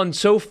has gone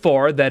so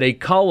far that a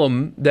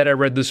column that I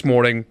read this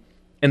morning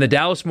in the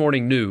Dallas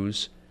Morning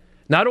News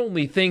not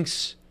only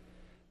thinks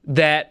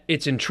that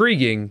it's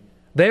intriguing,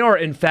 they are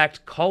in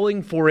fact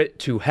calling for it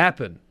to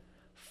happen.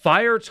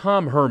 Fire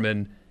Tom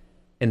Herman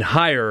and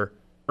hire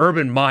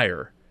Urban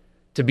Meyer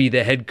to be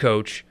the head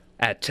coach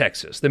at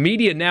Texas. The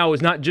media now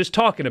is not just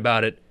talking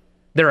about it,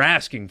 they're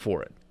asking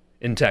for it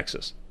in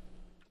Texas.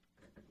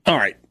 All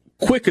right,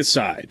 quick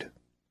aside,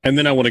 and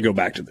then I want to go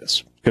back to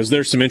this, because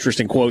there's some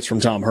interesting quotes from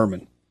Tom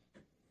Herman.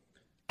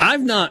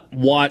 I've not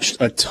watched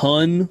a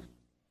ton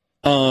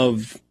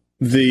of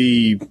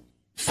the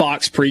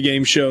Fox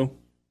pregame show,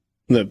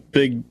 the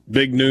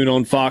big noon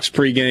on Fox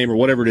pregame, or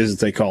whatever it is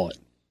that they call it.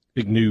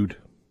 Big nude.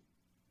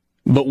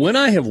 But when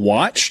I have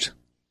watched,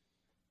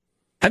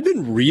 I've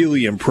been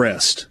really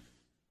impressed.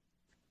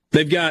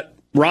 They've got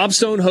Rob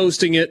Stone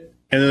hosting it,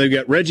 and then they've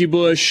got Reggie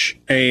Bush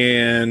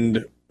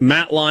and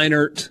Matt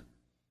Leinart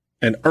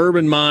and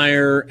Urban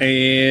Meyer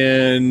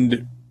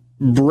and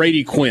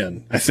Brady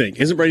Quinn, I think.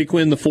 Isn't Brady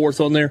Quinn the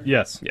fourth on there?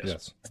 Yes.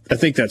 I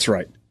think that's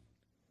right.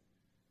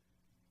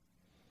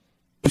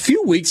 A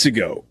few weeks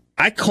ago,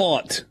 I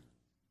caught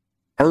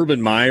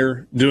Urban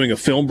Meyer doing a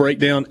film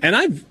breakdown, and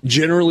I've,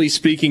 generally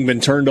speaking,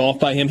 been turned off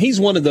by him. He's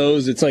one of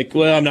those, it's like,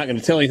 well, I'm not going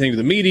to tell anything to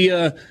the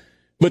media,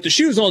 but the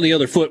shoe's on the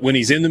other foot when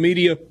he's in the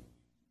media.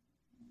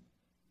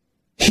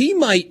 He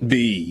might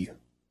be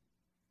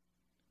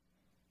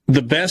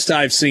the best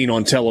I've seen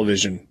on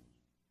television,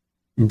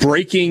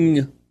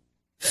 breaking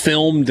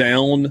film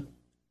down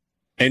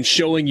and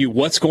showing you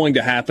what's going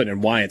to happen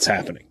and why it's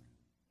happening.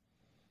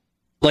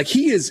 Like,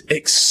 he is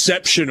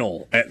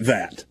exceptional at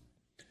that.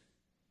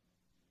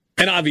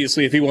 And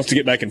obviously, if he wants to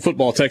get back in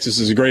football, Texas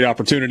is a great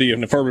opportunity.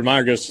 And if Urban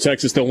Meyer goes to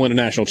Texas, they'll win a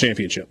national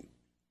championship.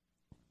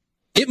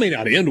 It may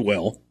not end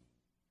well.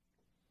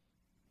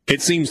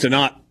 It seems to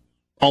not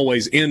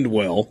always end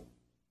well.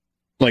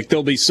 Like,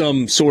 there'll be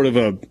some sort of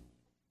a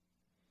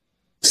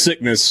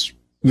sickness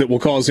that will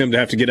cause him to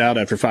have to get out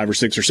after 5 or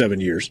 6 or 7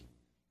 years.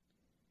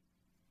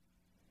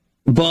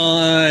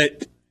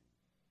 But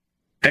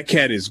that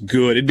cat is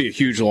good. It'd be a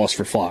huge loss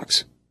for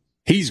Fox.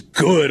 He's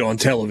good on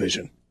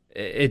television.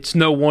 It's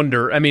no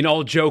wonder, I mean,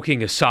 all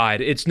joking aside,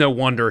 it's no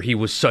wonder he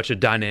was such a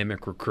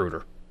dynamic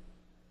recruiter.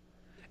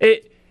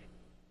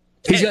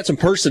 He's got some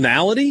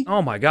personality.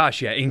 Oh my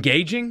gosh, yeah.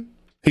 Engaging.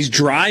 He's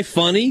dry,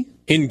 funny,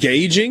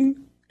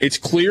 engaging. It's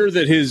clear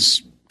that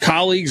his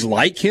colleagues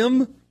like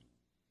him.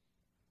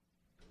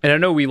 And I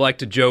know we like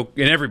to joke,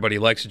 and everybody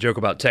likes to joke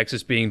about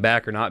Texas being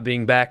back or not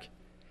being back.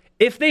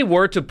 If they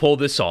were to pull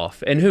this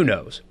off, and who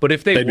knows, but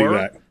if they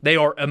were, they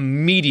are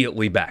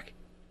immediately back.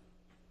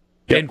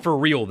 Yep. And for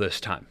real this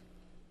time.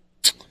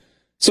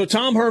 So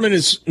Tom Herman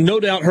has no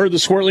doubt heard the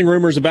swirling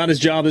rumors about his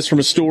job. This from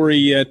a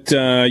story at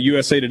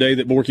USA Today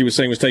that Borky was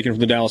saying was taken from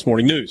the Dallas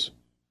Morning News.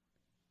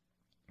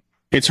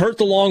 It's hurt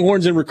the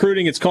Longhorns in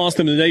recruiting. It's cost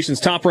them the nation's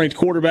top-ranked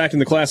quarterback in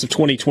the class of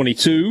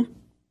 2022.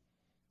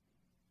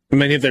 I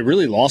mean, have they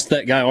really lost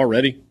that guy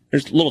already?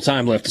 There's a little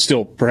time left to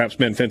still perhaps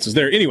mend fences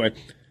there. Anyway,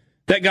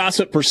 that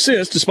gossip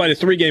persists despite a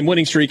 3-game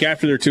winning streak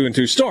after their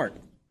 2-2 start.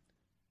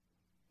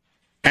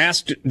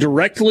 Asked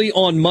directly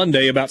on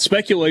Monday about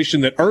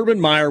speculation that Urban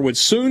Meyer would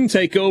soon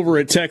take over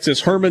at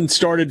Texas, Herman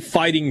started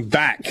fighting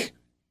back.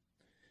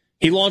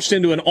 He launched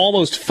into an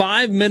almost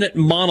 5-minute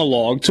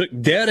monologue, took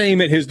dead aim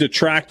at his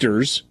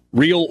detractors,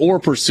 real or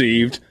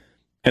perceived,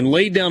 and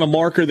laid down a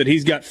marker that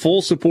he's got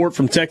full support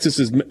from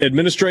Texas's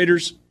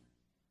administrators,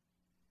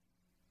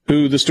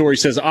 who the story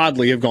says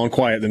oddly have gone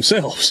quiet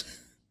themselves.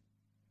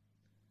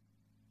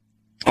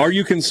 Are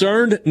you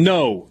concerned?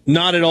 No,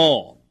 not at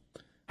all.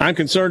 I'm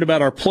concerned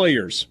about our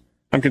players.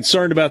 I'm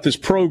concerned about this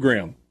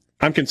program.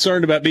 I'm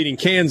concerned about beating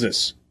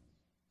Kansas.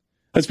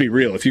 Let's be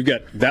real. If you've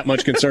got that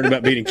much concern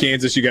about beating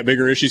Kansas, you got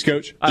bigger issues,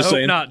 Coach? I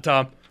hope not,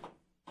 Tom.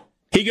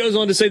 He goes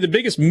on to say the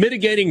biggest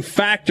mitigating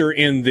factor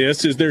in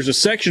this is there's a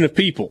section of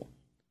people,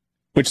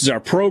 which is our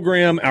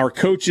program, our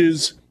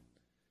coaches,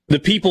 the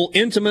people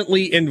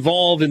intimately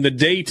involved in the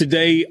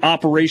day-to-day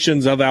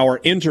operations of our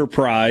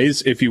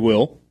enterprise, if you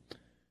will,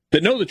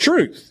 that know the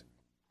truth.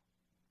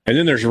 And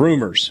then there's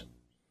rumors,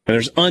 and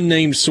there's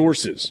unnamed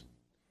sources.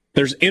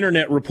 There's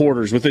internet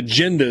reporters with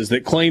agendas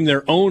that claim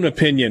their own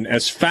opinion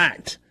as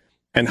fact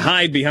and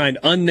hide behind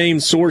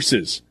unnamed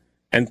sources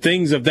and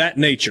things of that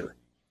nature.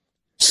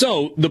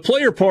 So the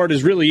player part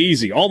is really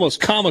easy,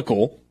 almost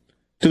comical,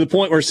 to the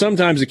point where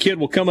sometimes a kid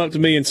will come up to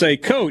me and say,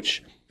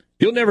 Coach,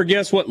 you'll never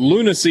guess what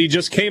lunacy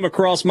just came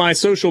across my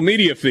social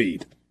media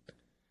feed.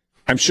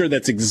 I'm sure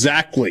that's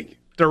exactly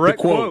direct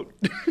the quote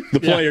the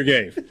player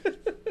gave.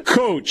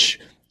 Coach,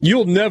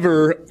 you'll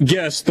never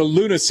guess the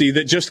lunacy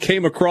that just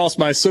came across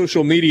my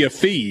social media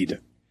feed.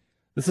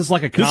 This is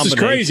like a combination. This is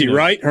crazy,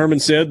 right? Herman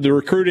said. The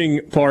recruiting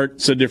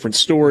part's a different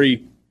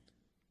story.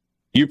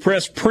 You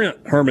press print,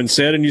 Herman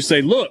said, and you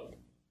say, look,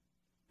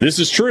 this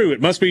is true.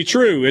 It must be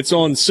true. It's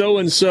on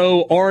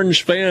so-and-so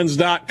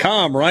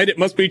orangefans.com, right? It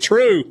must be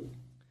true.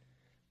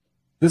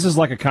 This is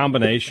like a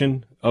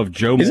combination of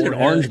Joe Moorhead. Is it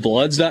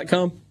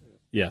orangebloods.com?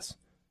 Yes.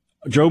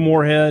 Joe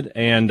Moorhead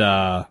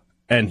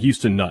and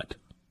Houston Nutt.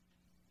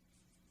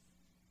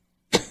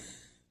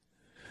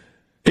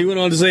 He went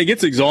on to say it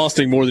gets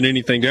exhausting more than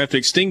anything to have to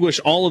extinguish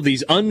all of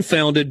these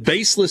unfounded,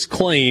 baseless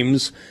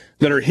claims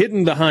that are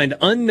hidden behind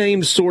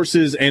unnamed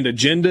sources and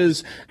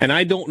agendas, and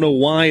I don't know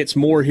why it's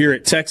more here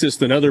at Texas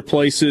than other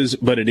places,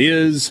 but it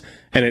is,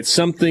 and it's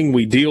something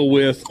we deal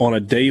with on a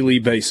daily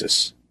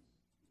basis.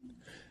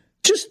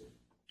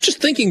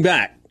 Just thinking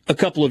back a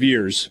couple of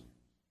years,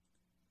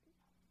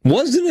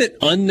 wasn't it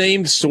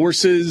unnamed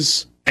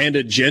sources and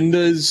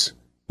agendas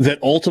that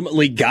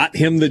ultimately got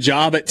him the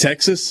job at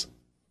Texas?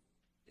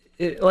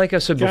 Like I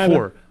said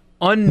before,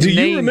 unnamed Do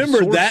you remember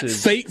sources. that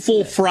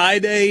fateful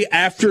Friday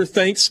after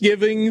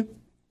Thanksgiving?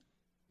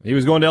 He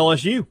was going to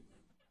LSU.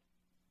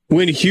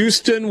 When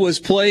Houston was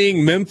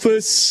playing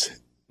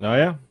Memphis? Oh,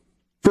 yeah.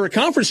 For a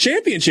conference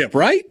championship,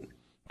 right?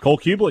 Cole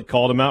Kublik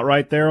called him out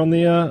right there on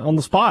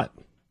the spot.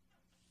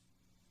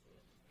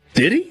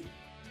 Did he?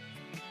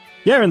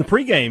 Yeah, in the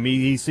pregame,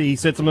 he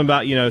said something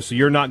about, so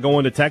you're not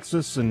going to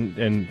Texas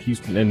and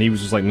Houston, and he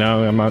was just like,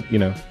 no, I'm not,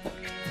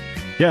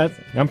 Yeah,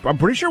 I'm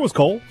pretty sure it was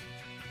Cole.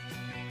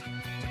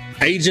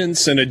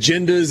 Agents and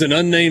agendas and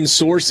unnamed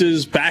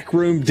sources,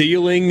 backroom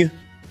dealing,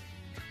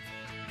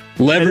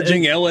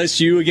 leveraging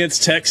LSU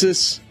against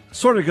Texas.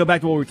 Sort of go back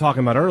to what we were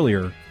talking about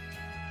earlier.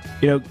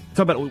 Talk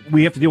about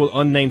we have to deal with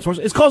unnamed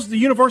sources. It's because the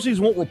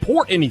universities won't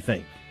report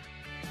anything.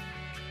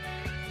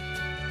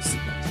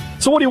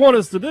 So what do you want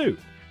us to do?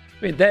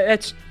 I mean,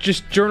 that's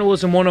just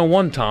journalism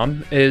 101,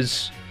 Tom,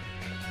 is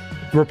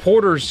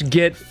reporters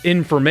get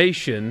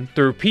information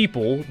through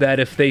people that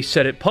if they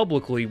said it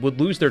publicly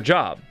would lose their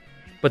job.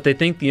 But they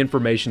think the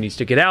information needs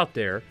to get out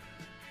there.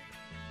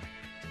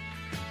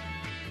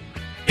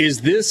 Is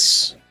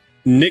this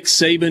Nick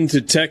Saban to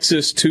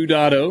Texas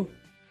 2.0?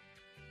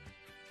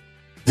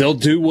 They'll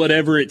do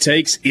whatever it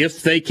takes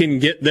if they can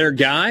get their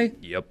guy?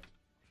 Yep.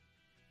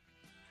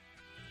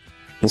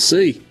 We'll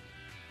see.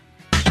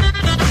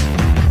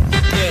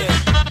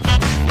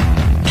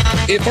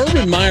 If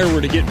Urban Meyer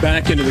were to get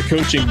back into the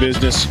coaching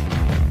business,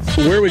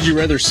 where would you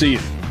rather see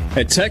it?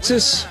 At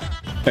Texas?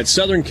 At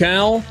Southern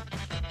Cal?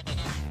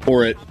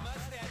 Or at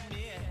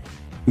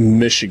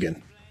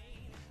Michigan?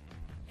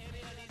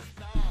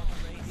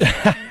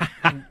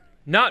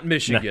 Not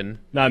Michigan.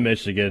 No, not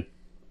Michigan.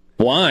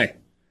 Why?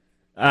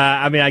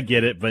 I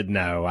get it, but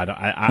no, I don't.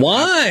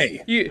 Why?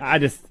 I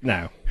just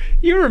no.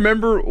 You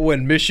remember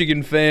when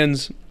Michigan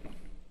fans,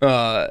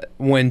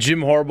 when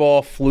Jim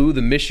Harbaugh flew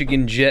the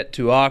Michigan jet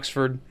to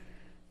Oxford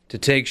to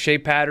take Shea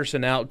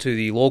Patterson out to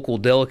the local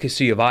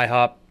delicacy of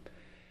IHOP,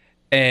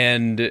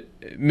 and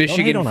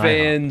Michigan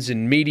fans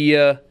and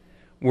media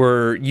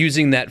were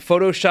using that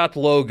photoshopped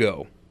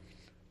logo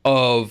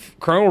of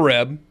Colonel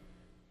Reb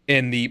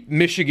in the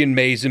Michigan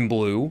maize and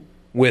blue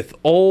with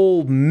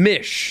Ole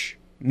Mish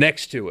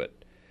next to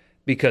it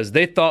because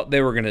they thought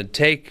they were going to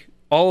take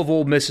all of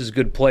Ole Miss's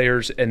good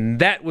players, and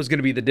that was going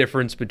to be the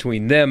difference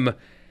between them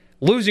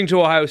losing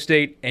to Ohio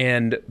State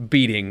and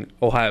beating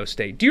Ohio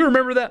State. Do you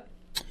remember that?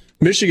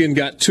 Michigan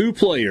got 2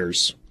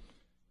 players.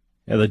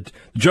 Yeah, the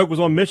joke was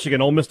on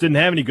Michigan. Ole Miss didn't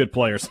have any good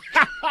players.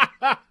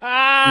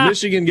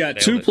 Michigan got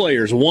 2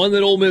 players, one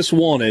that Ole Miss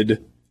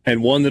wanted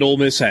and one that Ole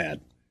Miss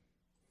had.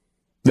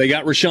 They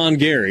got Rashawn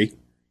Gary,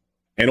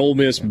 and Ole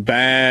Miss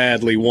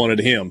badly wanted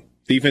him.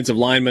 Defensive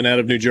lineman out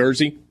of New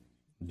Jersey.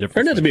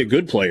 Turned out to be a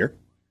good player.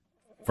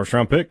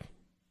 First-round pick.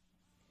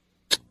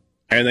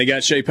 And they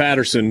got Shea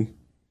Patterson,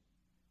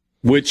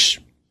 which,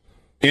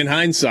 in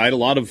hindsight, a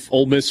lot of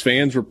Ole Miss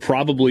fans were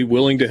probably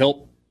willing to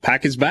help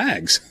pack his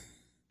bags.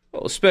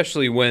 Well,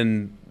 especially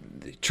when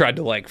they tried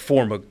to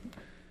form a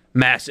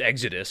mass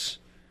exodus,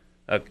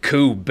 a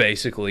coup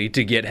basically,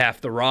 to get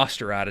half the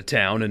roster out of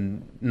town,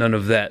 and none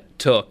of that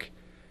took.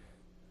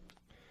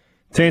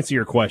 To answer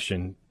your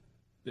question,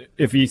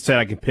 if you said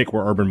I can pick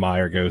where Urban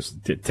Meyer goes,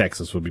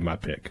 Texas would be my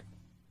pick.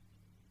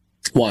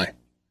 Why?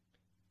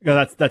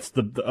 Yeah, that's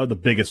the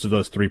biggest of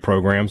those 3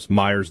 programs.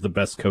 Meyer's the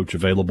best coach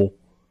available.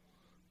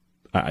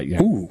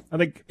 Yeah. Ooh. I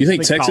think. You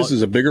think Texas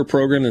is a bigger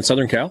program than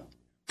Southern Cal?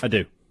 I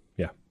do.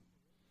 Yeah.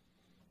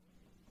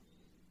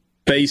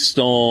 Based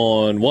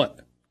on what?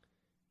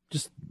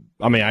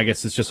 I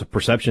guess it's just a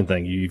perception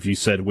thing. If you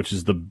said which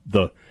is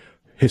the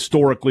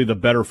historically the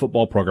better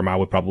football program, I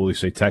would probably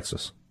say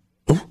Texas.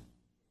 Ooh.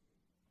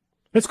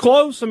 It's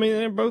close. I mean,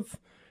 they're both.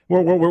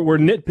 We're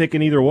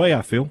nitpicking either way,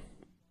 I feel.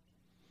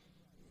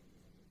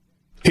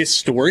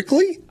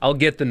 Historically? I'll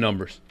get the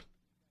numbers.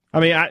 I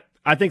mean,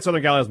 I think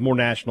Southern Cal has more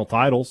national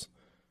titles,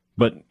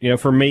 but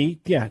for me,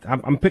 yeah,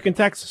 I'm picking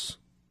Texas.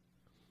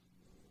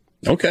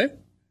 Okay.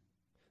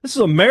 This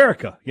is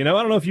America. I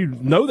don't know if you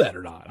know that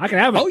or not. I can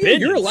have an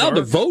opinion, you're allowed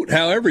to vote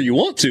however you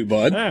want to,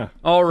 bud. Yeah.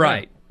 All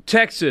right. Yeah.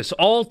 Texas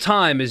all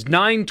time is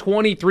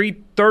 920,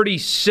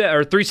 337,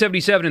 or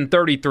 377 and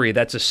 33.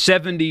 That's a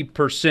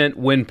 70%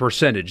 win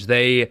percentage.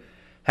 They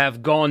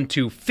have gone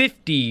to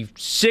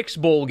 56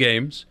 bowl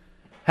games,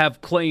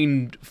 have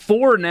claimed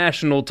 4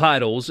 national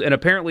titles, and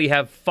apparently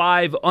have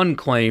 5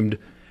 unclaimed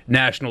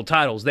national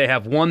titles. They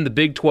have won the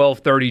Big 12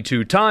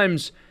 32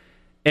 times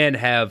and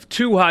have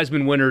 2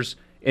 Heisman winners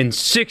and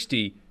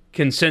 60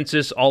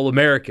 consensus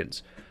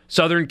All-Americans.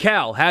 Southern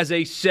Cal has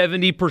a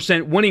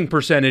 70% winning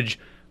percentage,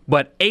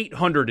 but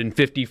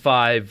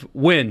 855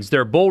 wins.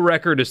 Their bowl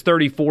record is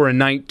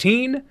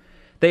 34-19.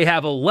 They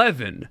have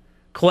 11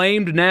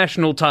 claimed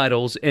national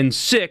titles and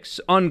 6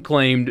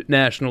 unclaimed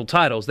national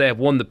titles. They have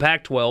won the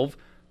Pac-12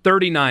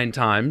 39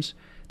 times.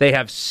 They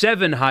have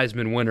 7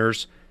 Heisman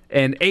winners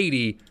and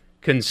 80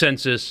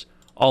 consensus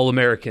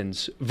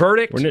All-Americans.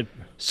 Verdict,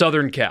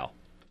 Southern Cal.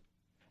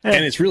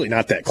 And it's really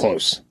not that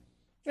close.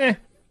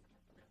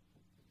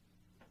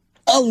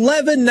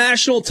 11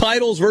 national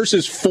titles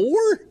versus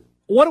 4?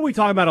 What are we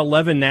talking about?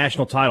 11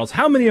 national titles.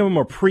 How many of them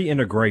are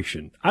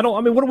pre-integration? What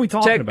are we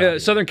talking about?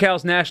 Southern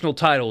Cal's national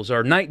titles are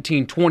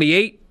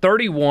 1928,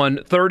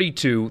 31,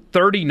 32,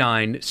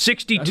 39,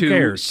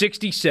 62,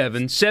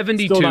 67,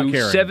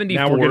 72,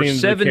 74,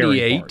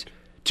 78,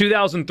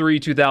 2003,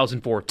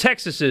 2004.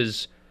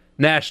 Texas's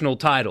national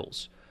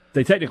titles.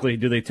 Do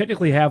they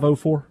technically have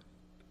 04?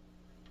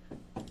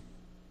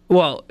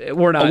 Well,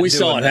 we're not. We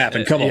saw it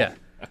happen. Come on. Yeah.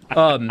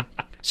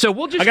 So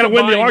we'll just. I got to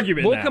win the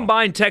argument. We'll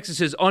combine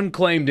Texas's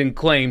unclaimed and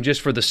claimed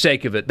just for the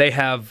sake of it. They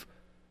have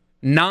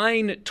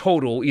 9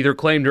 total, either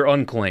claimed or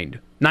unclaimed.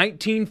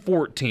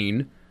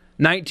 1914,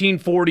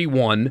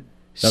 1941,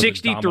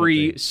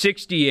 63,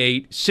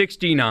 68,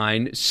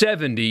 69,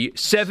 70,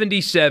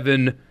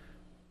 77,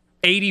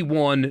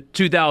 81,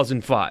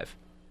 2005.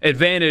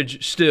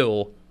 Advantage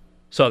still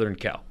Southern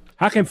Cal.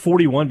 How can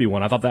 41 be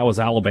one? I thought that was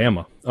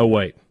Alabama. Oh,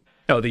 wait.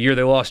 Oh, the year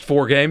they lost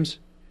 4 games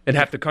and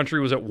half the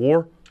country was at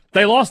war?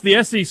 They lost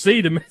the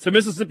SEC to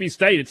Mississippi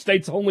State. It's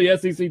State's only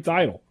SEC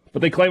title,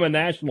 but they claim a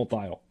national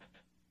title.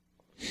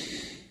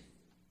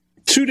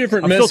 2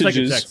 different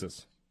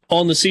messages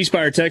on the C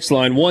Spire text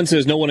line. One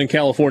says no one in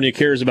California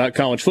cares about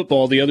college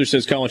football. The other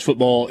says college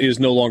football is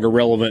no longer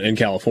relevant in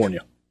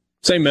California.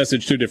 Same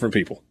message, 2 different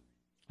people.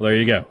 Well, there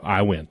you go.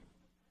 I win.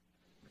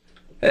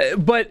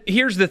 But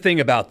here's the thing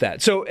about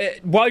that. So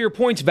while your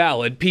point's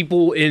valid,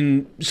 people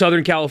in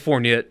Southern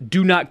California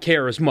do not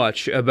care as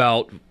much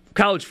about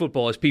college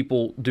football as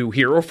people do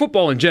here, or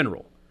football in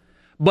general.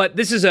 But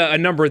this is a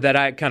number that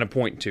I kind of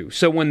point to.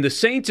 So when the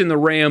Saints and the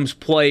Rams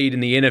played in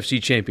the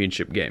NFC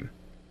Championship game,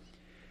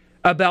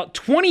 about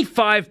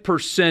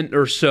 25%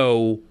 or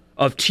so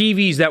of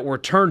TVs that were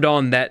turned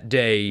on that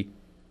day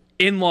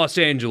in Los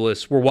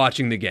Angeles were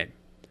watching the game.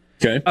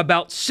 Okay.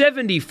 About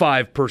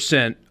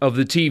 75% of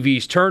the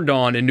TVs turned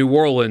on in New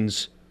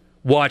Orleans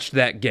watched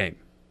that game.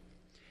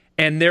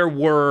 And there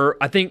were,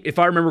 I think, if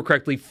I remember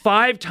correctly,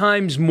 5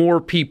 times more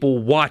people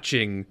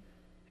watching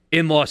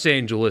in Los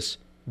Angeles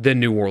than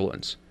New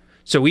Orleans.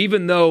 So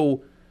even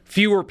though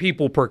fewer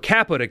people per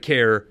capita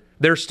care,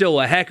 there's still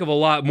a heck of a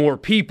lot more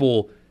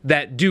people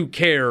that do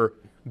care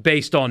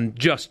based on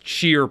just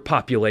sheer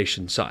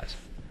population size.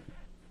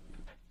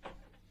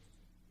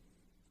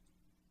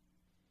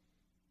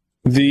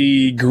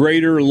 The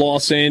greater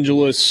Los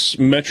Angeles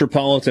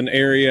metropolitan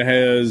area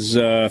has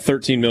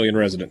 13 million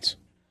residents.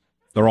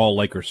 They're all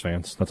Lakers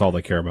fans. That's all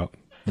they care about.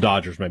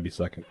 Dodgers may be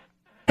second.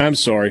 I'm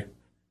sorry.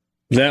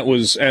 That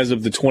was as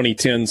of the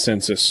 2010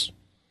 census.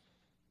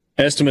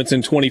 Estimates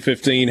in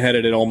 2015 had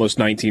it at almost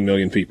 19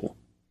 million people.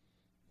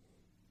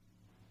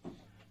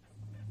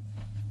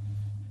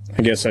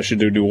 I guess I should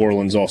do New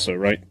Orleans also,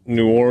 right?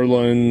 New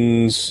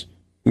Orleans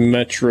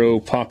metro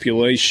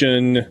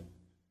population,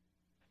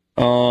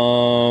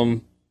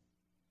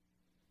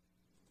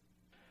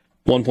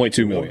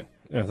 1.2 million.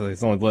 Yeah,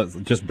 it's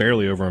only just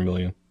barely over a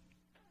million.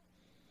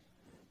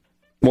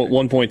 Well,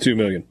 1.2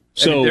 million.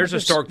 So there's a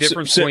stark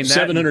difference between that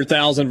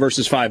 700,000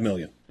 versus 5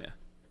 million. Yeah.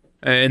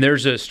 And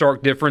there's a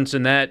stark difference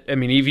in that. I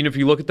mean, even if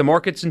you look at the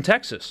markets in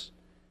Texas,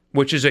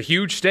 which is a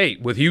huge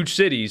state with huge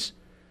cities,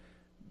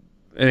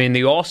 I mean,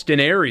 the Austin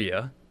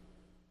area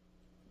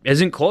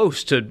isn't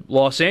close to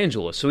Los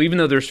Angeles. So even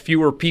though there's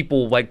fewer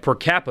people like per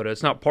capita,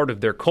 it's not part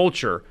of their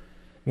culture.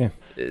 Yeah.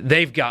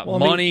 They've got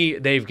money,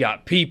 they've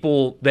got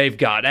people, they've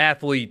got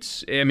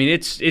athletes. I mean,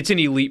 it's an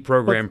elite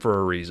program for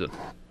a reason.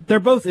 They're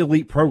both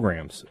elite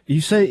programs.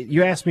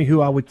 You asked me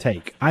who I would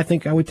take. I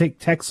think I would take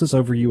Texas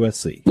over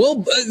USC. Well,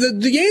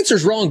 the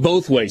answer's wrong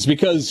both ways,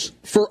 because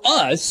for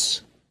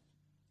us,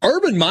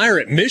 Urban Meyer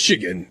at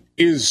Michigan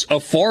is a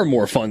far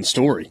more fun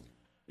story.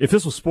 If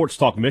this was Sports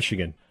Talk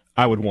Michigan,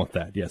 I would want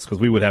that, yes, because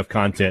we would have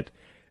content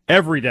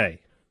every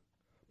day.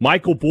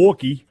 Michael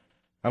Borky,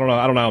 I don't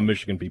know how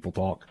Michigan people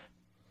talk.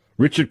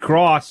 Richard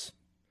Cross,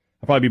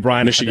 I'll probably be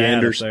Brian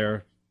Michiganders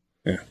there.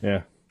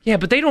 Yeah. Yeah,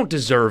 but they don't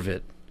deserve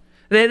it.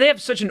 They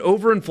have such an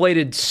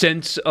overinflated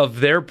sense of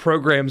their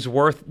program's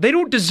worth. They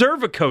don't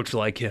deserve a coach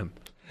like him.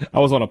 I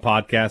was on a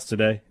podcast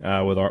today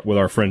with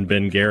our friend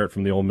Ben Garrett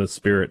from the Ole Miss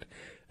Spirit,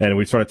 and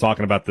we started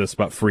talking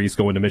about Freeze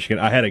going to Michigan.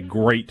 I had a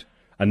great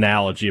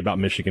analogy about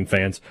Michigan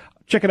fans.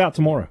 Check it out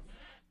tomorrow.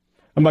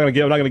 I'm not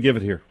gonna give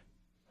it here.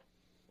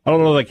 I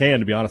don't know if I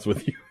can, to be honest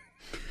with you.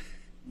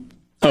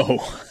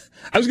 Oh,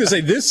 I was gonna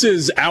say, this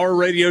is our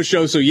radio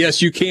show, so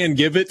yes, you can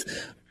give it,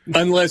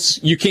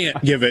 unless you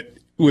can't give it.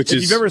 If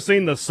you've ever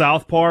seen the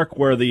South Park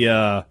where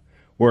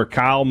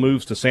Kyle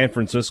moves to San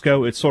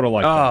Francisco, it's sort of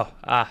like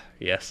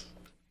yes.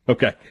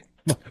 Okay.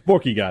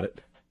 Borky got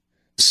it.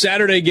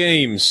 Saturday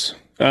games.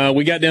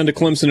 We got down to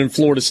Clemson and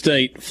Florida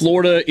State.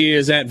 Florida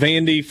is at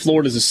Vandy.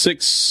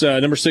 Florida's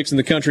number 6 in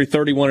the country,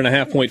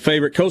 31.5-point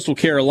favorite. Coastal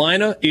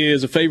Carolina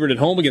is a favorite at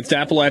home against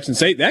Appalachian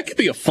State. That could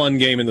be a fun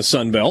game in the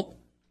Sun Belt.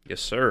 Yes,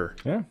 sir.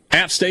 Yeah.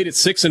 App State at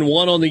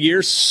 6-1 on the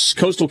year.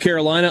 Coastal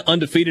Carolina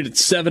undefeated at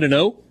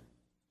 7-0.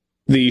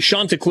 The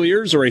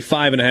Chanticleers are a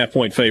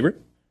 5.5-point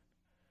favorite.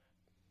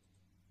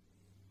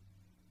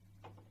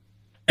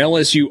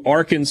 LSU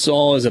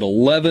Arkansas is at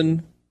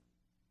 11.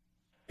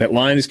 That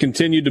line has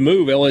continued to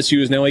move. LSU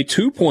is now a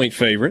 2-point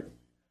favorite.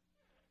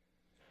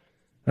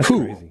 That's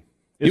crazy.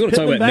 You want to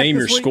talk about name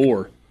your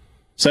score?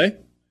 Say?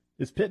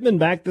 Is Pittman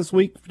back this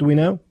week? Do we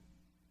know?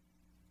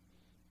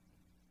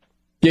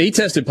 Yeah, he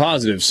tested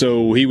positive,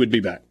 so he would be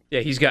back.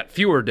 Yeah, he's got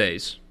fewer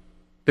days.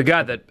 The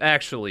guy that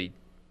actually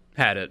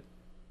had it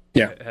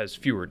has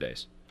fewer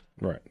days.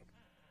 Right.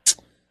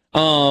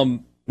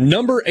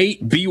 Number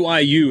 8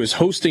 BYU is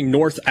hosting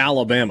North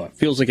Alabama.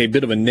 Feels like a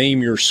bit of a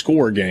name your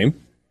score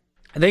game.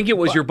 I think it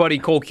was your buddy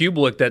Cole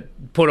Kubelik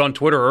that put on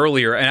Twitter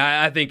earlier, and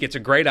I think it's a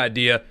great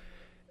idea.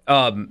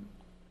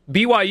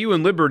 BYU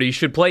and Liberty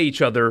should play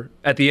each other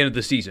at the end of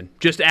the season.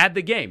 Just add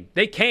the game.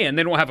 They can.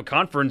 They don't have a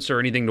conference or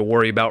anything to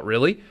worry about,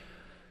 really.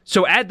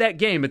 So add that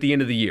game at the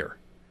end of the year.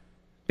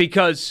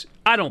 Because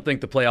I don't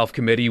think the playoff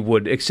committee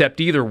would accept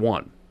either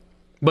one.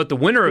 But the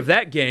winner of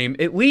that game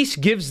at least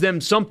gives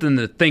them something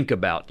to think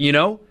about,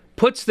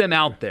 Puts them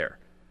out there.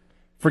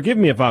 Forgive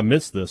me if I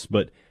missed this,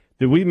 but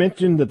did we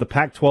mention that the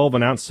Pac-12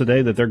 announced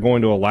today that they're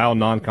going to allow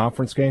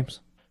non-conference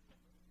games?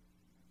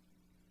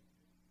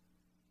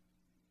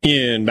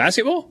 In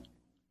basketball?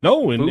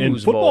 No, in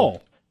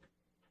football.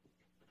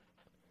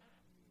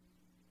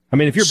 I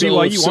mean, if you're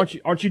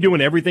BYU, aren't you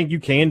doing everything you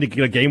can to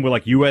get a game with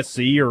like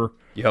USC or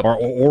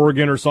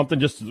Oregon or something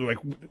just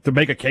to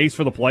make a case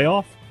for the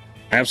playoff?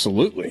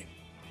 Absolutely.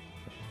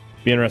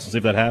 Be interesting to see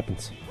if that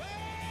happens.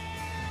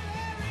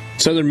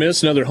 Southern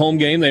Miss, another home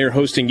game. They are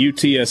hosting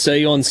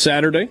UTSA on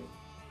Saturday.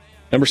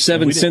 Number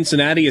 7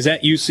 Cincinnati is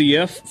at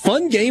UCF.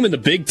 Fun game in the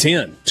Big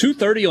Ten.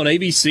 2:30 on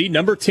ABC.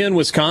 Number 10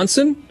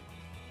 Wisconsin.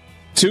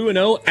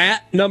 2-0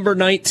 at number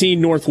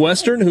 19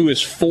 Northwestern, who is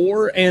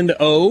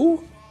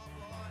 4-0.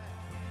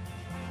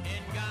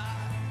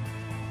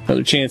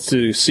 Another chance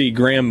to see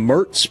Graham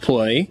Mertz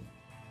play.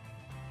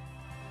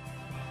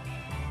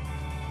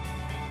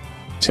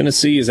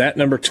 Tennessee is at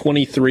number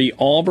 23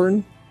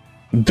 Auburn.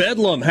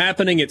 Bedlam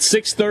happening at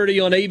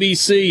 6:30 on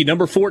ABC.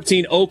 Number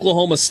 14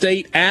 Oklahoma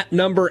State at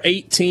number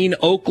 18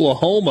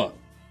 Oklahoma.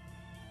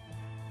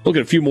 Look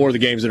at a few more of the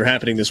games that are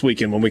happening this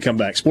weekend when we come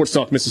back. Sports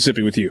Talk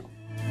Mississippi with you.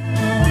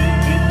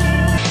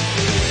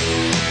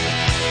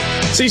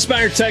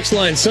 C-Spire text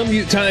line.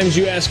 Sometimes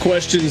you ask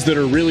questions that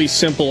are really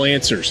simple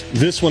answers.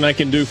 This one I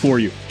can do for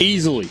you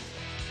easily.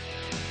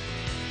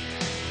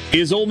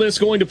 Is Ole Miss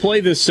going to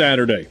play this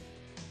Saturday?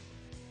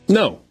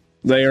 No,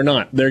 they are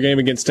not. Their game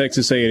against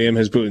Texas A&M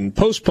has been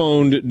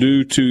postponed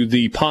due to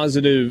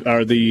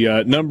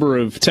the number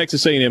of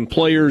Texas A&M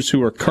players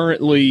who are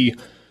currently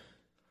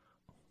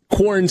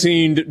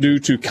quarantined due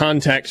to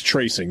contact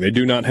tracing. They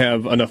do not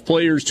have enough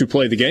players to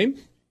play the game,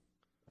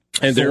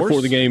 and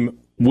therefore the game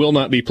will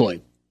not be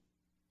played.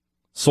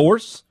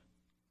 Source?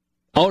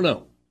 Oh,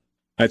 no.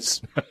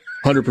 That's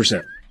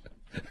 100%.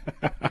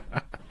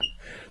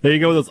 There you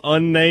go with those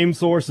unnamed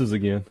sources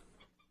again.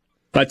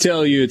 If I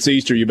tell you it's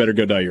Easter, you better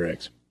go dye your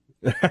eggs.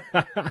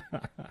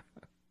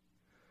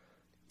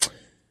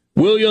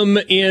 William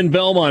in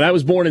Belmont. I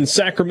was born in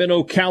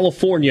Sacramento,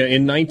 California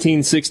in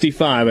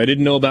 1965. I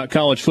didn't know about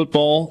college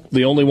football.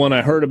 The only one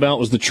I heard about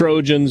was the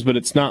Trojans, but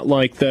it's not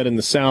like that in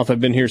the South.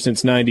 I've been here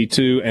since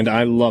 92, and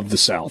I love the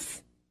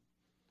South.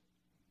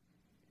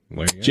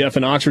 Jeff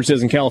in Oxford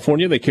says in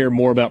California they care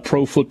more about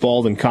pro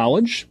football than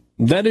college.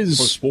 That is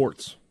Pro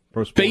sports,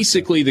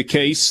 basically the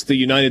case the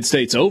United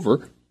States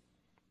over.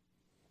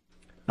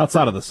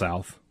 Outside of the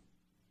South.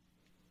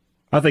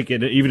 I think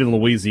even in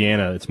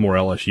Louisiana, it's more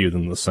LSU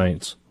than the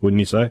Saints, wouldn't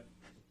you say?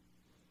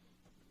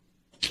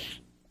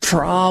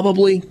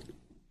 Probably.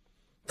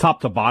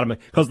 Top to bottom.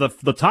 Because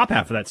the top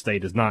half of that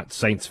state is not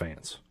Saints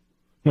fans.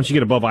 Once you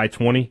get above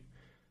I-20,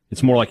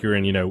 it's more like you're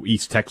in,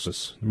 East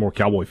Texas. More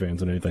Cowboy fans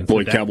than anything.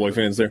 Cowboy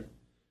fans there.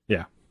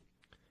 Yeah.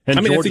 And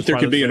I think there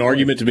could be an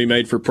argument to be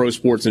made for pro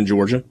sports in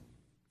Georgia.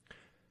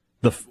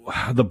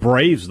 The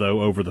Braves,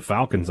 though, over the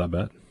Falcons, I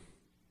bet.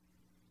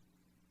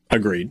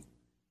 Agreed.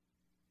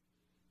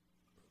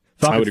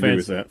 I would agree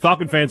with that.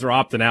 Falcon fans are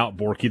opting out,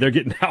 Borky. They're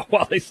getting out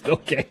while they still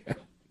can.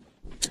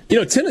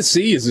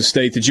 Tennessee is a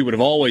state that you would have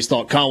always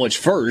thought college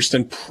first,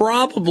 and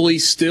probably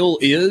still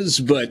is,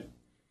 but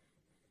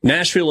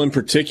Nashville in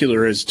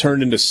particular has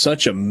turned into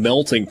such a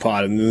melting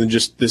pot and then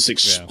just this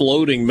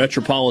exploding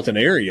metropolitan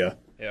area.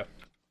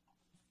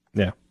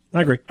 Yeah,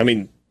 I agree. I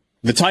mean,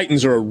 the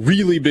Titans are a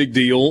really big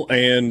deal,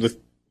 and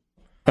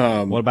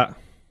what about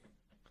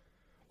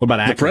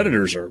Ackerman? The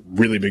Predators are a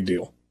really big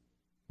deal.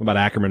 What about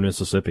Ackerman,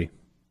 Mississippi?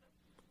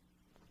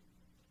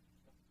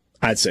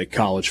 I'd say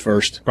college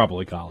first.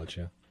 Probably college,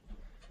 yeah.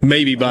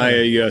 Maybe by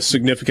a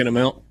significant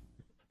amount.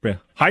 Yeah,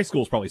 high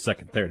school's probably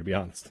second there, to be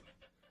honest.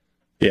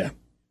 Yeah.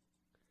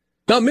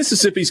 No,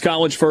 Mississippi's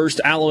college first.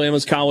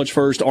 Alabama's college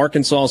first.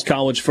 Arkansas's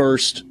college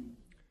first.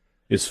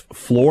 Is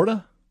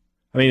Florida?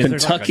 I mean,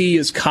 Kentucky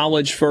is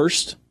college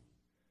first.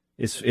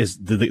 Do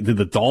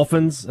the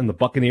Dolphins and the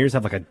Buccaneers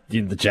have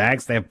the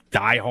Jags? They have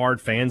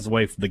diehard fans the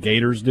way the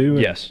Gators do.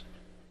 Yes.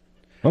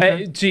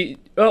 Okay.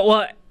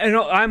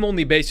 I'm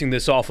only basing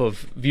this off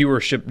of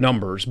viewership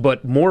numbers,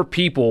 but more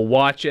people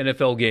watch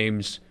NFL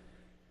games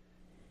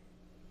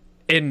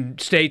in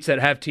states that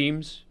have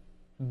teams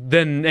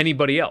than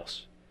anybody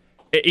else.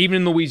 Even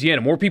in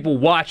Louisiana, more people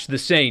watch the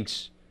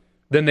Saints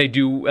than they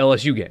do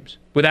LSU games,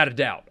 without a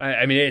doubt.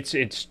 I mean,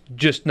 it's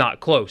just not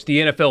close. The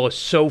NFL is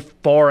so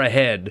far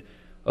ahead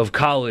of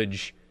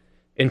college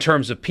in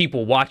terms of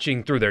people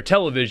watching through their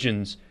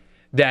televisions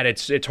that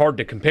it's hard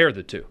to compare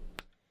the two.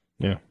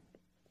 Yeah.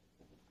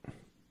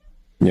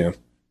 Yeah.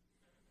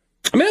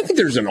 I mean, I think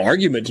there's an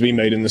argument to be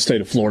made in the state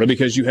of Florida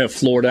because you have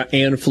Florida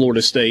and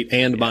Florida State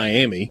and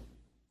Miami.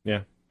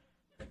 Yeah.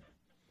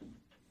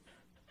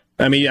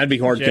 I mean, I'd be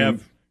hard to...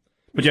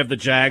 But you have the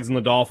Jags and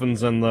the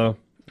Dolphins and the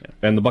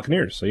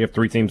Buccaneers, so you have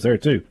three teams there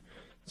too,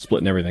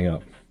 splitting everything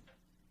up.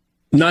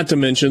 Not to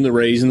mention the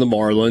Rays and the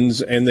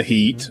Marlins and the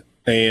Heat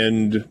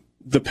and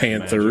the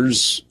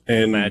Panthers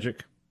and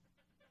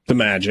the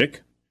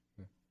Magic.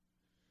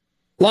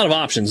 A lot of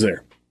options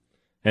there.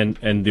 And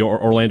the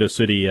Orlando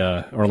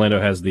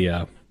has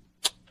the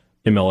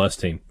MLS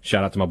team.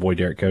 Shout out to my boy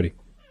Derek Cody.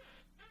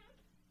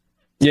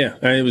 Yeah,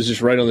 it was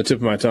just right on the tip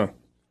of my tongue.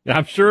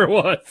 I'm sure it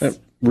was. That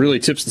really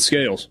tips the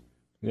scales.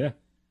 Yeah.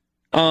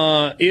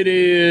 It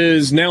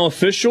is now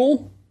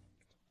official.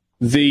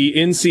 The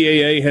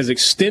NCAA has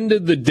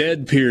extended the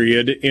dead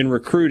period in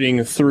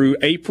recruiting through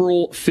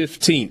April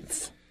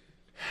 15th.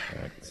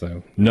 Right,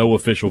 so no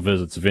official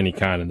visits of any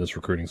kind in this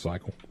recruiting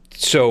cycle.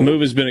 So the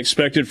move has been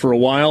expected for a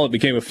while. It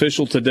became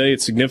official today.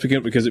 It's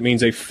significant because it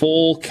means a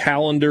full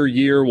calendar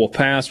year will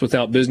pass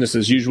without business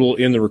as usual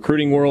in the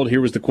recruiting world.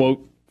 Here was the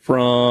quote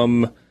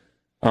from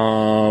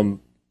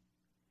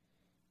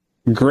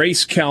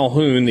Grace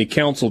Calhoun, the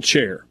council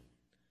chair.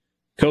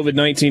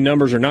 COVID-19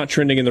 numbers are not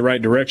trending in the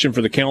right direction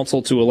for the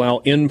council to allow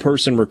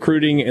in-person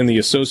recruiting and the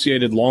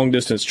associated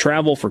long-distance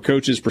travel for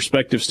coaches,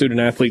 prospective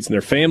student-athletes, and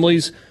their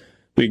families.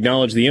 We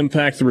acknowledge the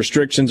impact the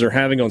restrictions are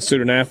having on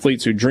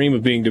student-athletes who dream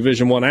of being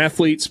Division I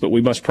athletes, but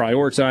we must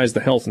prioritize the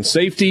health and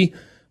safety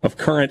of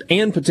current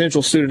and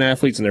potential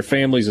student-athletes and their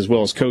families, as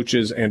well as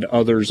coaches and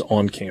others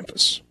on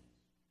campus.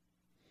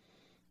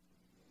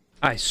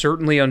 I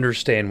certainly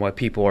understand why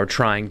people are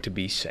trying to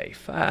be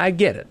safe. I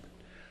get it.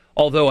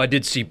 Although I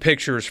did see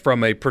pictures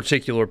from a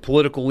particular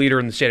political leader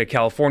in the state of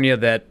California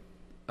that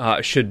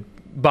should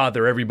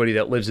bother everybody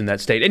that lives in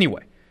that state.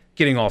 Anyway,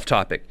 getting off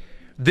topic.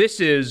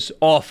 This is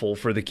awful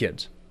for the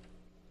kids.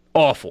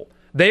 Awful.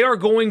 They are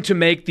going to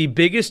make the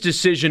biggest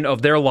decision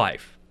of their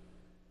life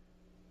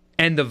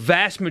And the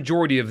vast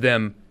majority of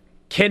them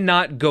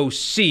cannot go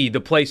see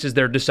the places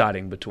they're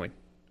deciding between.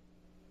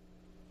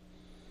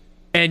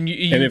 And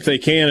if they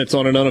can, it's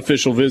on an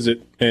unofficial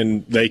visit,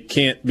 and they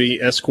can't be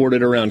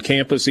escorted around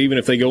campus even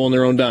if they go on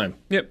their own dime.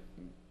 Yep.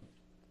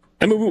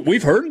 I mean,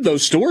 we've heard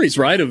those stories,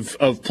 right,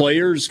 of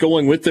players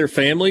going with their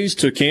families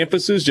to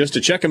campuses just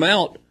to check them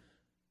out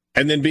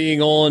and then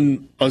being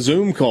on a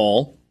Zoom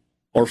call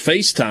or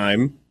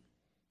FaceTime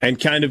and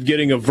kind of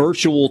getting a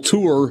virtual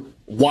tour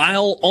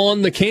while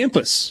on the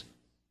campus.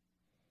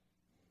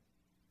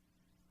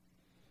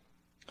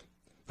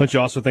 Don't you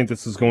also think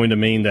this is going to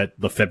mean that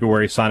the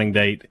February signing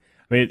date,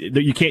 I mean,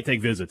 you can't take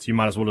visits. You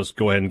might as well just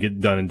go ahead and get it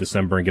done in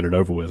December and get it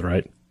over with,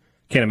 right?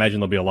 Can't imagine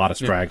there'll be a lot of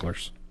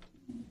stragglers.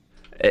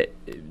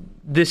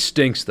 This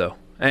stinks, though,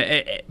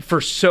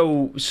 for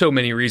so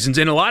many reasons.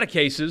 In a lot of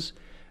cases,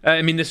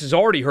 I mean, this has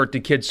already hurt the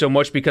kids so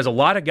much because a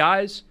lot of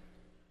guys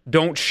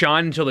don't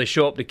shine until they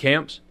show up to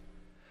camps.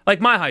 Like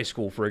my high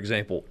school, for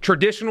example,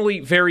 traditionally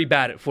very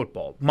bad at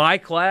football. My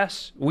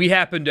class, we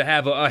happened to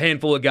have a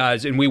handful of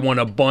guys, and we won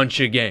a bunch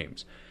of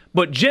games.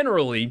 But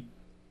generally,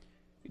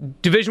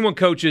 Division I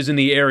coaches in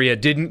the area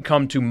didn't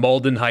come to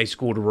Malden High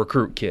School to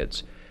recruit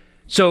kids.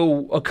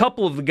 So a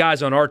couple of the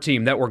guys on our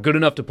team that were good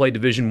enough to play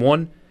Division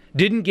I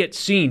didn't get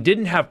seen,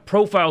 didn't have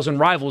profiles and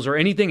rivals or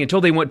anything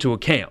until they went to a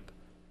camp.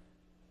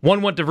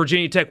 One went to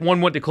Virginia Tech,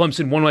 one went to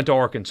Clemson, one went to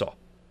Arkansas.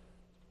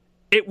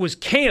 It was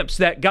camps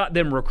that got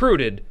them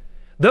recruited.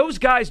 Those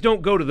guys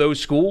don't go to those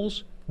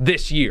schools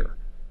this year.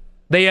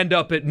 They end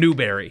up at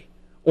Newberry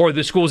or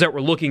the schools that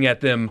were looking at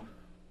them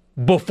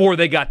before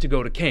they got to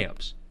go to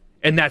camps.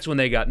 And that's when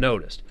they got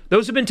noticed.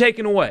 Those have been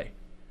taken away.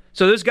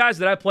 So those guys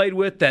that I played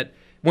with that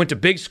went to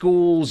big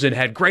schools and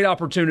had great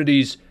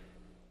opportunities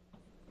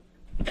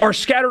are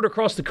scattered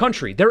across the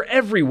country. They're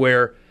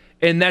everywhere,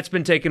 and that's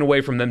been taken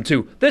away from them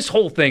too. This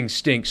whole thing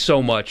stinks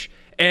so much.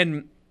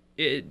 And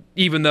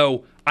even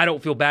though I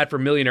don't feel bad for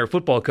millionaire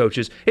football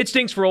coaches, it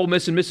stinks for Ole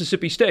Miss and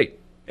Mississippi State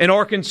and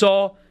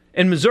Arkansas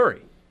and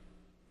Missouri.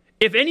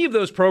 If any of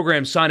those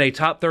programs sign a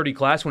top 30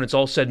 class when it's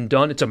all said and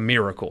done, it's a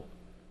miracle.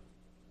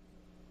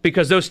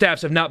 Because those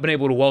staffs have not been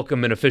able to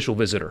welcome an official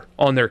visitor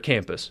on their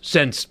campus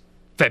since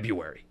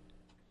February.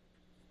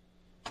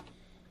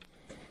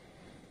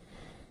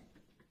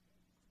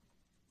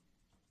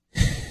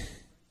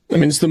 I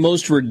mean, it's the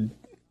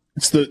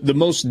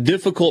most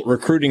difficult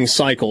recruiting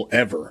cycle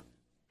ever.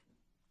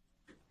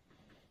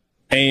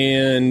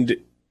 And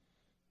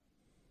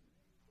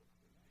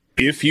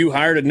if you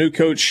hired a new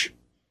coach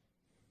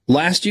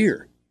last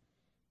year,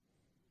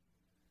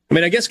 I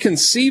mean, I guess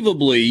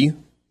conceivably,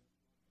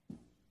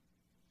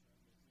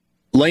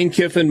 Lane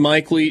Kiffin,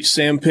 Mike Leach,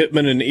 Sam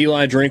Pittman, and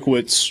Eli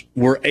Drinkwitz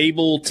were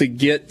able to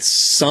get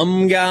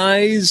some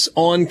guys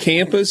on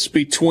campus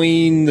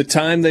between the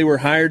time they were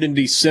hired in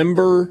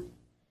December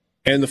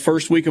and the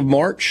first week of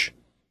March.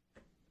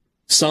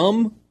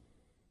 Some.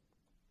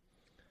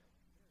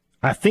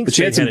 I think but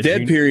you had some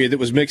dead period that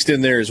was mixed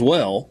in there as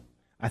well.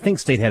 I think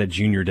State had a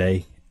junior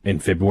day in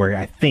February.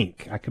 I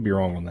think. I could be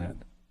wrong on that.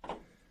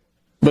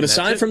 But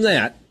aside from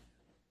that,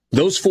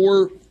 those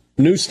four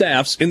new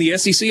staffs in the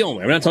SEC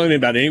only, I'm not talking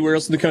about anywhere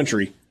else in the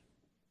country,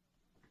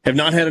 have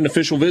not had an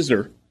official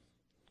visitor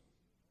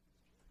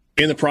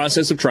in the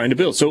process of trying to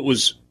build. So it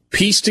was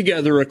piece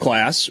together a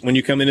class when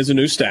you come in as a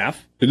new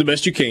staff, do the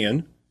best you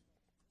can,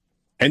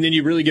 and then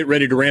you really get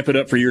ready to ramp it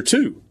up for year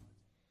two.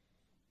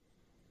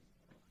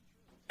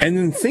 And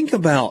then think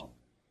about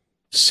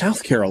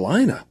South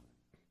Carolina.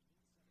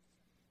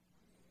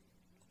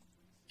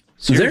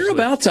 Seriously. They're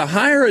about to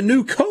hire a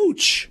new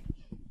coach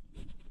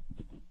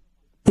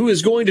who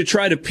is going to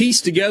try to piece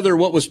together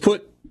what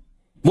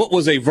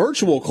was a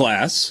virtual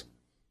class,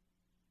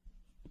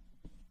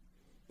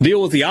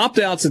 deal with the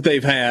opt-outs that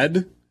they've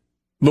had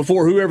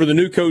before whoever the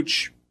new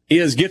coach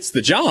is gets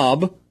the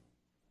job,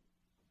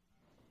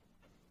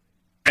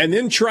 and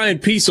then try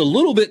and piece a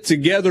little bit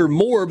together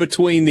more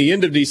between the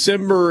end of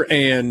December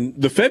and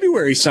the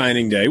February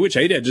signing day, which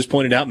Hadad just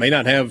pointed out may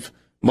not have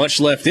much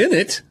left in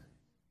it,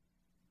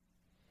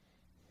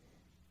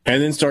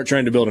 and then start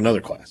trying to build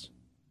another class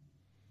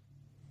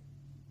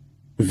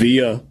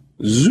via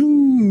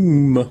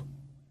Zoom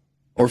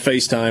or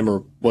FaceTime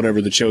or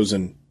whatever the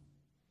chosen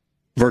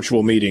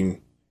virtual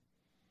meeting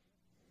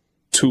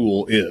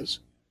tool is.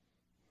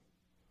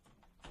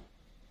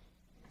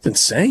 It's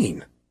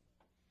insane.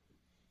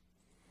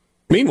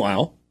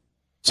 Meanwhile,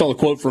 saw a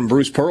quote from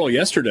Bruce Pearl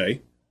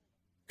yesterday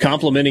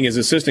complimenting his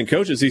assistant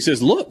coaches. He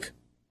says, look,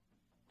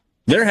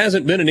 there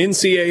hasn't been an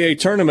NCAA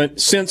tournament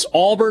since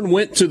Auburn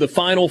went to the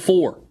Final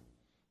Four.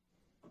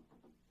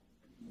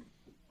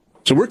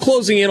 So we're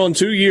closing in on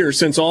 2 years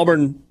since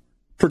Auburn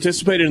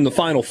participated in the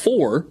Final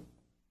Four.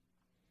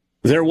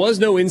 There was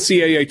no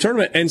NCAA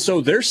tournament, and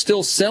so they're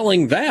still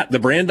selling that, the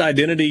brand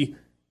identity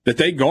that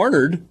they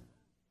garnered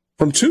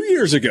from 2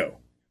 years ago.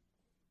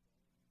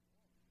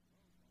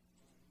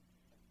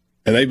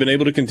 And they've been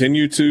able to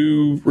continue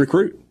to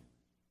recruit.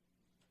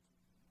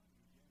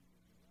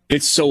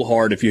 It's so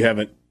hard if you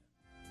haven't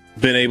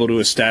been able to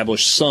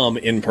establish some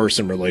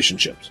in-person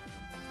relationships.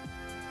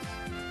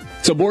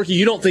 So, Borky,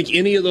 you don't think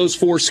any of those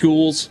 4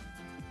 schools,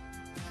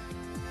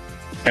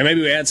 and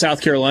maybe we add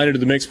South Carolina to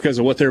the mix because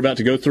of what they're about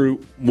to go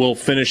through, will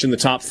finish in the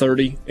top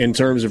 30 in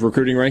terms of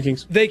recruiting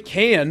rankings? They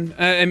can.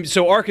 And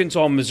so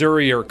Arkansas and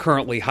Missouri are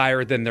currently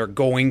higher than they're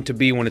going to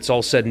be when it's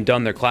all said and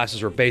done. Their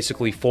classes are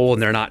basically full,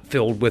 and they're not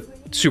filled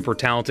with super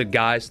talented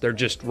guys. They're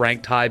just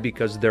ranked high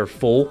because they're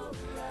full.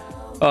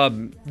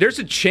 There's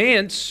a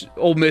chance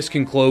Ole Miss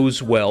can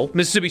close well.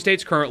 Mississippi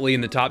State's currently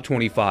in the top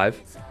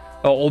 25.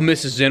 Ole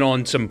Miss is in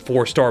on some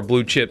 4-star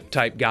blue-chip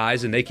type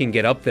guys, and they can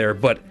get up there.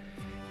 But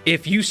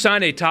if you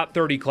sign a top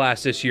 30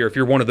 class this year, if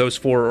you're one of those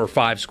 4 or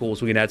 5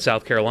 schools, we can add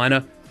South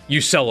Carolina,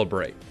 you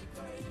celebrate.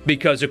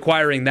 Because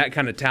acquiring that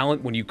kind of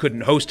talent when you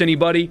couldn't host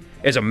anybody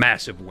is a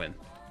massive win.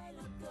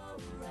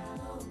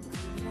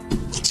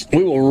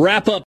 We will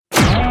wrap up.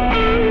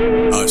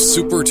 A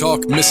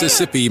SuperTalk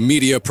Mississippi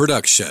media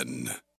production.